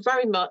thank you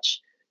very much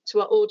to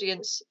our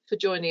audience for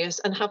joining us,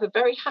 and have a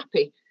very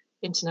happy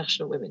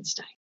International Women's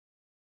Day.